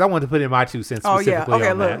 because I wanted to put in my 2 cents specifically Okay,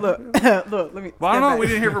 on that. look. Let me. Well, I don't know. step We back.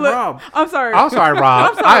 didn't hear from Look, Rob. I'm sorry. I'm sorry,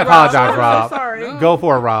 Rob. Rob. I apologize, I'm Rob. so sorry. Go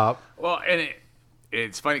for it, Rob. Well, and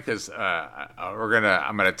it's funny because I'm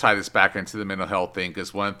gonna tie this back into the mental health thing,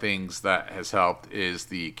 because one of the things that has helped is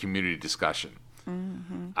the community discussion,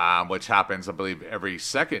 which happens, I believe, every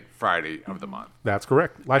second Friday of the month. That's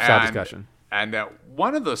correct. Lifestyle discussion. And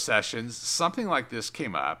one of those sessions, something like this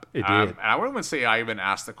came up. It did. And I wouldn't want to say I even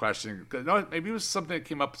asked the question, because maybe it was something that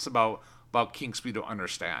came up about kinks we don't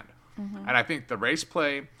understand. And I think the race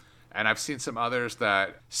play, and I've seen some others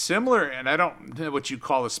that similar, and I don't know what you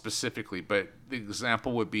call it specifically, but the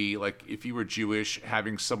example would be like if you were Jewish,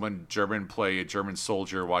 having someone German play a German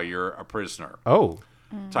soldier while you're a prisoner Oh.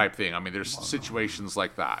 type thing. I mean, there's situations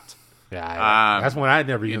like that. Yeah, that's one I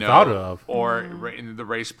never even thought of. Or in the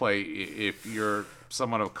race play, if you're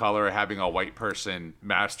someone of color, having a white person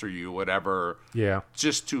master you, whatever. Yeah.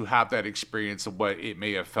 Just to have that experience of what it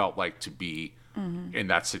may have felt like to be in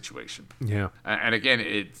that situation. Yeah. And again,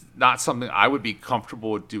 it's not something I would be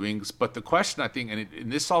comfortable with doing. But the question, I think,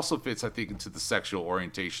 and this also fits, I think, into the sexual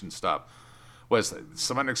orientation stuff, was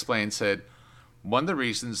someone said, one of the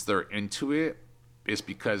reasons they're into it is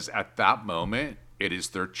because at that moment, it is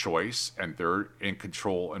their choice and they're in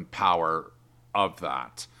control and power of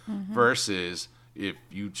that. Versus if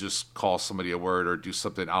you just call somebody a word or do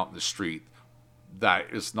something out in the street, that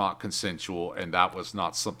is not consensual and that was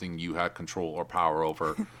not something you had control or power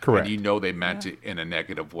over. Correct. And they meant it in a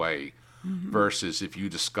negative way. Versus if you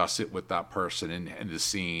discuss it with that person in the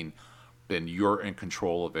scene, then you're in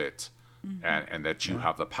control of it and that you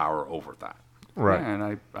have the power over that. Right. Yeah,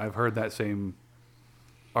 and I've heard that same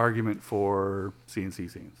argument for CNC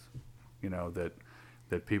scenes.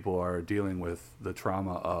 That people are dealing with the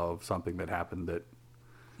trauma of something that happened that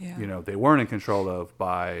they weren't in control of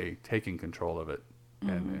by taking control of it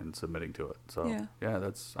and submitting to it. So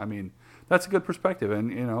that's a good perspective,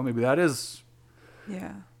 and maybe that is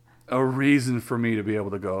a reason for me to be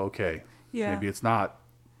able to go, okay, maybe it's not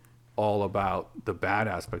all about the bad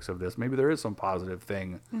aspects of this. Maybe there is some positive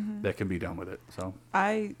thing that can be done with it. So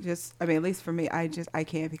at least for me, I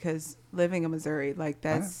can't, because living in Missouri, like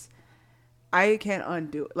that's, I can't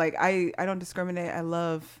undo it. Like I don't discriminate. I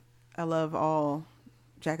love all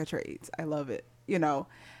jack of trades. I love it.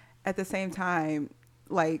 At the same time,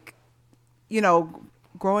 like,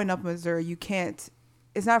 growing up in Missouri, you can't,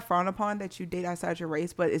 it's not frowned upon that you date outside your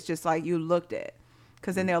race, but it's just like you looked at.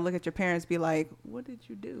 Because then they'll look at your parents, be like, "What did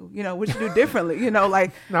you do? What you do differently?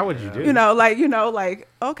 Like Not what you do. like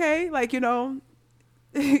okay, like you're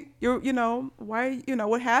why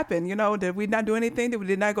what happened? Did we not do anything? Did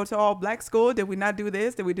we not go to all black school? Did we not do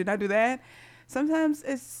this? Did we not do that? Sometimes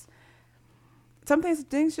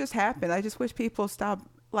things just happen. I just wish people stop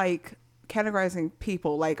like categorizing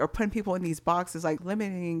people or putting people in these boxes, like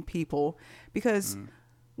limiting people, because.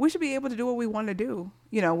 We should be able to do what we want to do.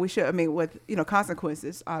 We should, with,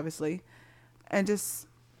 consequences, obviously. And just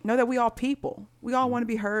know that we all people. We all want to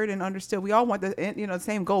be heard and understood. We all want the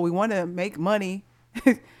same goal. We want to make money.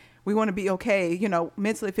 We want to be okay,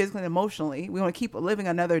 mentally, physically, and emotionally. We want to keep living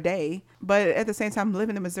another day. But at the same time,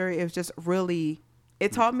 living in Missouri, it was just really,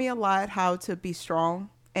 it taught me a lot how to be strong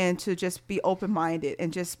and to just be open-minded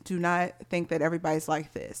and just do not think that everybody's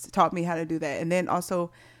like this. It taught me how to do that. And then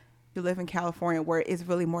also, you live in California where it's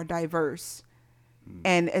really more diverse,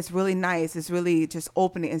 and it's really nice. It's really just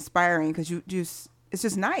open and inspiring because it's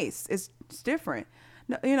just nice. It's different.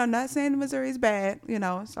 No, not saying Missouri is bad.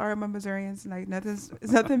 Sorry, my Missourians. Like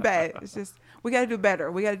it's nothing bad. It's just we got to do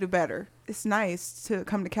better. We got to do better. It's nice to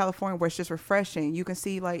come to California where it's just refreshing. You can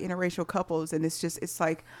see like interracial couples, and it's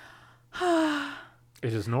like,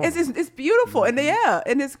 It's just normal. it's beautiful, and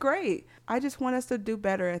and it's great. I just want us to do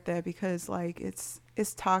better at that because like it's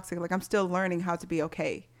toxic. Like I'm still learning how to be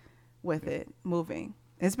okay with it moving.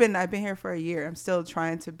 I've been here for a year. I'm still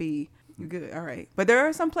trying to be good. All right. But there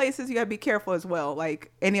are some places you got to be careful as well,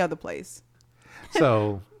 like any other place.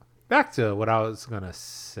 So back to what I was going to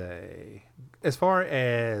say. As far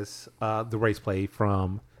as the race play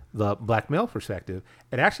from the black male perspective,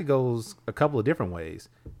 it actually goes a couple of different ways.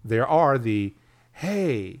 There are the,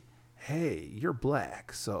 hey, you're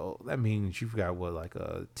black. So that means you've got like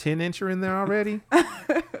a 10-incher in there already?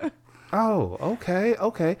 Oh,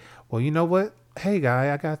 okay. Well, you know what? Hey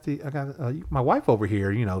guy, I got my wife over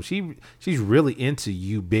here. She's really into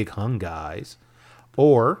you big hung guys.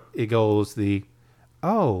 Or it goes you're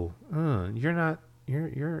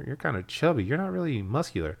kind of chubby. You're not really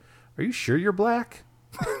muscular. Are you sure you're black?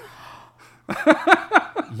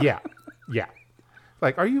 Yeah.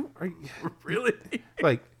 Like, are you Really?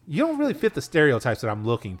 like you don't really fit the stereotypes that I'm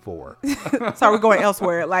looking for. So we're going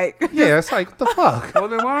elsewhere. Like, Yeah, it's like the fuck. Well,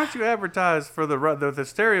 then why don't you advertise for the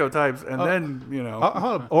stereotypes and then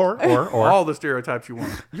Hold on. Or all the stereotypes you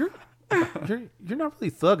want? you're not really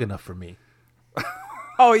thug enough for me.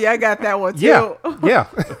 oh yeah, I got that one too. Yeah.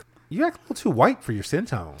 You act a little too white for your skin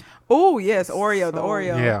tone. Oh yes, Oreo, the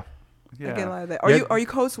Oreo. Yeah. I get a lot of that. Yeah. Are you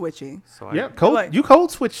code switching? So Yeah, you code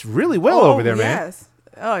switch really well over there, man. Yes.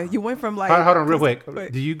 Oh, you went from like. Hold on, real quick.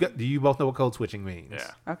 Wait. Do you both know what code switching means?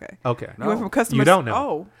 Yeah. Okay. Okay. You went from customer. You don't know. Oh.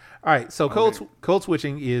 All right. So code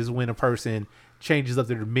switching is when a person changes up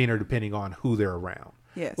their demeanor depending on who they're around.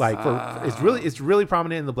 Yes. Like it's really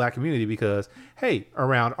prominent in the black community because hey,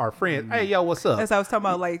 around our friends, hey yo, what's up? As I was talking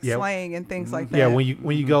about like Yeah. slang and things like that. Yeah,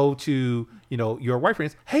 when you go to your white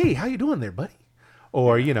friends, hey, how you doing there, buddy?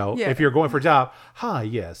 Or Yeah. if you're going for a job, hi,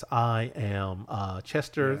 yes, I am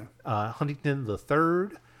Chester Huntington the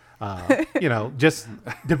Third. Just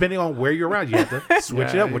depending on where you're around, you have to switch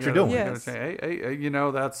it up. What you're doing, Yeah. You gotta say,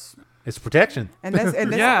 hey, that's it's protection. and that's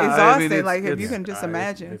yeah. exhausting. it's- like if you it's- can just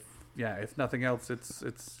imagine. If nothing else,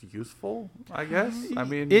 it's useful. I guess. I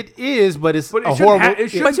mean, It is, but it's But a it shouldn't, horrible. it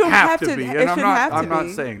shouldn't you have have to to- be, it and I'm shouldn't have to not. I'm not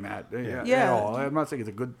be. saying that at Yeah. all. I'm not saying it's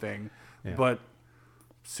a good thing, but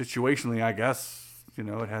situationally, I guess it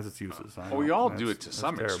has its uses. Well, we all do it to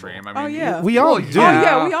some extreme. I mean, Oh yeah. we all well, do. Oh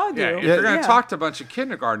yeah, we all do. Yeah, if you're going to talk to a bunch of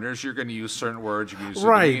kindergartners, you're going to use certain words. You can use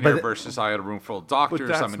Right, demeanor but- versus I had a room full of doctors.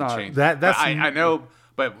 that's I'm going to not- change. That's- But I know,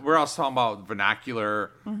 but we're also talking about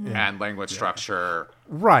vernacular and language structure.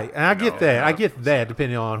 Right, and I get that. yeah. I get that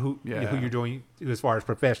depending on who Yeah. who you're doing as far as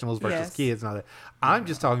professionals versus Yes. kids and all that. I'm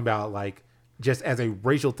just talking about like just as a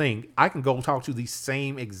racial thing. I can go talk to the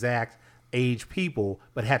same exact age people,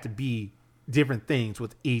 but have to be different things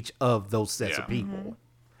with each of those sets of Yeah. people,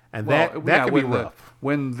 and Well, that yeah, can be when rough.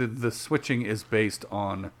 when the switching is based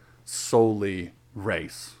on solely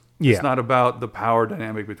race. Yeah. It's not about the power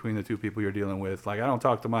dynamic between the two people you're dealing with. Like, I don't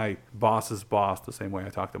talk to my boss's boss the same way I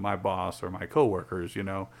talk to my boss or my coworkers,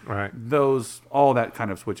 Right. All that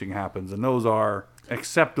kind of switching happens, and those are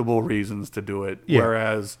acceptable reasons to do it. Yeah.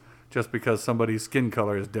 Whereas just because somebody's skin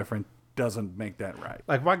color is different doesn't make that right.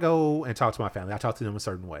 Like if I go and talk to my family, I talk to them a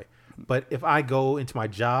certain way. But if I go into my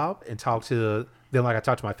job and talk to them like I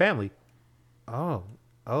talk to my family,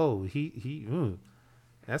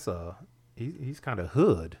 he's kind of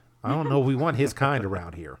hood. I don't know if we want his kind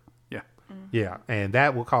around here. Yeah. Yeah, and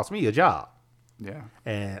that will cost me a job, Yeah.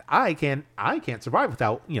 and I can't survive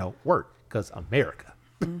without work because America.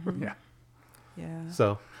 Yeah. Yeah.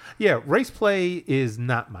 So yeah, race play is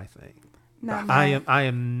not my thing. Not I mine.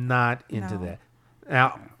 am not into No. that.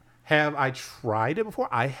 Now, have I tried it before?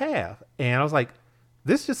 I have, and I was like,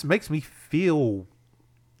 this just makes me feel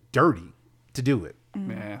dirty to do it.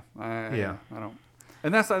 Yeah, Yeah. I don't,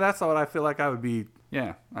 and that's what I feel like I would be.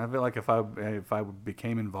 Yeah, I feel like if I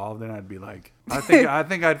became involved in it, I'd be like, I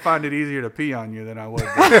think I'd find it easier to pee on you than I would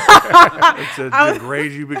to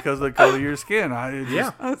degrade you because of the color of your skin.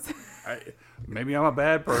 Maybe I'm a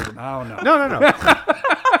bad person. I don't know. No.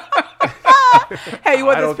 Hey, you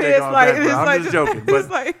want I this don't think piss? I'm Like, bad, it's bro. I'm like just joking, It's but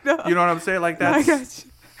like, no. You know what I'm saying? Like I that's got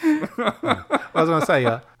you. I was gonna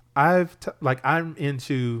say, I'm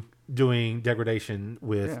into doing degradation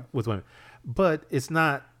with women, but it's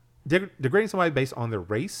not degrading somebody based on their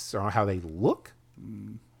race or how they look.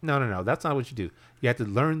 No. That's not what you do. You have to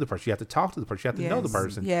learn the person. You have to talk to the person. You have to know the Yes.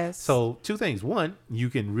 person. Yes. So two things. One, you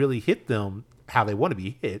can really hit them how they want to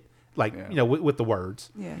be hit, like with the words.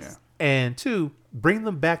 Yes. Yeah. And two, bring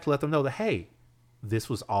them back to let them know that, hey, this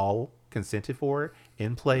was all consented for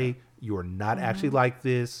in play. You are not actually like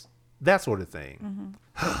this. That sort of thing.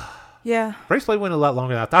 Yeah. Race play went a lot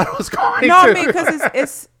longer than I thought it was going No, to. I mean, because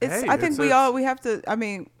it's. Hey, I think it's- we have to. I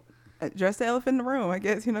mean, address the elephant in the room. I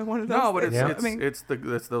guess one of those. No, but it's things.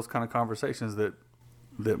 it's those kind of conversations that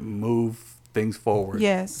move things forward.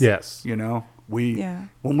 Yes. Yes. You know, Yeah.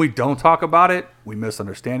 when we don't talk about it, we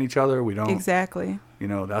misunderstand each other. We don't. Exactly. You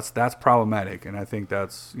know, that's problematic, and I think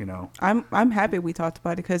that's I'm happy we talked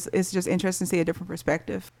about it because it's just interesting to see a different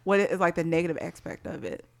perspective. What is like the negative aspect of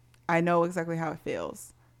it? I know exactly how it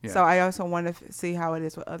feels. Yeah. So I also want to see how it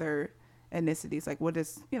is with other ethnicities. Like, what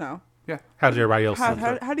is yeah. How did everybody else? how, see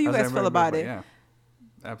it? how do you How's guys feel everybody about it? Yeah,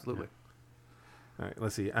 absolutely. All right,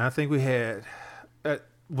 let's see. I think we had. got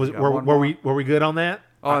Were one more? we good on that?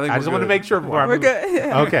 Oh, I think just we're want to good. make sure before I We're move.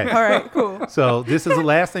 good. Okay. All right. Cool. So this is the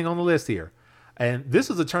last thing on the list here, and this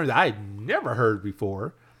is a term that I had never heard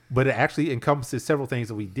before, but it actually encompasses several things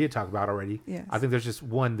that we did talk about already. Yes. I think there's just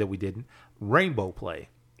one that we didn't. Rainbow play.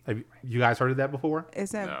 Have you guys heard of that before?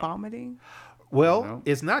 Is that vomiting? Well, No.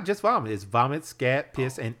 it's not just vomit. It's vomit, scat,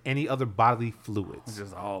 piss, and any other bodily fluids.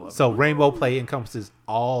 Just all of So rainbow play encompasses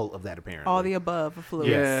all of that apparently. All the above of fluids.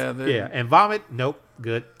 Yes. Yeah, Yeah. And vomit, nope,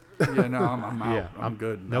 good. Yeah, no, I'm out. Yeah, I'm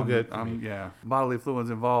good. no good for I'm me. yeah. Bodily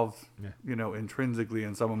fluids involved, intrinsically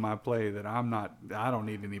in some of my play that I don't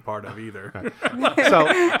need any part of either. So,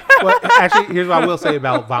 well, actually, here's what I will say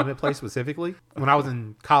about vomit play specifically. When I was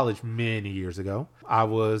in college many years ago, I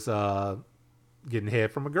was getting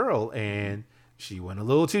head from a girl, and she went a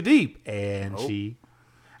little too deep, and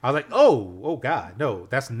I was like, oh God, no,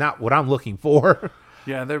 that's not what I'm looking for.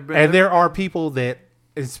 Yeah, And there are people that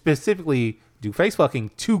specifically do face fucking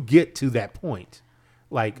to get to that point,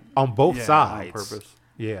 like on both Yeah, sides. on purpose.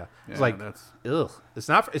 Yeah, it's Yeah, like, that's- ugh, it's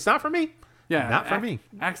not for me. Yeah, not for me.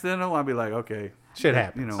 Accidental, I'd be like, okay, Shit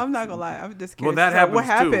happens. you know. I'm not gonna lie. I'm just Well, curious. that So what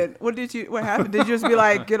happens, too. happened? What happened? Did you just be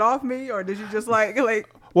like, get off me, or did you just like?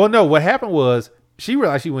 Well, no, what happened was she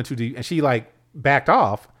realized she went too deep and she like backed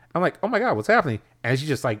off. I'm like, oh my God, what's happening? And she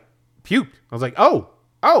just like puked. I was like, oh,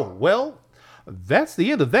 well, that's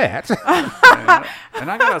the end of that. And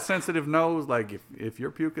I got a sensitive nose. Like if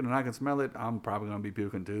you're puking and I can smell it, I'm probably gonna be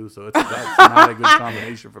puking too. So that's not a good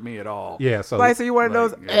combination for me at all. Yeah, so Like, so you one of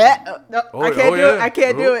those? Like, yeah. No, Oh, I can't oh, do it. yeah. I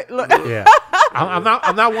can't do it. Look. yeah, I'm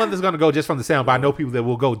not one that's gonna go just from the sound, but I know people that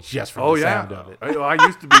will go just from Oh the yeah, sound of it. I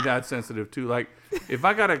used to be that sensitive too. Like if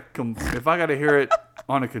I gotta hear it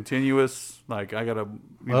on a continuous, like I gotta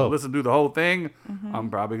Oh. listen to the whole thing, I'm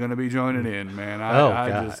probably gonna be joining in, man. Oh, I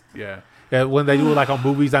God. just yeah. Yeah, when they do it like on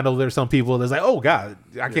movies, I know there's some people that's like, oh God,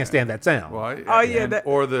 I can't stand that sound. Well, Oh, yeah, and, that-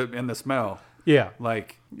 or the smell. Yeah,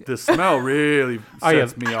 Like the smell really Oh, yeah,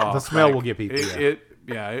 sets me off. the smell Like, will get people, you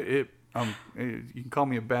can call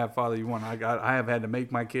me a bad father you want. I have had to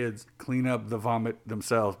make my kids clean up the vomit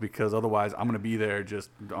themselves because otherwise I'm gonna be there just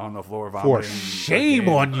on the floor vomiting. for shame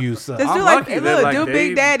again. on you, son. Just I'm do like, lucky that, look, like, do they-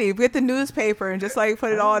 Big Daddy, get the newspaper and just like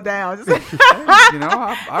put it all down. Just You know,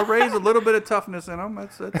 I raise a little bit of toughness in them.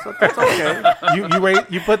 That's okay.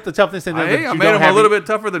 you put the toughness in there. Hey, but I you made don't them a have little it- bit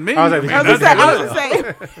tougher than me. I was like, mean, I was that's just saying.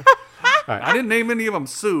 good. I I didn't name any of them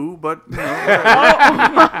Sue, but you know,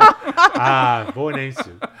 boy named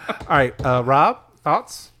Sue. All right, Rob,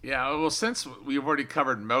 thoughts? Yeah, well, since we've already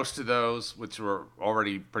covered most of those, which were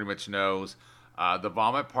already pretty much no's, the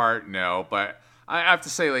vomit part, no. But I have to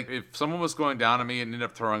say, like, if someone was going down on me and ended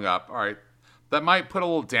up throwing up, all right, that might put a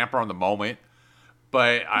little damper on the moment.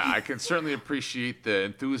 But I can certainly appreciate the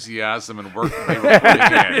enthusiasm and work that they were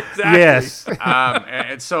putting in. Yes.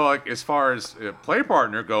 And so, like, as far as play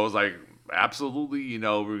partner goes, like, absolutely, we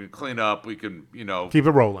can clean up. We can, Keep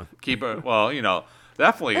it rolling. keep it. Well,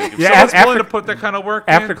 definitely. If Yeah, someone's after- willing to put that kind of work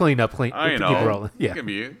After in, cleanup, keep I it know. rolling. It Yeah. can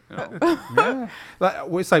be. Like,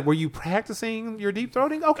 it's like, were you practicing your deep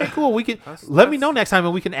throating? Okay, cool. We can let me know next time,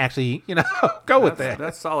 and we can actually, go with that.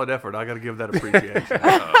 that's solid effort. I got to give that appreciation.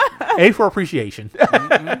 A for appreciation.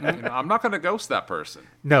 I'm not going to ghost that person.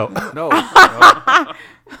 No, No,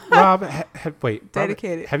 Rob. Wait, Rob,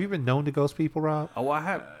 Dedicated. have you been known to ghost people, Rob? oh, I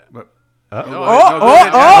have. But,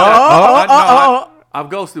 I've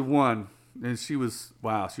ghosted one, and she was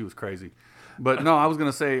crazy. But no, I was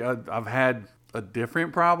gonna say I've had a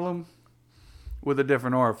different problem with a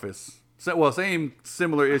different orifice.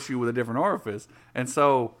 Similar issue with a different orifice, and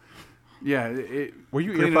so yeah. Were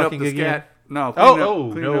you cleaning ear up fucking the again? scat? No. Oh,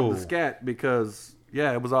 Cleaning no. up the scat because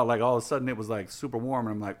yeah, it was all like all of a sudden it was like super warm,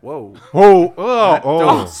 and I'm like, whoa, Oh, that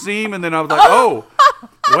don't seem, and then I was like, oh,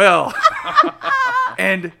 well,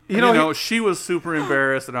 and you know, she was super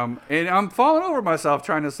embarrassed, and I'm falling over myself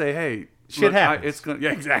trying to say, hey, Shit look, happens. it's gonna,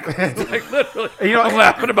 yeah, exactly. It's like literally, You know, I'm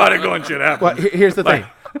laughing about it, going, shit happens. Well, here's the thing.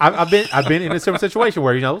 I've been in a similar situation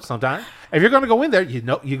where, you know, sometimes if you're going to go in there,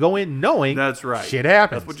 you go in knowing That's right. shit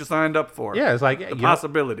happens. That's what you signed up for. Yeah, it's like the you know,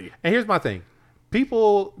 possibility. and here's my thing.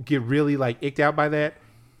 People get really like icked out by that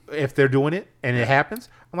if they're doing it and it happens.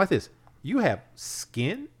 I'm like this. You have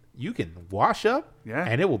skin. You can wash up. Yeah.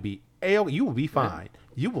 And it will be you will be fine.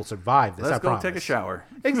 You will survive this. Let's I go promise. take a shower.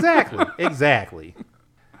 Exactly. Exactly.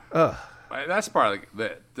 That's part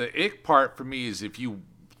of the ick part for me is if you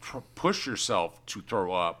push yourself to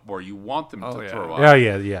throw up or you want them to throw up.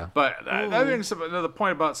 Yeah. But that brings up another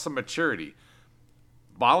point about some maturity.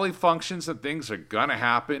 Bodily functions and things are gonna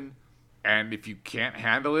happen, and if you can't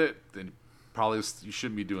handle it, then probably you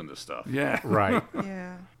shouldn't be doing this stuff. Yeah. Right.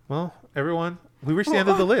 Yeah. Well, everyone, we reached the end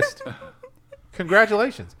of the list.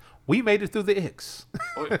 Congratulations. We made it through the icks.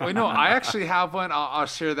 Well, no, I actually have one. I'll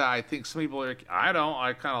share that. I think some people are. I don't.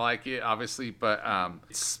 I kind of like it, obviously, but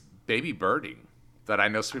it's baby birding. That I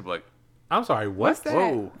know some people like. I'm sorry, what? What's that?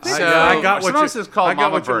 Whoa. So, I got what sometimes you, it's called I got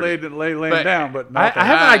mama what you birding. laying But down, but I not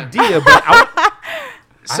have an idea, but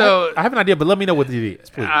So I have an idea, but let me know what it is,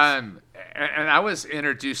 please. and I was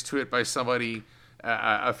introduced to it by somebody,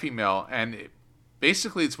 a female, and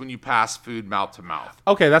basically it's when you pass food mouth to mouth.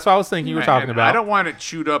 Okay, that's what I was thinking you were talking And about. I don't want it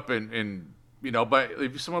chewed up and you know, but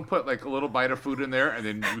if someone put like a little bite of food in there and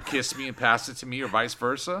then you kiss me and pass it to me or vice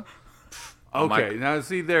versa. Okay, now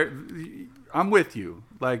see there, I'm with you.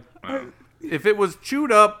 Like, if it was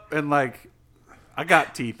chewed up and like, I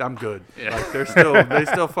got teeth, I'm good. Yeah. Like they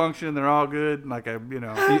still function, they're all good. Like You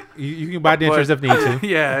can buy dentures if need to.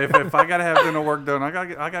 yeah, if I gotta have dental work done, I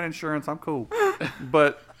got insurance, I'm cool.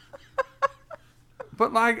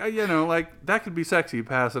 But like you know, like that could be sexy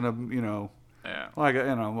passing a Yeah. like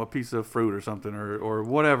a piece of fruit or something or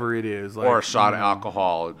whatever it is, like, Or a shot of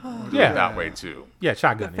alcohol. Do Yeah. it that way too. Yeah,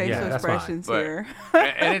 shotgun. Facial Yeah, that's fine. expressions But, here.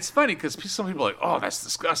 and it's funny because some people are like, oh, that's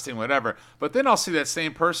disgusting, whatever. But then I'll see that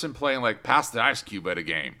same person playing like pass the ice cube at a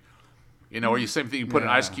game. You know, where you same thing, you put an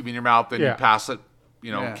ice cube in your mouth, then Yeah. you pass it,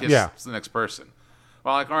 Yeah. kiss Yeah. the next person.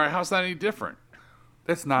 Well, like, all right, how's that any different?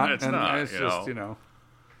 It's not. It's and not, It's you just know.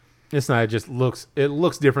 It's not. It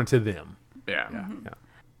looks different to them. Yeah.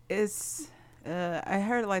 It's I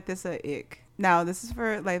heard like this a ick. Now this is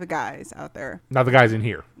for like the guys out there. Not the guys in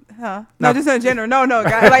here. Huh? No, just in general. No,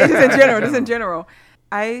 guys, like just in general. Just in general.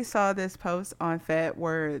 I saw this post on Fed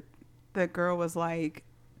where the girl was like,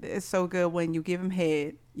 "It's so good when you give him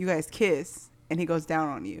head, you guys kiss, and he goes down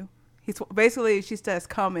on you." He's basically she does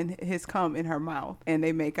his cum in her mouth, and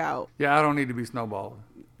they make out. Yeah, I don't need to be snowballing.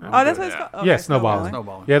 Oh, that's what it's Yeah. called. Yeah, Okay, snowballing.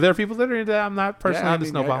 Snowballing. Yeah, there are people that are into that. I'm not personally into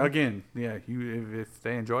snowballing. Again, yeah, if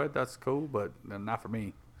they enjoy it, that's cool, but not for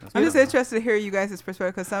me. That's I'm just fine. interested to hear you guys'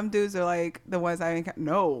 perspective because some dudes are like the ones I encounter.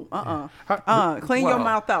 No, clean your Well,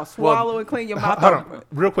 mouth out, swallow and clean your mouth Hold out. on,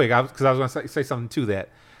 real quick, because I was going to say something to that.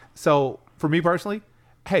 So for me personally,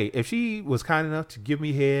 hey, if she was kind enough to give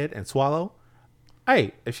me head and swallow,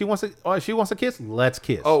 hey, if she wants to kiss, let's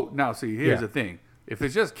kiss. Oh, now see, here's Yeah. the thing: if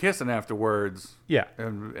it's just kissing afterwards, Yeah.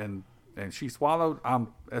 and she swallowed,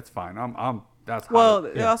 that's fine. That's hot. Well,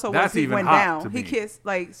 it also was That's he even went hot down. to He me. kissed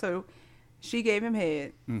so she gave him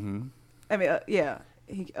head. Mm-hmm. I mean, yeah.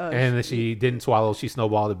 He, and then she didn't swallow. She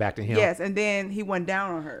snowballed it back to him. yes, and then he went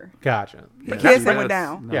down on her. Gotcha. He Yeah, kissed and That's- went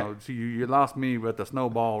down. No, Yeah. see, you lost me with the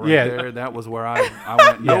snowball right Yeah. there. That was where I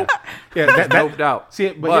went. Nope. Yeah, No doubt. See,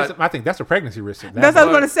 but here's, I think that's a pregnancy risk. That's what I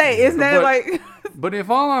was going to say. Isn't that but- like? But if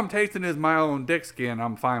all I'm tasting is my own dick skin,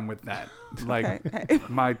 I'm fine with that. Like Okay.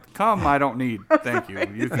 my cum, I don't need. Thank you.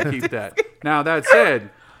 You can keep that. Now that said,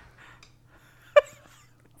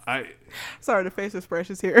 Sorry, the facial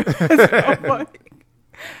expressions here. It's so funny.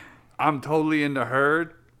 I'm totally into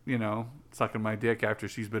her, sucking my dick after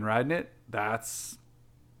she's been riding it. That's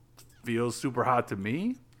feels super hot to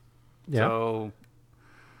me. Yeah. So,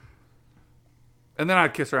 and then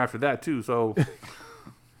I'd kiss her after that too. So,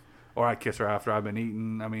 or I'd kiss her after I've been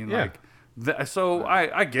eating. I mean, Yeah. so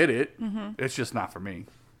I get it. It's just not for me.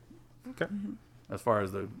 Okay. As far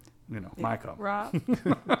as the, my cum Rob.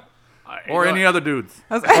 or any other dudes.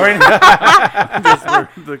 Or Just for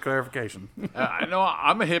the clarification. I know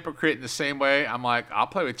I'm a hypocrite in the same way. I'm like, I'll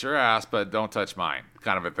play with your ass, but don't touch mine,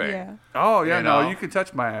 kind of a thing. Yeah. Oh yeah, You no, know? you can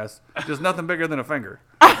touch my ass. Just nothing bigger than a finger.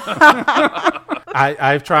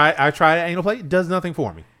 I've tried anal play. It does nothing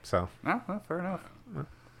for me. So No, well, fair enough.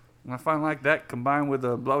 I find like that combined with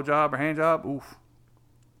a blowjob or hand job, oof.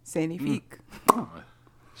 Sandy Feek.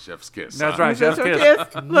 Chef's kiss. That's huh? right, chef's Chef's kiss.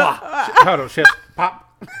 kiss. Look, Hold on, chef. Pop.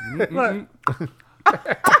 look.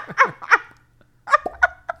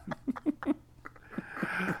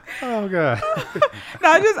 Oh god.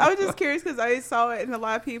 No, I was just curious because I saw it and a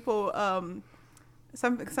lot of people.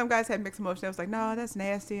 Some guys had mixed emotions. I was like, no, that's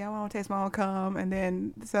nasty. I want to taste my own cum. And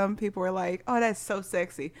then some people were like, oh, that's so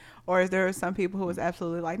sexy. Or there were some people who was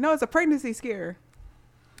absolutely like, no, it's a pregnancy scare.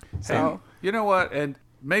 So You know what? And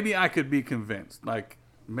maybe I could be convinced. Like,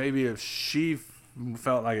 maybe if she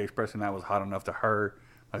felt like expressing that was hot enough to her,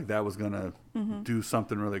 like that was going to do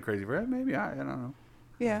something really crazy for her, maybe I don't know.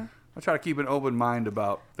 yeah. I try to keep an open mind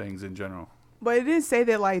about things in general. But it didn't say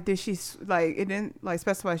that like it didn't like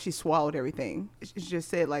specify she swallowed everything. It just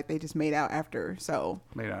said like they just made out after. So,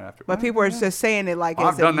 Maybe not after. but people are just saying it like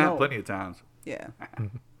I've as a done that no. plenty of times. Yeah,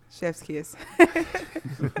 chef's kiss. All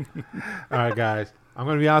right, guys. I'm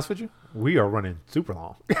going to be honest with you. We are running super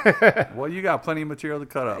long. Well, you got plenty of material to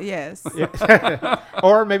cut up. Yes.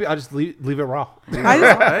 Or maybe I'll just leave it raw. I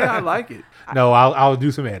just, Hey, I like it. No, I'll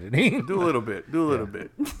do some editing. Do a little bit. Do a little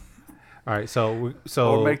bit. All right, so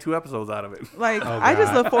Or make 2 episodes out of it. like, Oh, I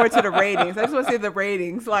just God. look forward to the ratings. I just want to see the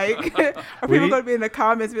ratings. Like, are people need- going to be in the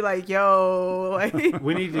comments be like, yo, like,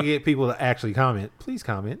 we need to get people to actually comment. Please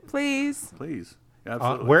comment. please. Please.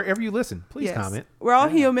 Absolutely. Wherever you listen, please Yes. comment. We're all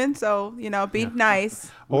human, so, be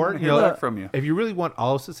nice. Or, Hear that from you. if you really want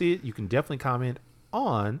all of us to see it, you can definitely comment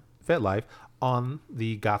on FetLife on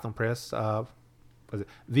the Gotham Press,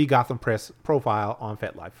 the Gotham Press profile on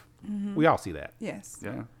FetLife. We all see that. Yes.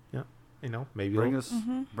 Yeah. Yeah. Maybe Bring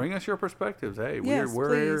it'll- bring us your perspectives. Hey, Yes,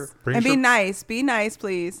 we're here. please. Bring And be some- nice. Be nice,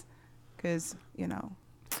 please. Because,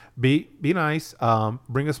 be nice.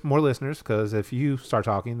 Bring us more listeners, because if you start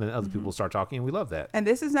talking, then other people start talking, and we love that. and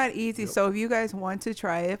this is not easy. So if you guys want to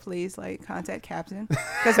try it, please contact Captain.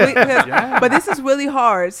 But this is really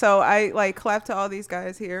hard. So I clap to all these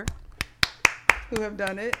guys here who have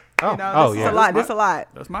done it. Oh, This is yeah. a lot. This is a lot.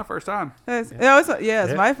 That's my first time. It's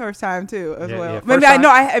Yeah. my first time too as Yeah, well. yeah. Maybe First I know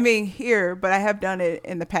time? I mean here, but I have done it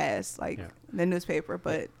in the past, like Yeah. the newspaper.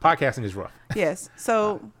 But Podcasting is rough. yes,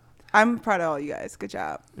 so I'm proud of all you guys. Good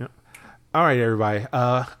job. Yeah. All right, everybody.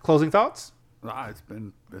 Closing thoughts? It's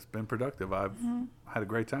been productive. I've had a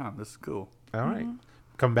great time. This is cool. All right.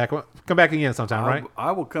 Come back again sometime, right?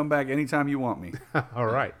 I will come back anytime you want me. All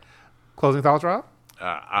right. Closing thoughts, Rob?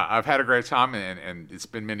 I've had a great time, and it's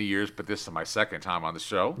been many years, but this is my second time on the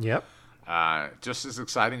show. Yep. Just as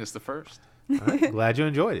exciting as the first. All right. Glad you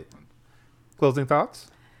enjoyed it. Closing thoughts?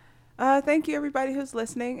 Thank you everybody who's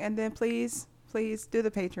listening, and then please do the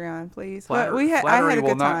Patreon, please. I Flattery had a will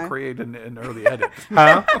good not time. create an early edit.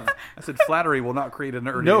 Huh? I said flattery will not create an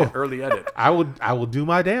No. early edit. I will do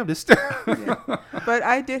my damnedest. Yeah. But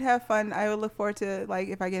I did have fun. I will look forward to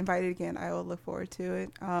if I get invited again. I will look forward to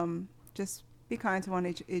it. Just be kind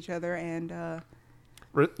to each other and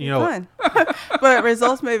fun. But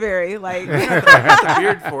results may vary. Like I got the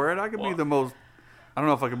beard for it. I could be the most. I don't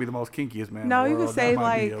know if I could be the most kinkiest man. no, in the you world. could say That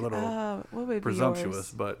might be like a little what would be presumptuous,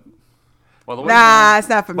 yours? but Well, the way, Nah, it's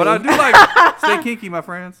not for me. I do like stay kinky, my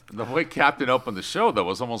friends. the way Captain opened the show, though,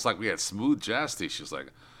 was almost like we had smooth Jasty. She's like,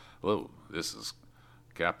 "Hello, this is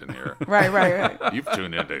Captain here. right. You've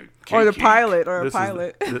tuned into Kink Or the Kink. pilot, or a This is-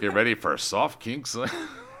 pilot. Get ready for soft kinks."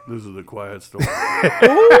 This is the quiet storm.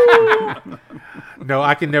 No,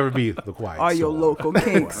 I can never be the quiet. All your storm. local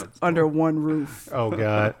kinks under one roof. Oh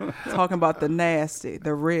God. Talking about the nasty,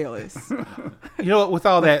 the realest. You know what? With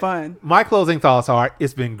all that, fun. my closing thoughts are: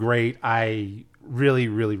 it's been great. I really,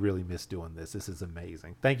 really, really miss doing this. This is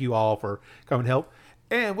amazing. Thank you all for coming to help.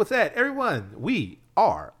 And with that, everyone, we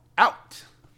are out.